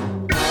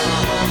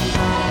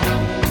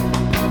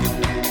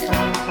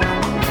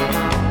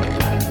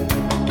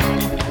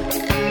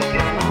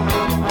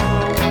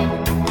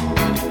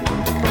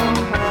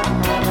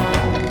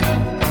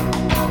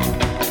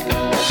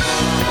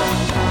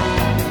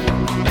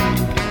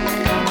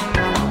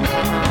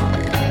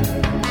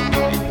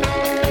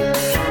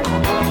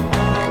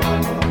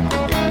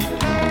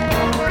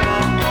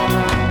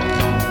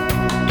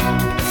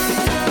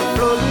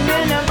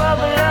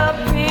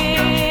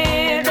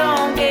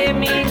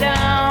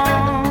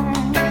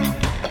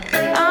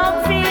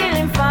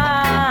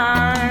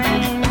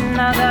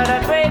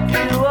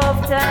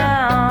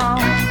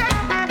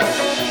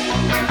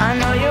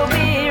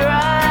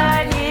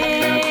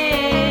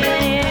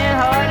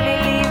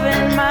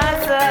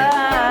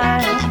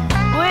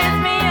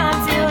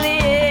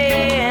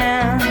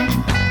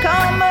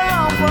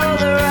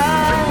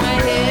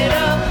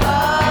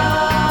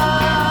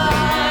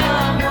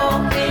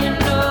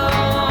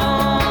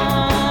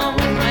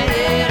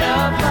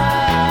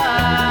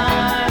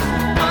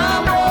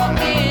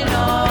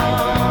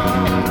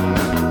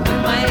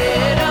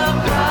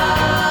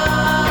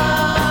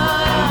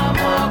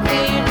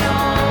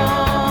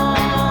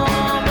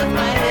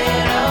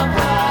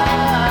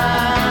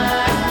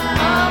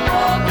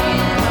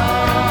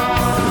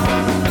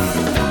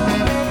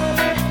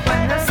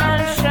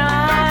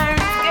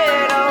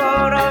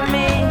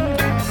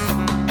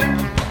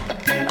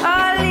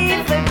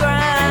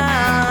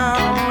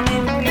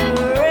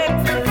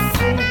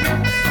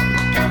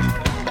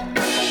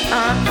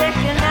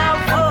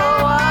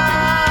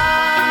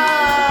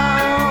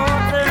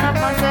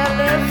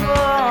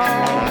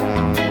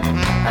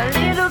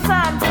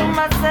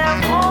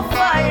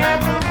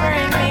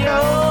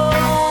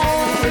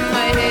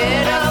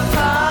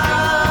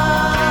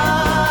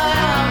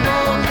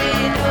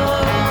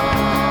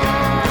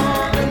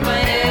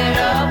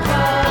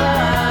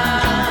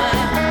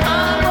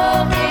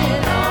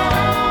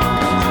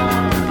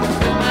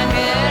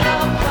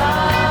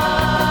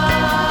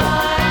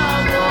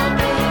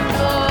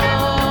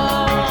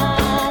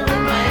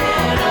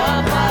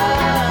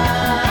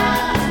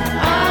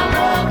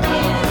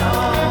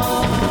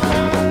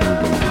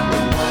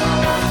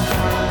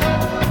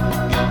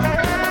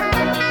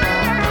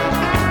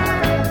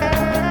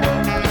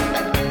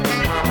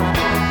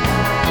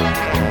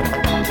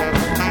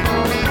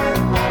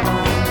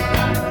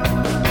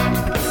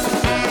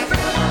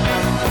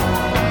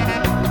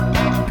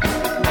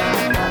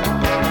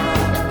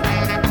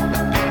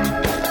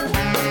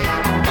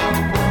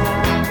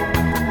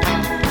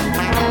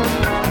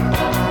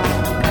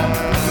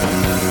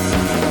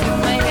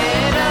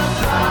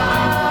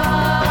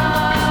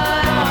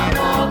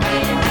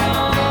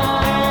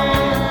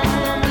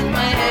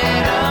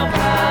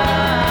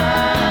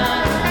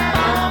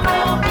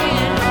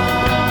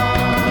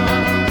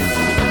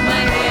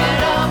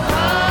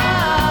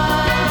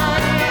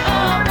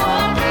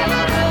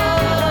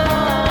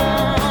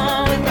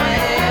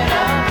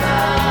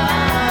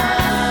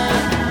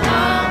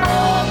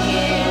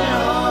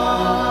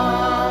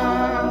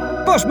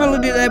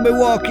 Melody there, we're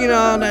walking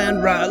on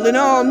and rattling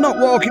on. Not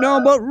walking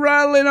on, but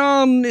rattling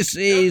on. This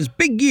is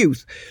Big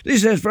Youth.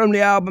 This is from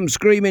the album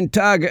Screaming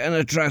Target and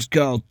a track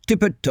called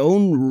Tipper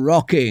Tone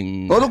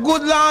Rocking. Well, the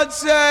good Lord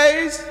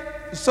says,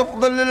 suffer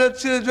the little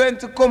children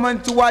to come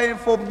into why and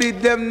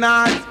forbid them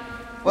not,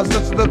 for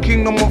such the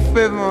kingdom of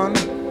heaven.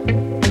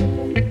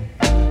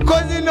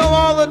 Cause you know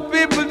all that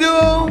people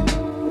do,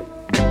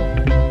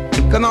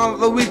 can all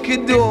the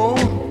wicked do,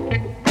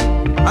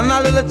 and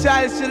a little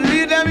child should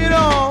lead them, you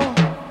know.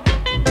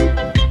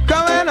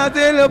 Come and I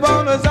tell you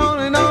about the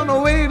sound and on the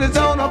way the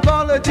sound of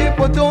all the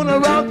Tipper Tone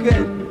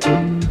rocking.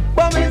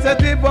 But me say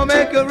Tipper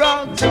make you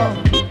rock so.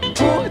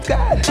 Oh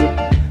God.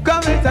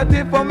 Come and say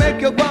Tipper make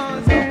you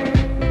bounce so.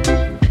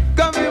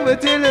 Come in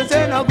with till you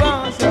say no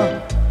bounce so.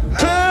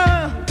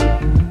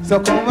 So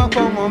come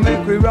on,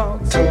 make we rock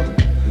so.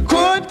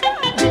 Good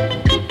God.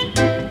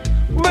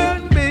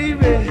 Burn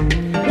baby.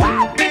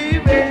 What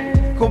baby?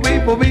 Come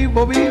baby.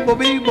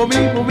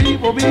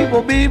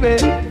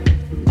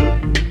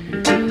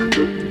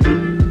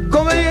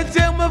 Come and you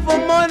tell me for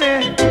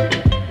money.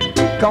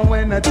 Come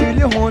when I tell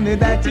you, honey,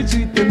 that you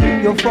treating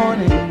me, you're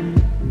funny.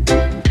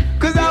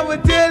 Cause I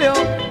would tell you,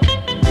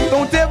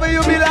 don't ever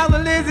you be like the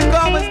lazy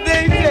girl,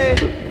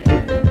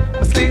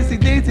 Stacy.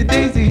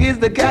 Daisy, here's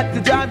the cat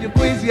to drive you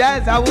crazy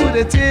as I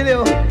would tell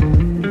you.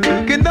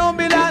 Can don't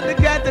be like the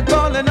cat to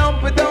call an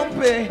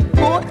Dumpy.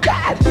 Oh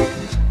God,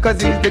 cause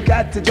he's the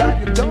cat to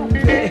drive you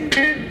Dumpy.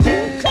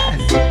 Oh God,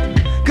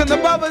 can the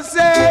Baba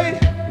say,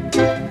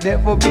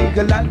 never be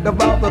gallant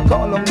about the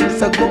call of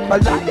Mr.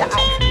 Gopalaya.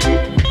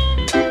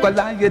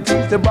 Riot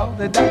about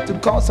the that to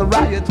cause a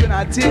riot when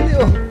I tell you.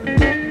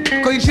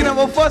 Cause you should have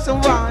a fuss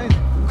and whine.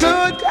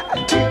 Good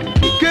God.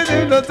 Get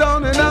in the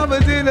town and I'm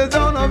in the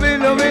town of in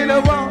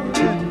the one.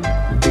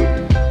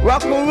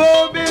 Rock and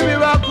roll, baby,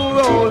 rock and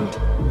roll.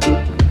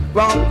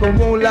 Rock and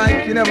roll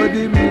like you never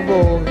did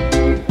before.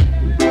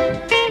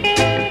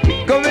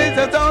 Come in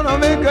the town, I'll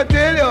make a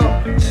tell you.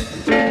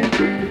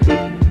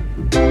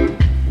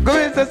 Go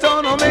in the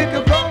town, I'll make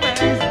a promise.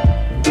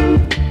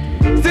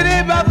 See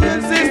the brothers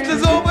and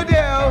sisters over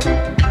there.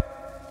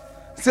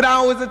 Said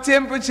I was a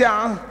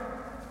temperature.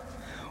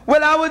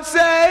 Well, I would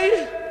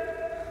say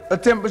the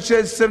temperature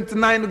is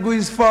 79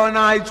 degrees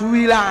Fahrenheit,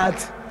 real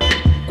hot.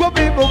 Go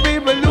people,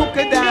 look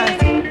at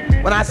that.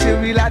 When I say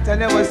real hot, I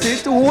never say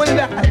to hold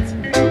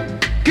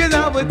that. Cause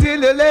I would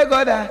tell you leg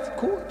of that.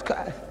 Good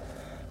God.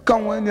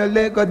 Come when you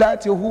leg of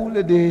that, you hold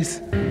of this.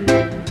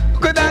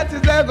 Cause that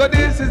is leg of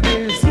this is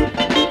this.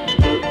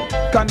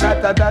 Come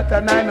that,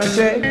 and I no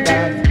say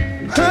that.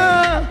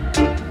 Huh?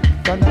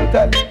 Come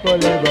that,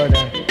 leg of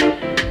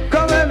that.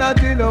 Come and I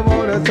tell you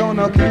about the sound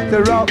of keep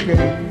the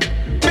rocking.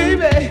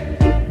 Baby,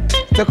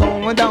 to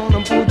come down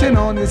and put it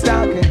on the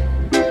stocking.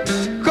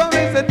 Come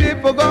it's a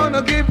dip, we're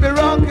gonna keep it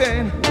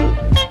rocking.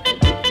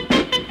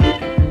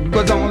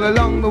 Cause all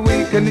along the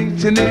week and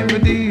each and every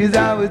day is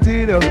how it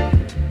is.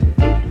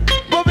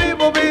 But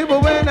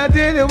people, when I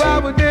tell you I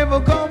would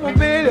never come a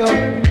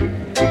better.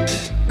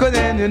 Cause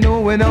then you know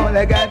when all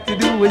I got to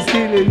do is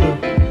steal it.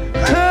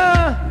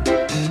 Huh?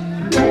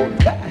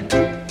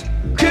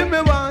 Give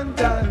me one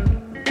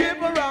time, give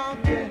me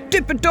rockin'.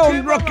 Dip it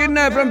down, rockin'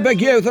 there from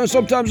Big Youth, and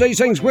sometimes these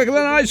things quicker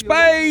than I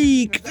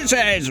speak. This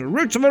is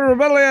Roots of a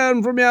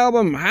Rebellion from the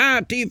album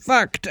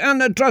Artifact,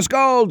 and the track's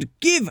called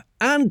Give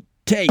and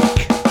Take.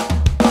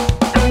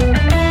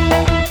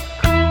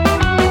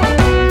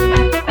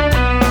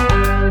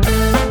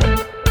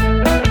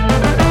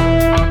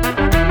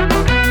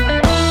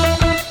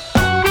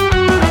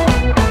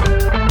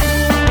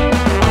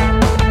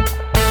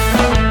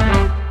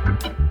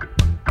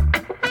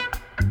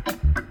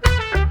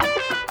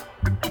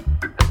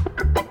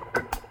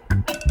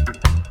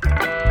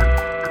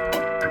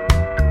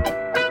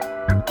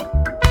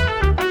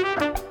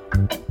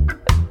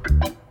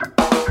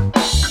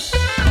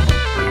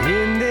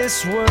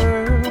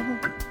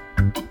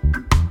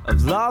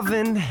 Love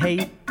and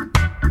hate.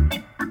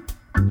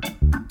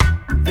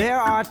 There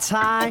are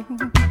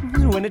times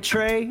when a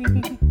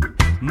trade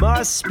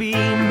must be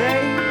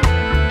made.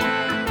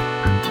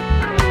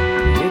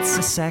 It's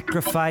a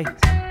sacrifice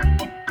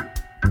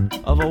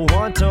of a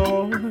want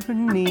or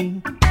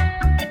need,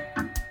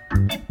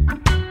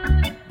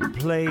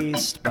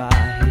 replaced by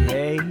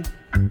a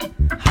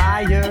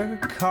higher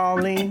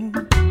calling.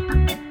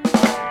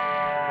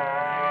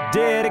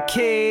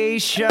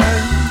 Dedication,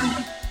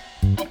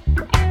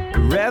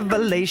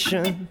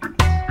 revelation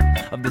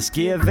of this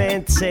give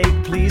and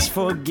take. Please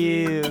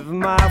forgive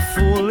my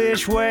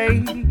foolish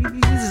ways.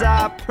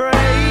 I pray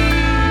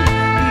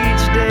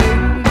each day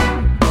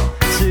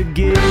to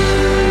give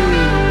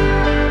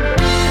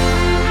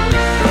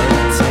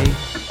and take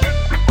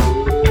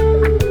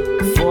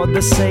for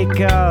the sake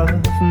of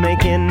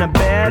making a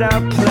better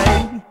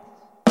place.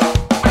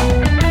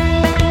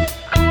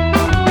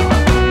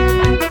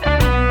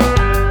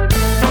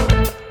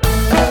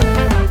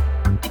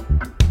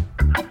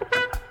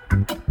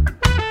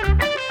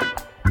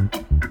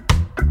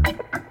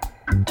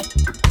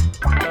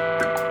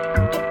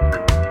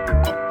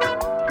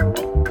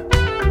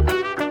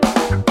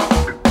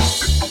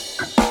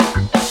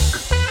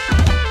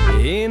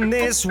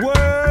 This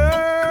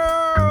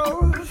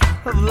world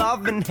of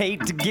love and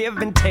hate, to give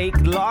and take,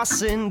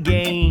 loss and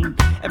gain,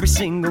 every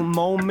single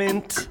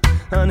moment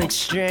an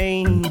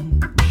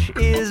exchange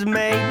is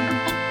made.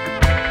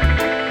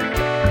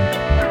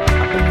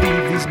 I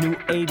believe these new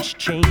age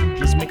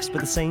changes mixed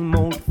with the same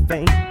old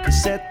thing to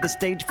set the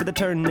stage for the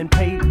turning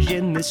page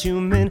in this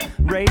human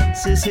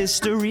race. Is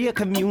history a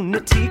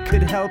community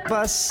could help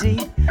us see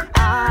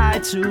eye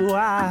to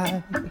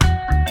eye?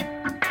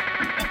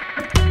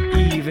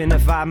 Even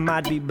if I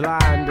might be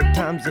blind, at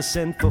times a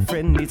sinful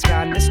friend needs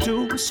kindness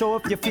too. So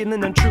if you're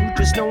feeling untrue,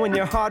 just know in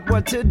your heart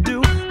what to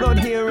do. Lord,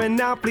 here and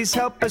now, please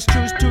help us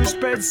choose to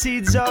spread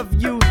seeds of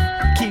youth.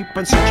 Keep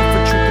on searching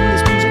for truth in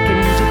this music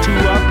and use it to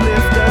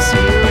uplift us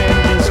here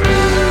and just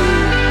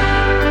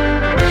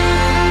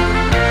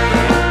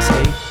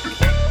take,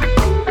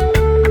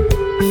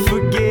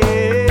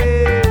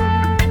 forgive,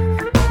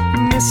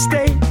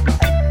 mistake.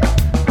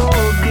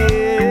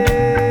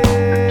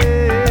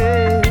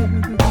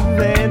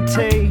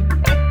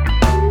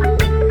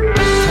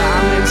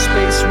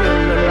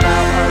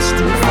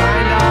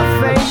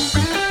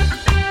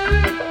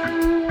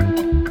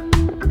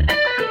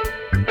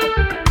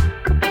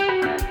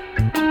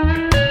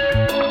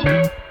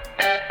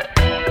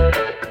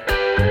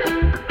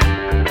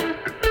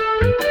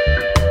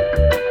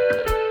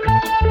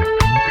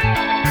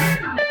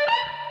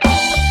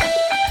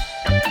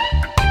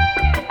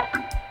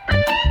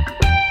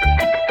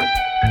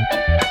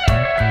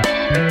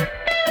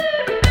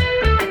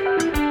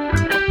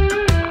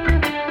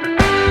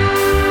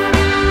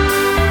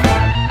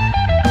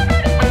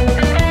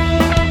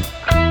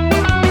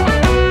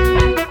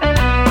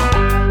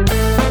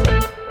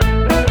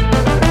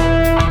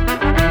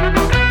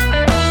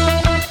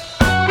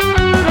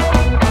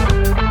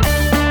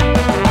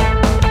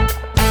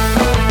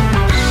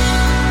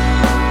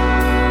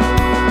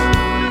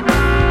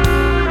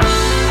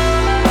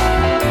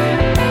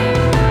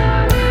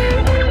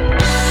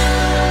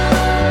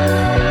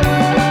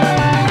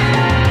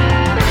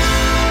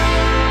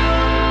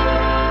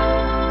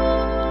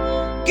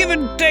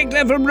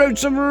 there from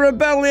Roots of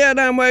Rebellion,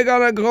 and we're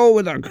gonna go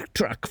with a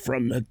track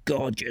from the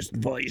gorgeous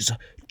voice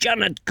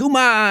Janet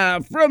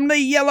Kumar from the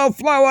Yellow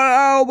Flower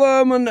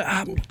album, and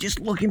I'm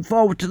just looking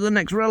forward to the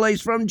next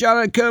release from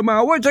Janet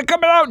Kumar. When's it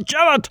coming out,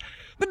 Janet?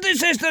 But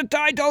this is the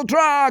title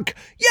track,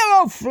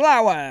 Yellow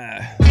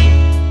Flower.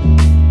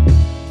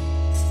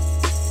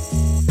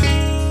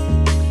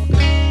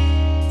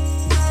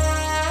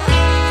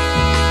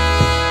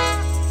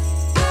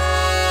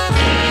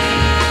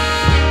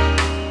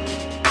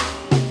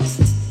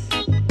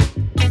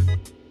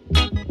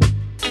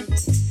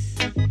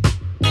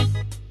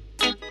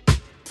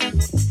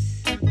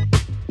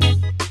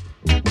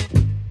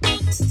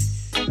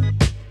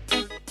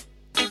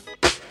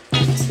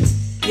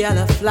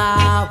 Yellow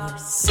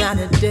flowers,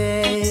 sunny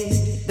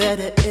day.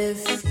 Better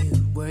if you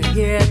were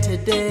here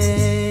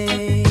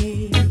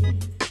today.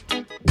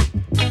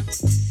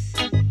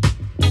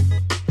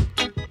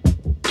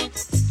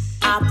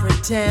 I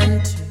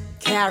pretend to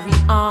carry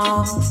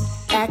on,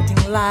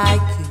 acting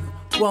like you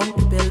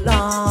won't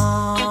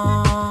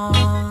belong.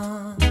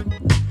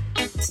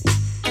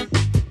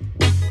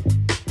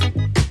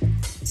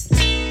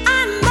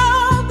 I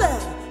know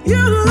that you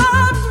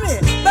love me,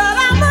 but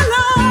I'm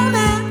alone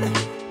and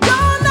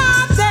you're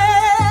not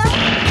there.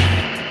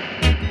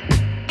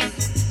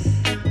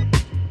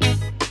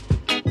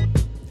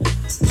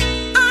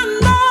 I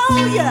know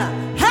you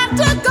have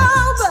to go,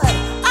 but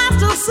I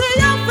still see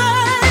your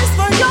face,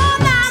 but you're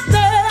not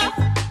there.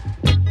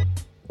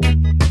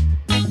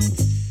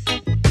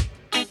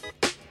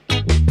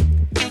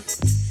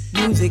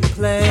 Music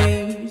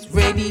plays,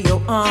 radio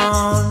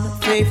on,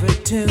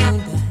 favorite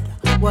tune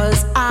that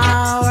was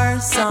our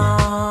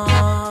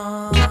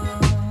song.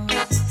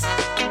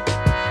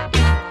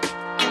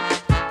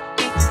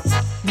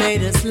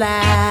 Made us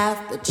laugh,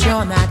 but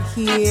you're not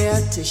here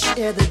to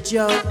share the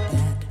joke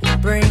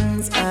that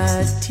brings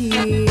a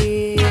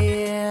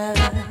tear.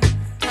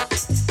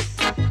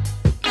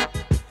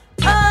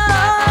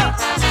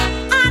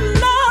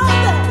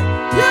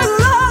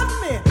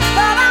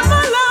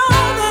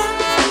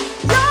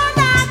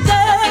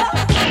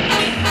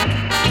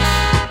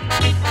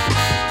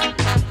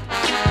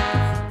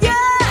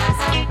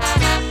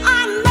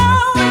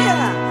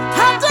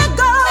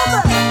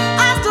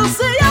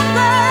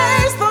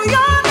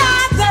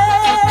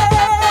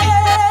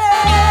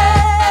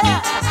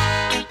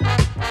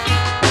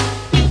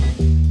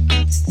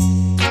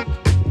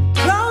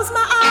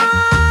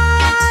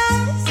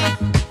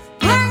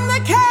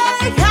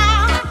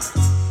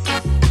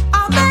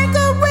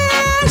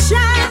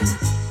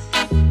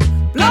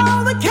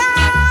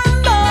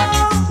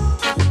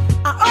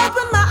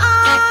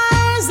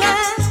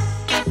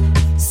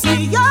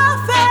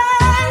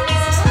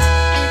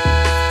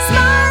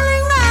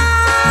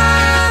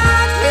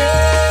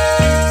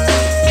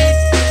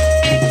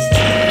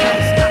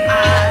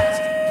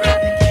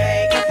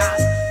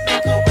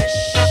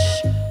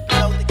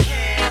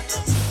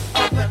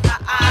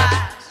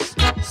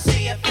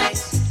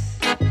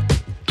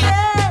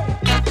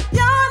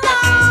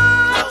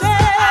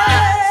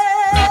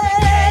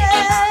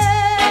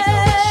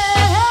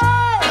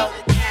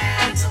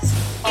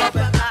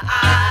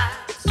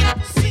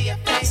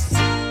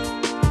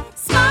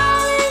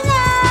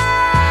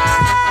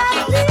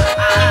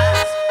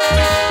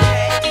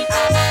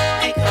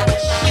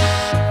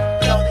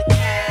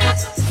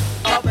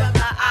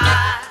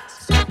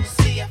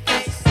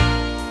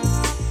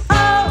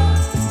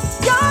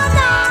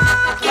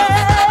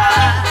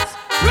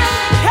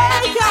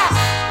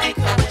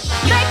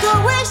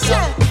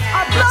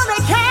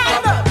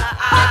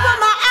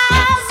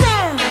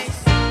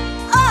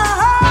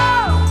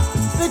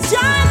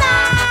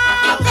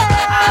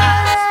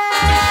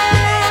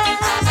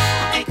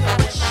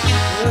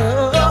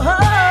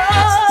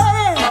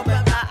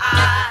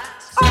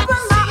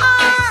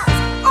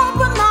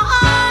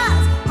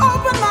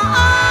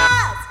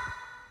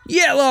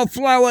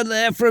 Flower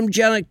there from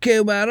Janet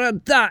Kumar,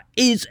 and that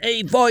is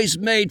a voice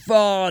made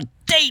for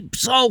deep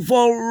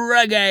soulful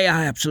reggae.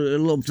 I absolutely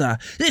love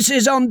that. This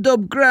is on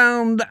Dub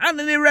Ground,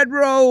 Anthony Red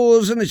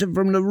Rose, and this is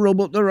from the Rub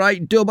Up the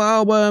Right dub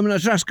album, and a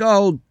track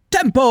called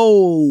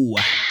Tempo.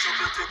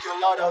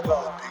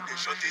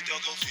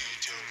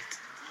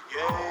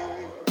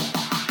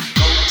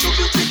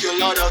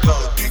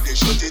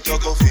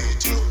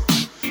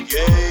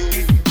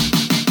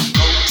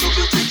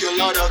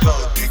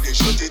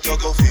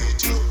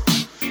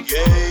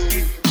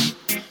 Yeah,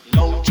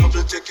 no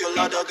trouble, take your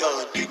ladder,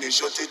 God. Big me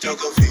shut it, I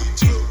go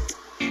feed you.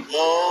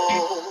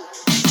 Whoa,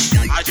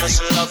 I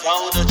just love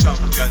how the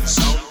champion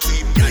sound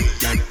keep playing,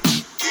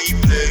 keep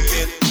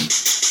playing.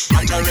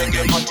 At a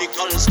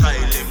reggae-matical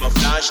style, him a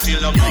flash till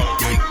the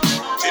morning,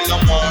 till the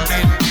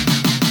morning.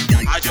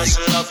 I just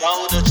love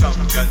how the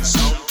champion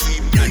sound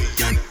keep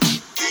playing,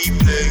 keep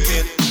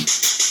playing.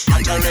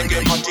 At a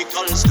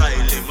reggae-matical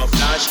style, him a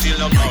flash till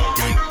the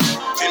morning,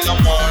 till the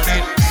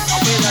morning.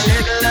 With a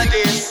little of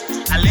this,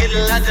 a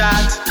little of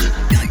that.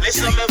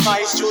 Listen my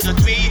voice through the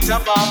tweeter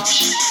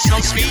box.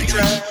 Some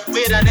sweeter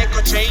with an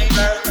echo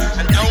chamber.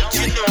 And don't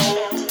you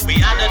know,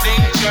 we are the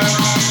danger.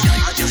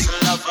 I just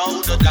love how how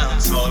the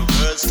dancehall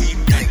girls keep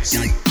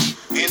dancing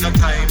in a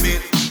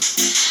timing.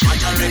 What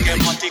a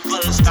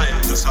reggae-matical style,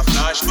 just a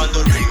flash on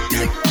the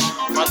rhythm,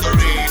 on the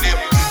rhythm.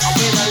 And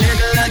with a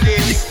little of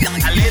this,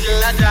 a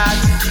little of that.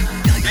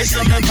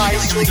 Listen my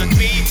voice through the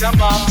tweeter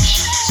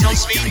box. Some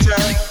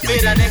sweeter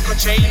with an echo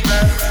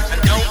chamber. And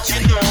don't you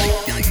know,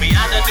 we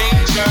are the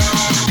danger.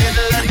 A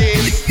little of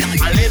this,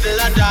 a little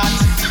of that.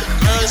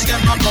 Girls get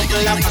my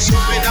bubble like a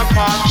soup in a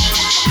pot.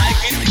 Some like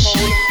it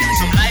cold,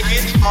 some like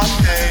it hot.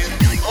 Hey.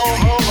 Oh,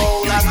 oh,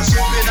 oh, like a soup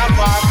in a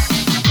pot.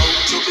 Don't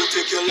trouble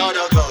take your Lord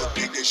of God.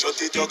 Big they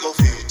shut it, you go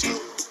feed you.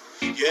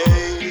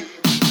 Yeah.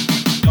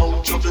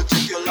 Don't trouble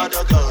take your Lord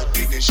of God.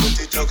 Big they shut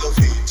it, you go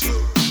feed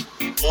you.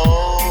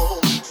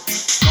 Oh.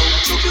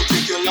 Trouble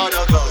take your Lord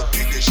of God,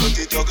 big they shut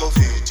it, you go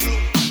feed you.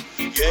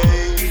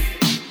 Yeah.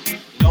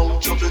 No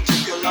trouble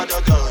take your Lord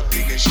of God,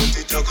 big they shut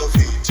it, you go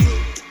feed you.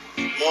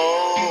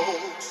 Whoa.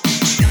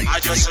 I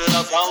just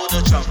love how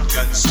the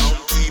champion sound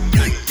keep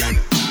playing,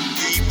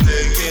 keep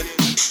playing.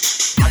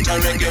 At a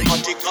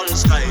reggae-matical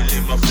style,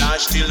 him a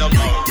flash till the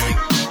morning,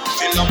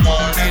 till the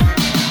morning.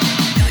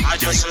 I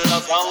just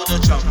love how the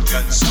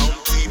champion sound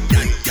keep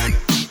playing,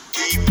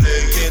 keep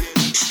playing.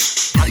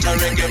 At a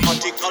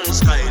reggae-matical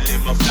style,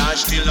 him a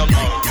flash till the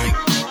morning,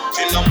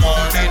 till the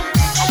morning.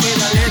 And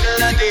with a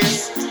little of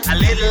this, a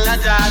little of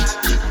that.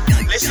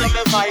 Listen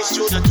my voice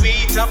through the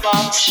tweeter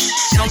box.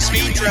 Some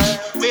sweeter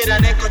with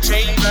an echo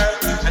chamber.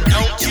 And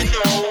don't you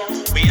know,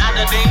 we are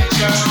the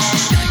danger.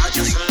 I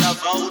just love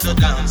how the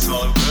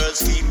dancehall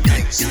girls keep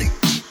dancing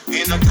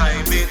in a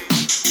timing.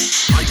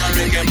 At a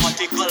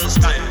reggae-matical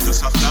style,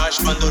 just a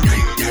flash on the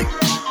rhythm,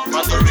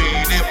 on the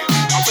rhythm.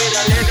 And with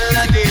a little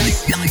of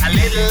this, a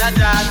little of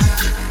that.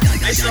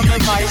 Listen my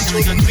voice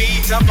through the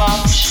tweeter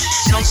box.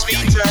 Some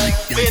sweeter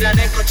with an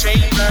echo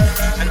chamber.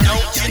 And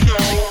don't you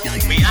know,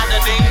 we are the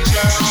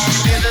danger.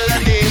 A little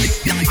of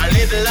this, a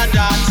little of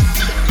that.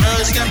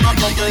 Girls get my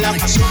bubble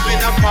like a soup in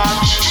a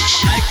pot.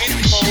 Some like it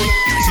cold,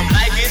 some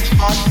like it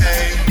hot.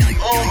 Hey.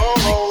 Oh,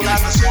 oh, oh,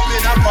 like a soup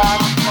in a pot.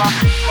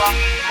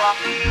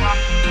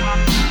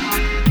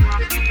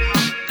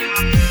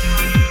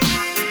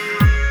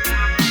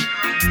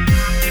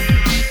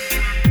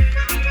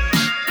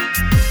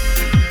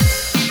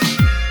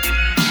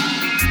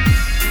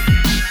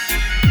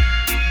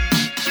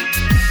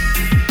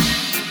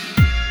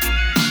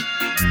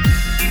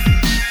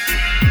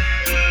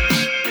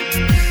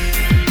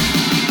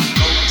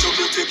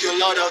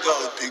 Lord of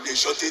God, big they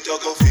shut it, you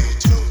go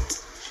feed you.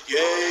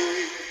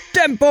 Yeah.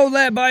 Tempo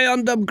there by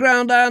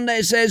Underground, and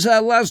this is the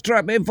last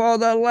track before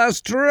the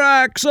last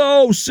track,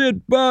 so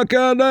sit back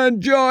and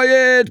enjoy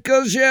it,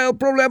 because you'll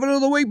probably have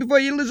another week before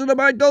you listen to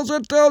my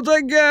dulcet tones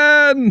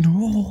again.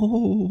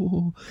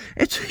 Oh,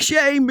 it's a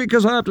shame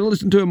because I have to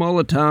listen to him all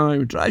the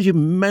time. It drives you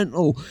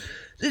mental.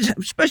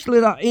 Especially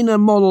that inner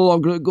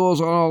monologue that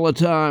goes on all the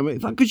time.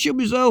 If I could shut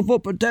myself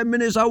up for 10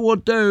 minutes, I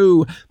would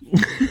do.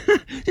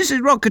 This is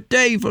Rocket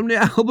Day from the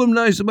album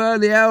Nice About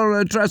the Hour,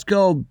 a track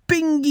called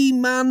Bingy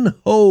Man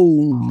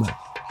Home.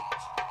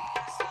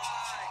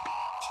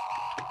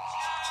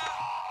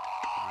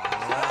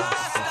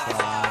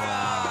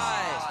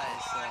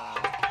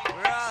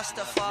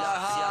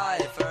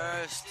 Rastafari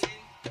first.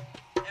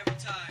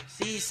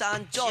 Peace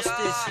and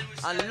justice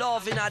and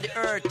love in the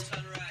earth.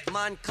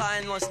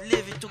 Mankind must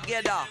live it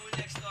together.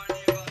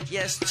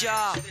 Yes,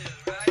 Jah.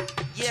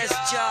 Yes,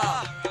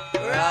 Jah.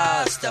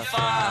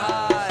 Rastafari.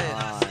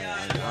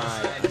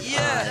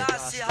 Yeah.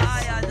 Lassie,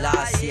 I.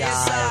 Lassie,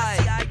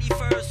 I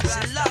first.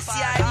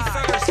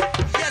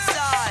 Yes,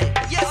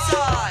 I. Yes,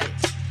 I.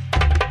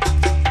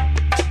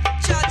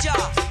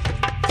 Jah.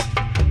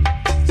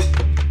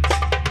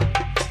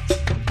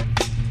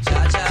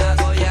 Jah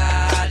go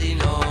yadi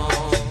no.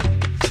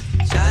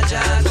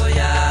 Jah go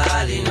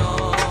yadi no.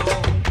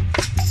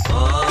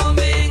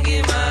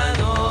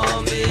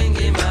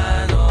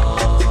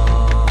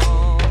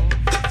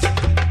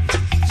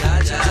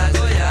 Jaja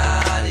go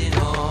yadi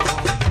no.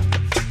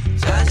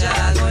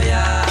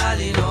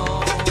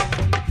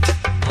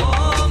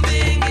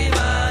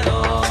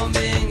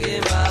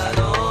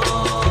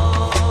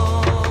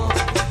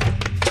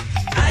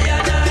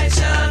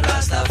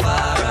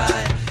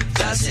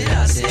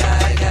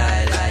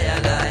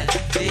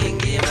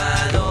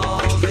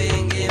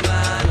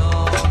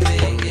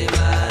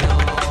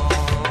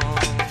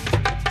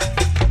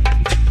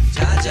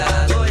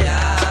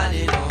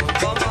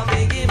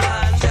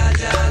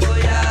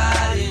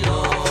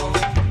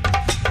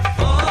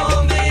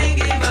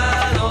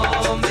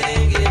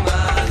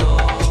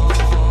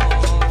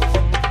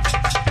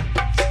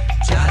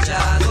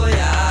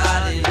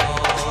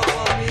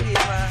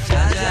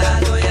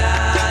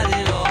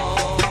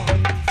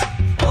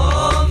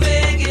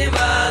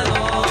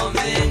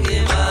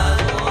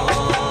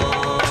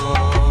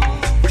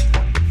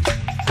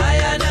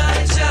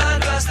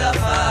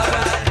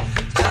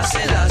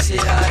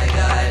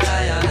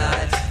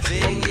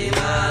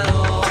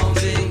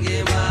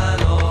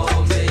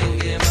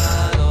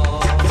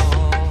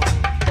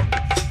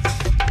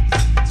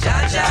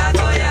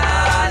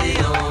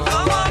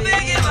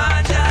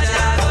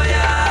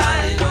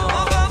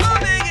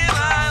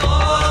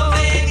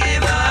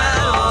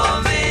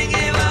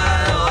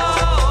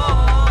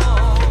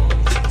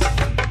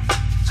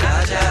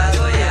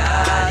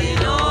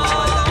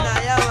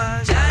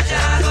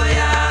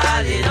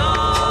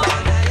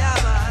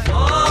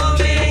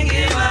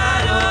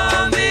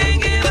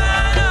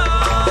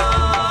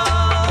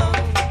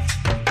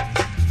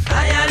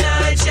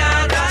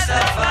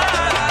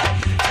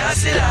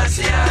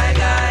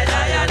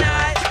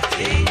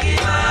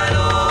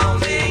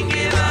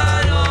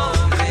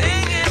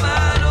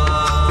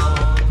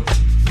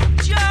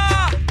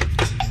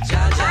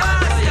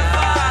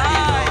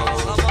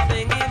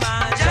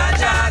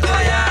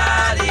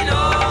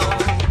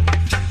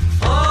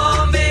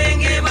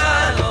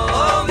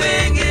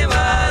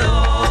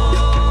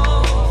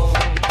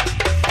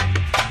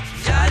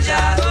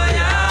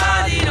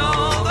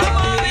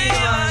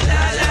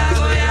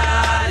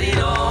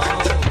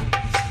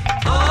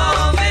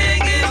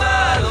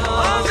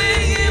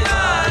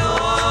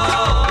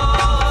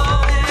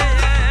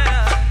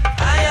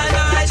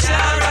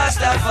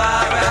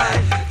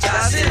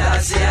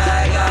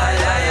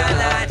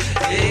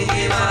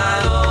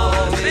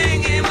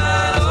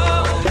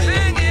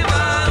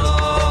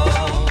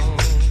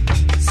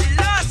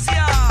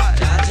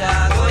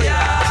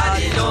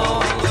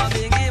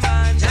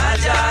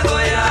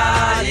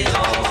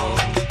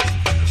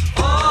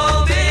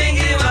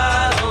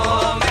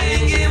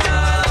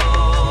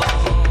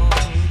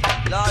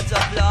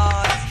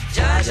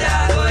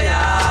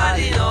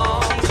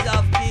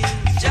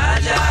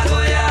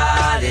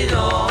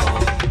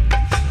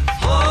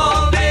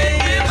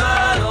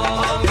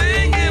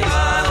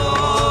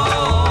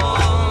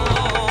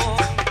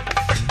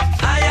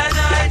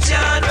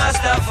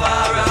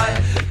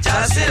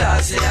 Just it, I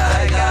say,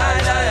 I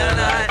got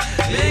I.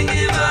 Bring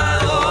him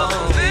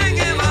along, bring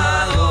him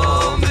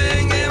along,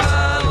 bring him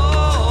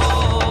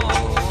along.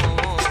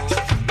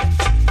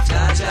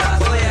 Jaja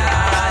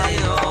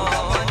Goyadino,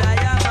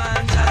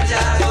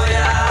 Jaja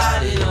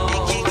Goyadino,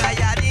 King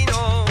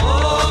Ayadino.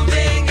 Oh,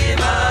 bring him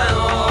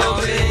along,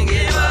 bring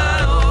him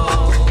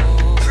along.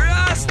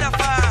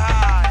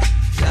 Rastafari,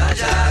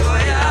 Jaja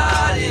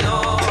Goyadino,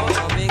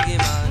 bring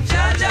him along,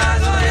 Jaja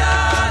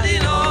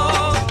Goyadino.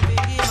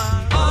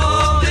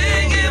 Oh,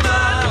 bring him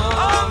along,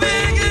 oh,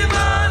 bring him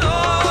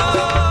along.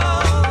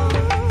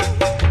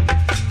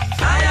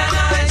 I and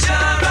I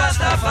shall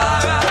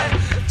Rastafari.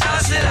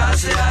 Just it, I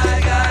say, I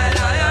guide,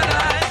 I and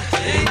I.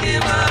 Bring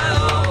him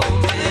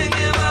along, bring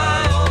him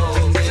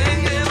along,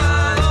 bring him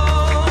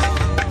along.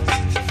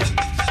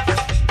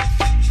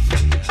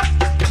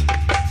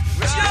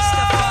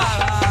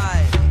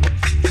 Rastafari.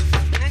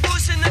 And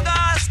goose in the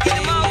gas, get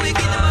him away,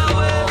 get him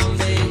away.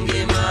 Bring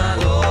him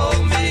along,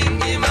 bring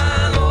him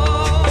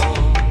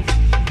along.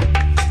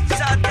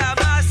 Santa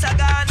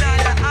Masagana,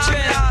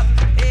 Arab,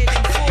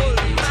 heading full.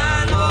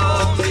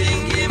 Along,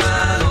 bring him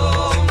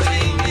along,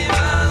 bring him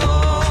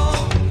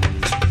along.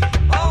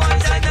 Oh,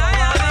 and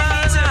Zanaya,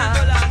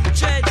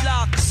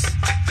 dreadlocks.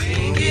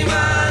 Bring him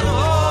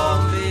along,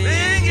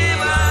 bring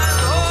him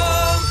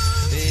along,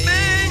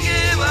 bring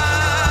him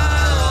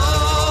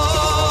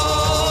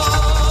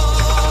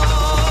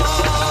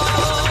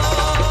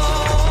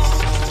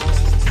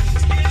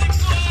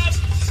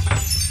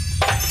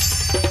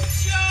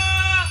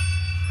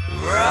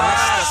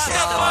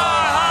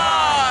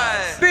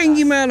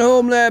Bingy Man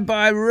Home there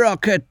by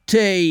Rocker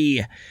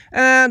T.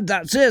 And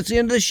that's it. It's the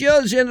end of the show.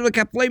 It's the end of the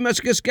Capital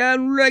Massacre Ska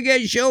and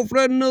Reggae show for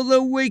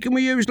another week. And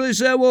we usually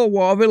say, well,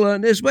 what have we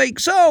learnt this week?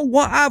 So,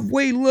 what have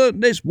we learnt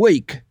this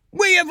week?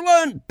 We have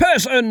learnt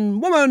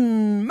person,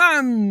 woman,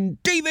 man,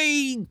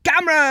 TV,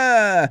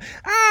 camera.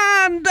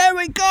 And there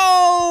we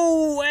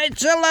go.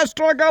 It's the last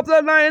track of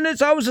the night and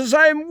it's always the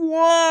same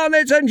one.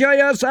 It's Enjoy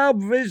Yourself.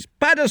 It's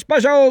better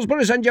specials,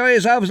 but it's Enjoy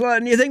Yourself. It's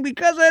letting you think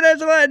because it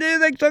is letting you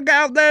think. So get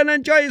out there and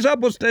enjoy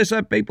yourself. But stay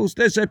safe, people.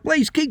 Stay safe.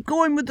 Please keep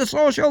going with the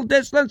social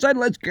distance and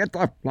let's get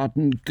that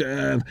flattened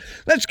curve.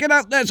 Let's get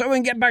out there so we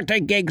can get back to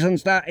gigs and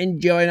start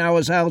enjoying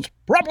ourselves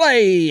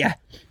properly.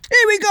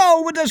 Here we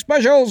go with the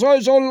special. So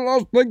it's all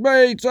lost big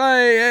mate.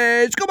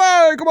 Say it's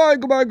goodbye, goodbye,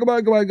 goodbye,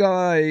 goodbye, goodbye,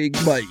 goodbye,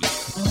 goodbye.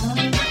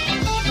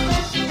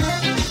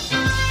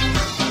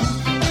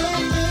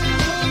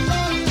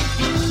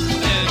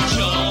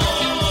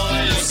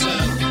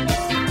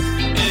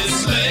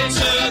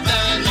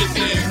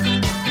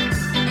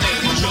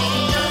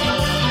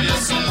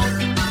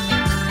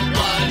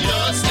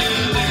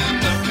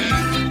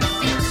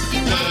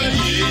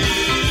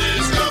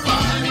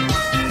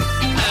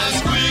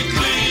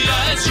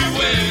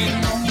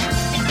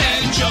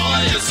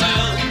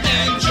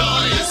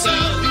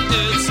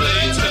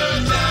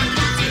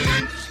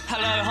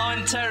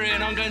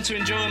 To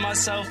enjoy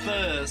myself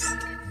first.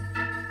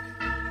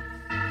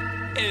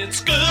 It's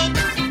good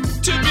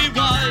to be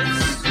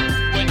wise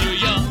when you're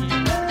young,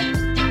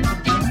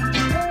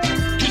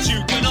 'cause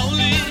you can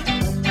only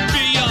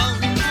be young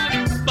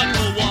but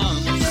for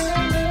once.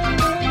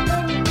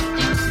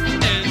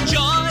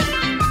 Enjoy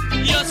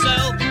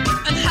yourself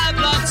and have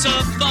lots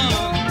of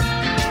fun.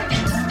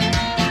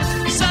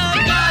 So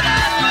glad I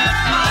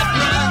lived, my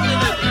friend,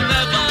 and it's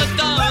never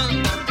done.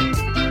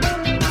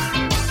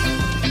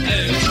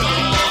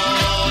 Enjoy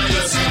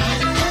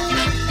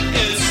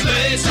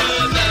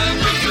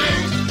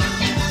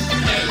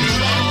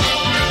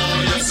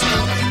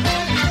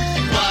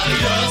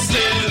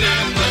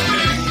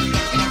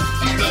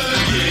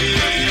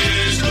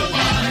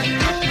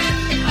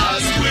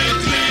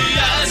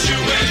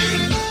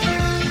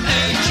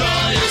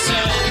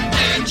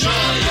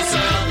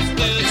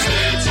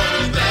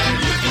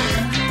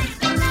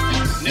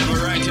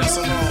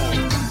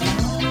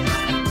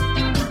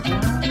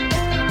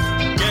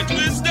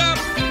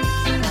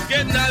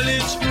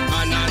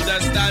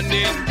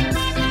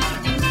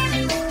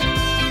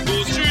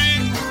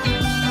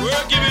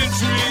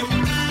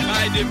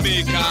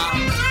Maker.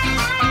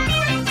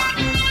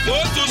 Go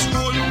to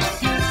school,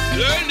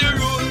 learn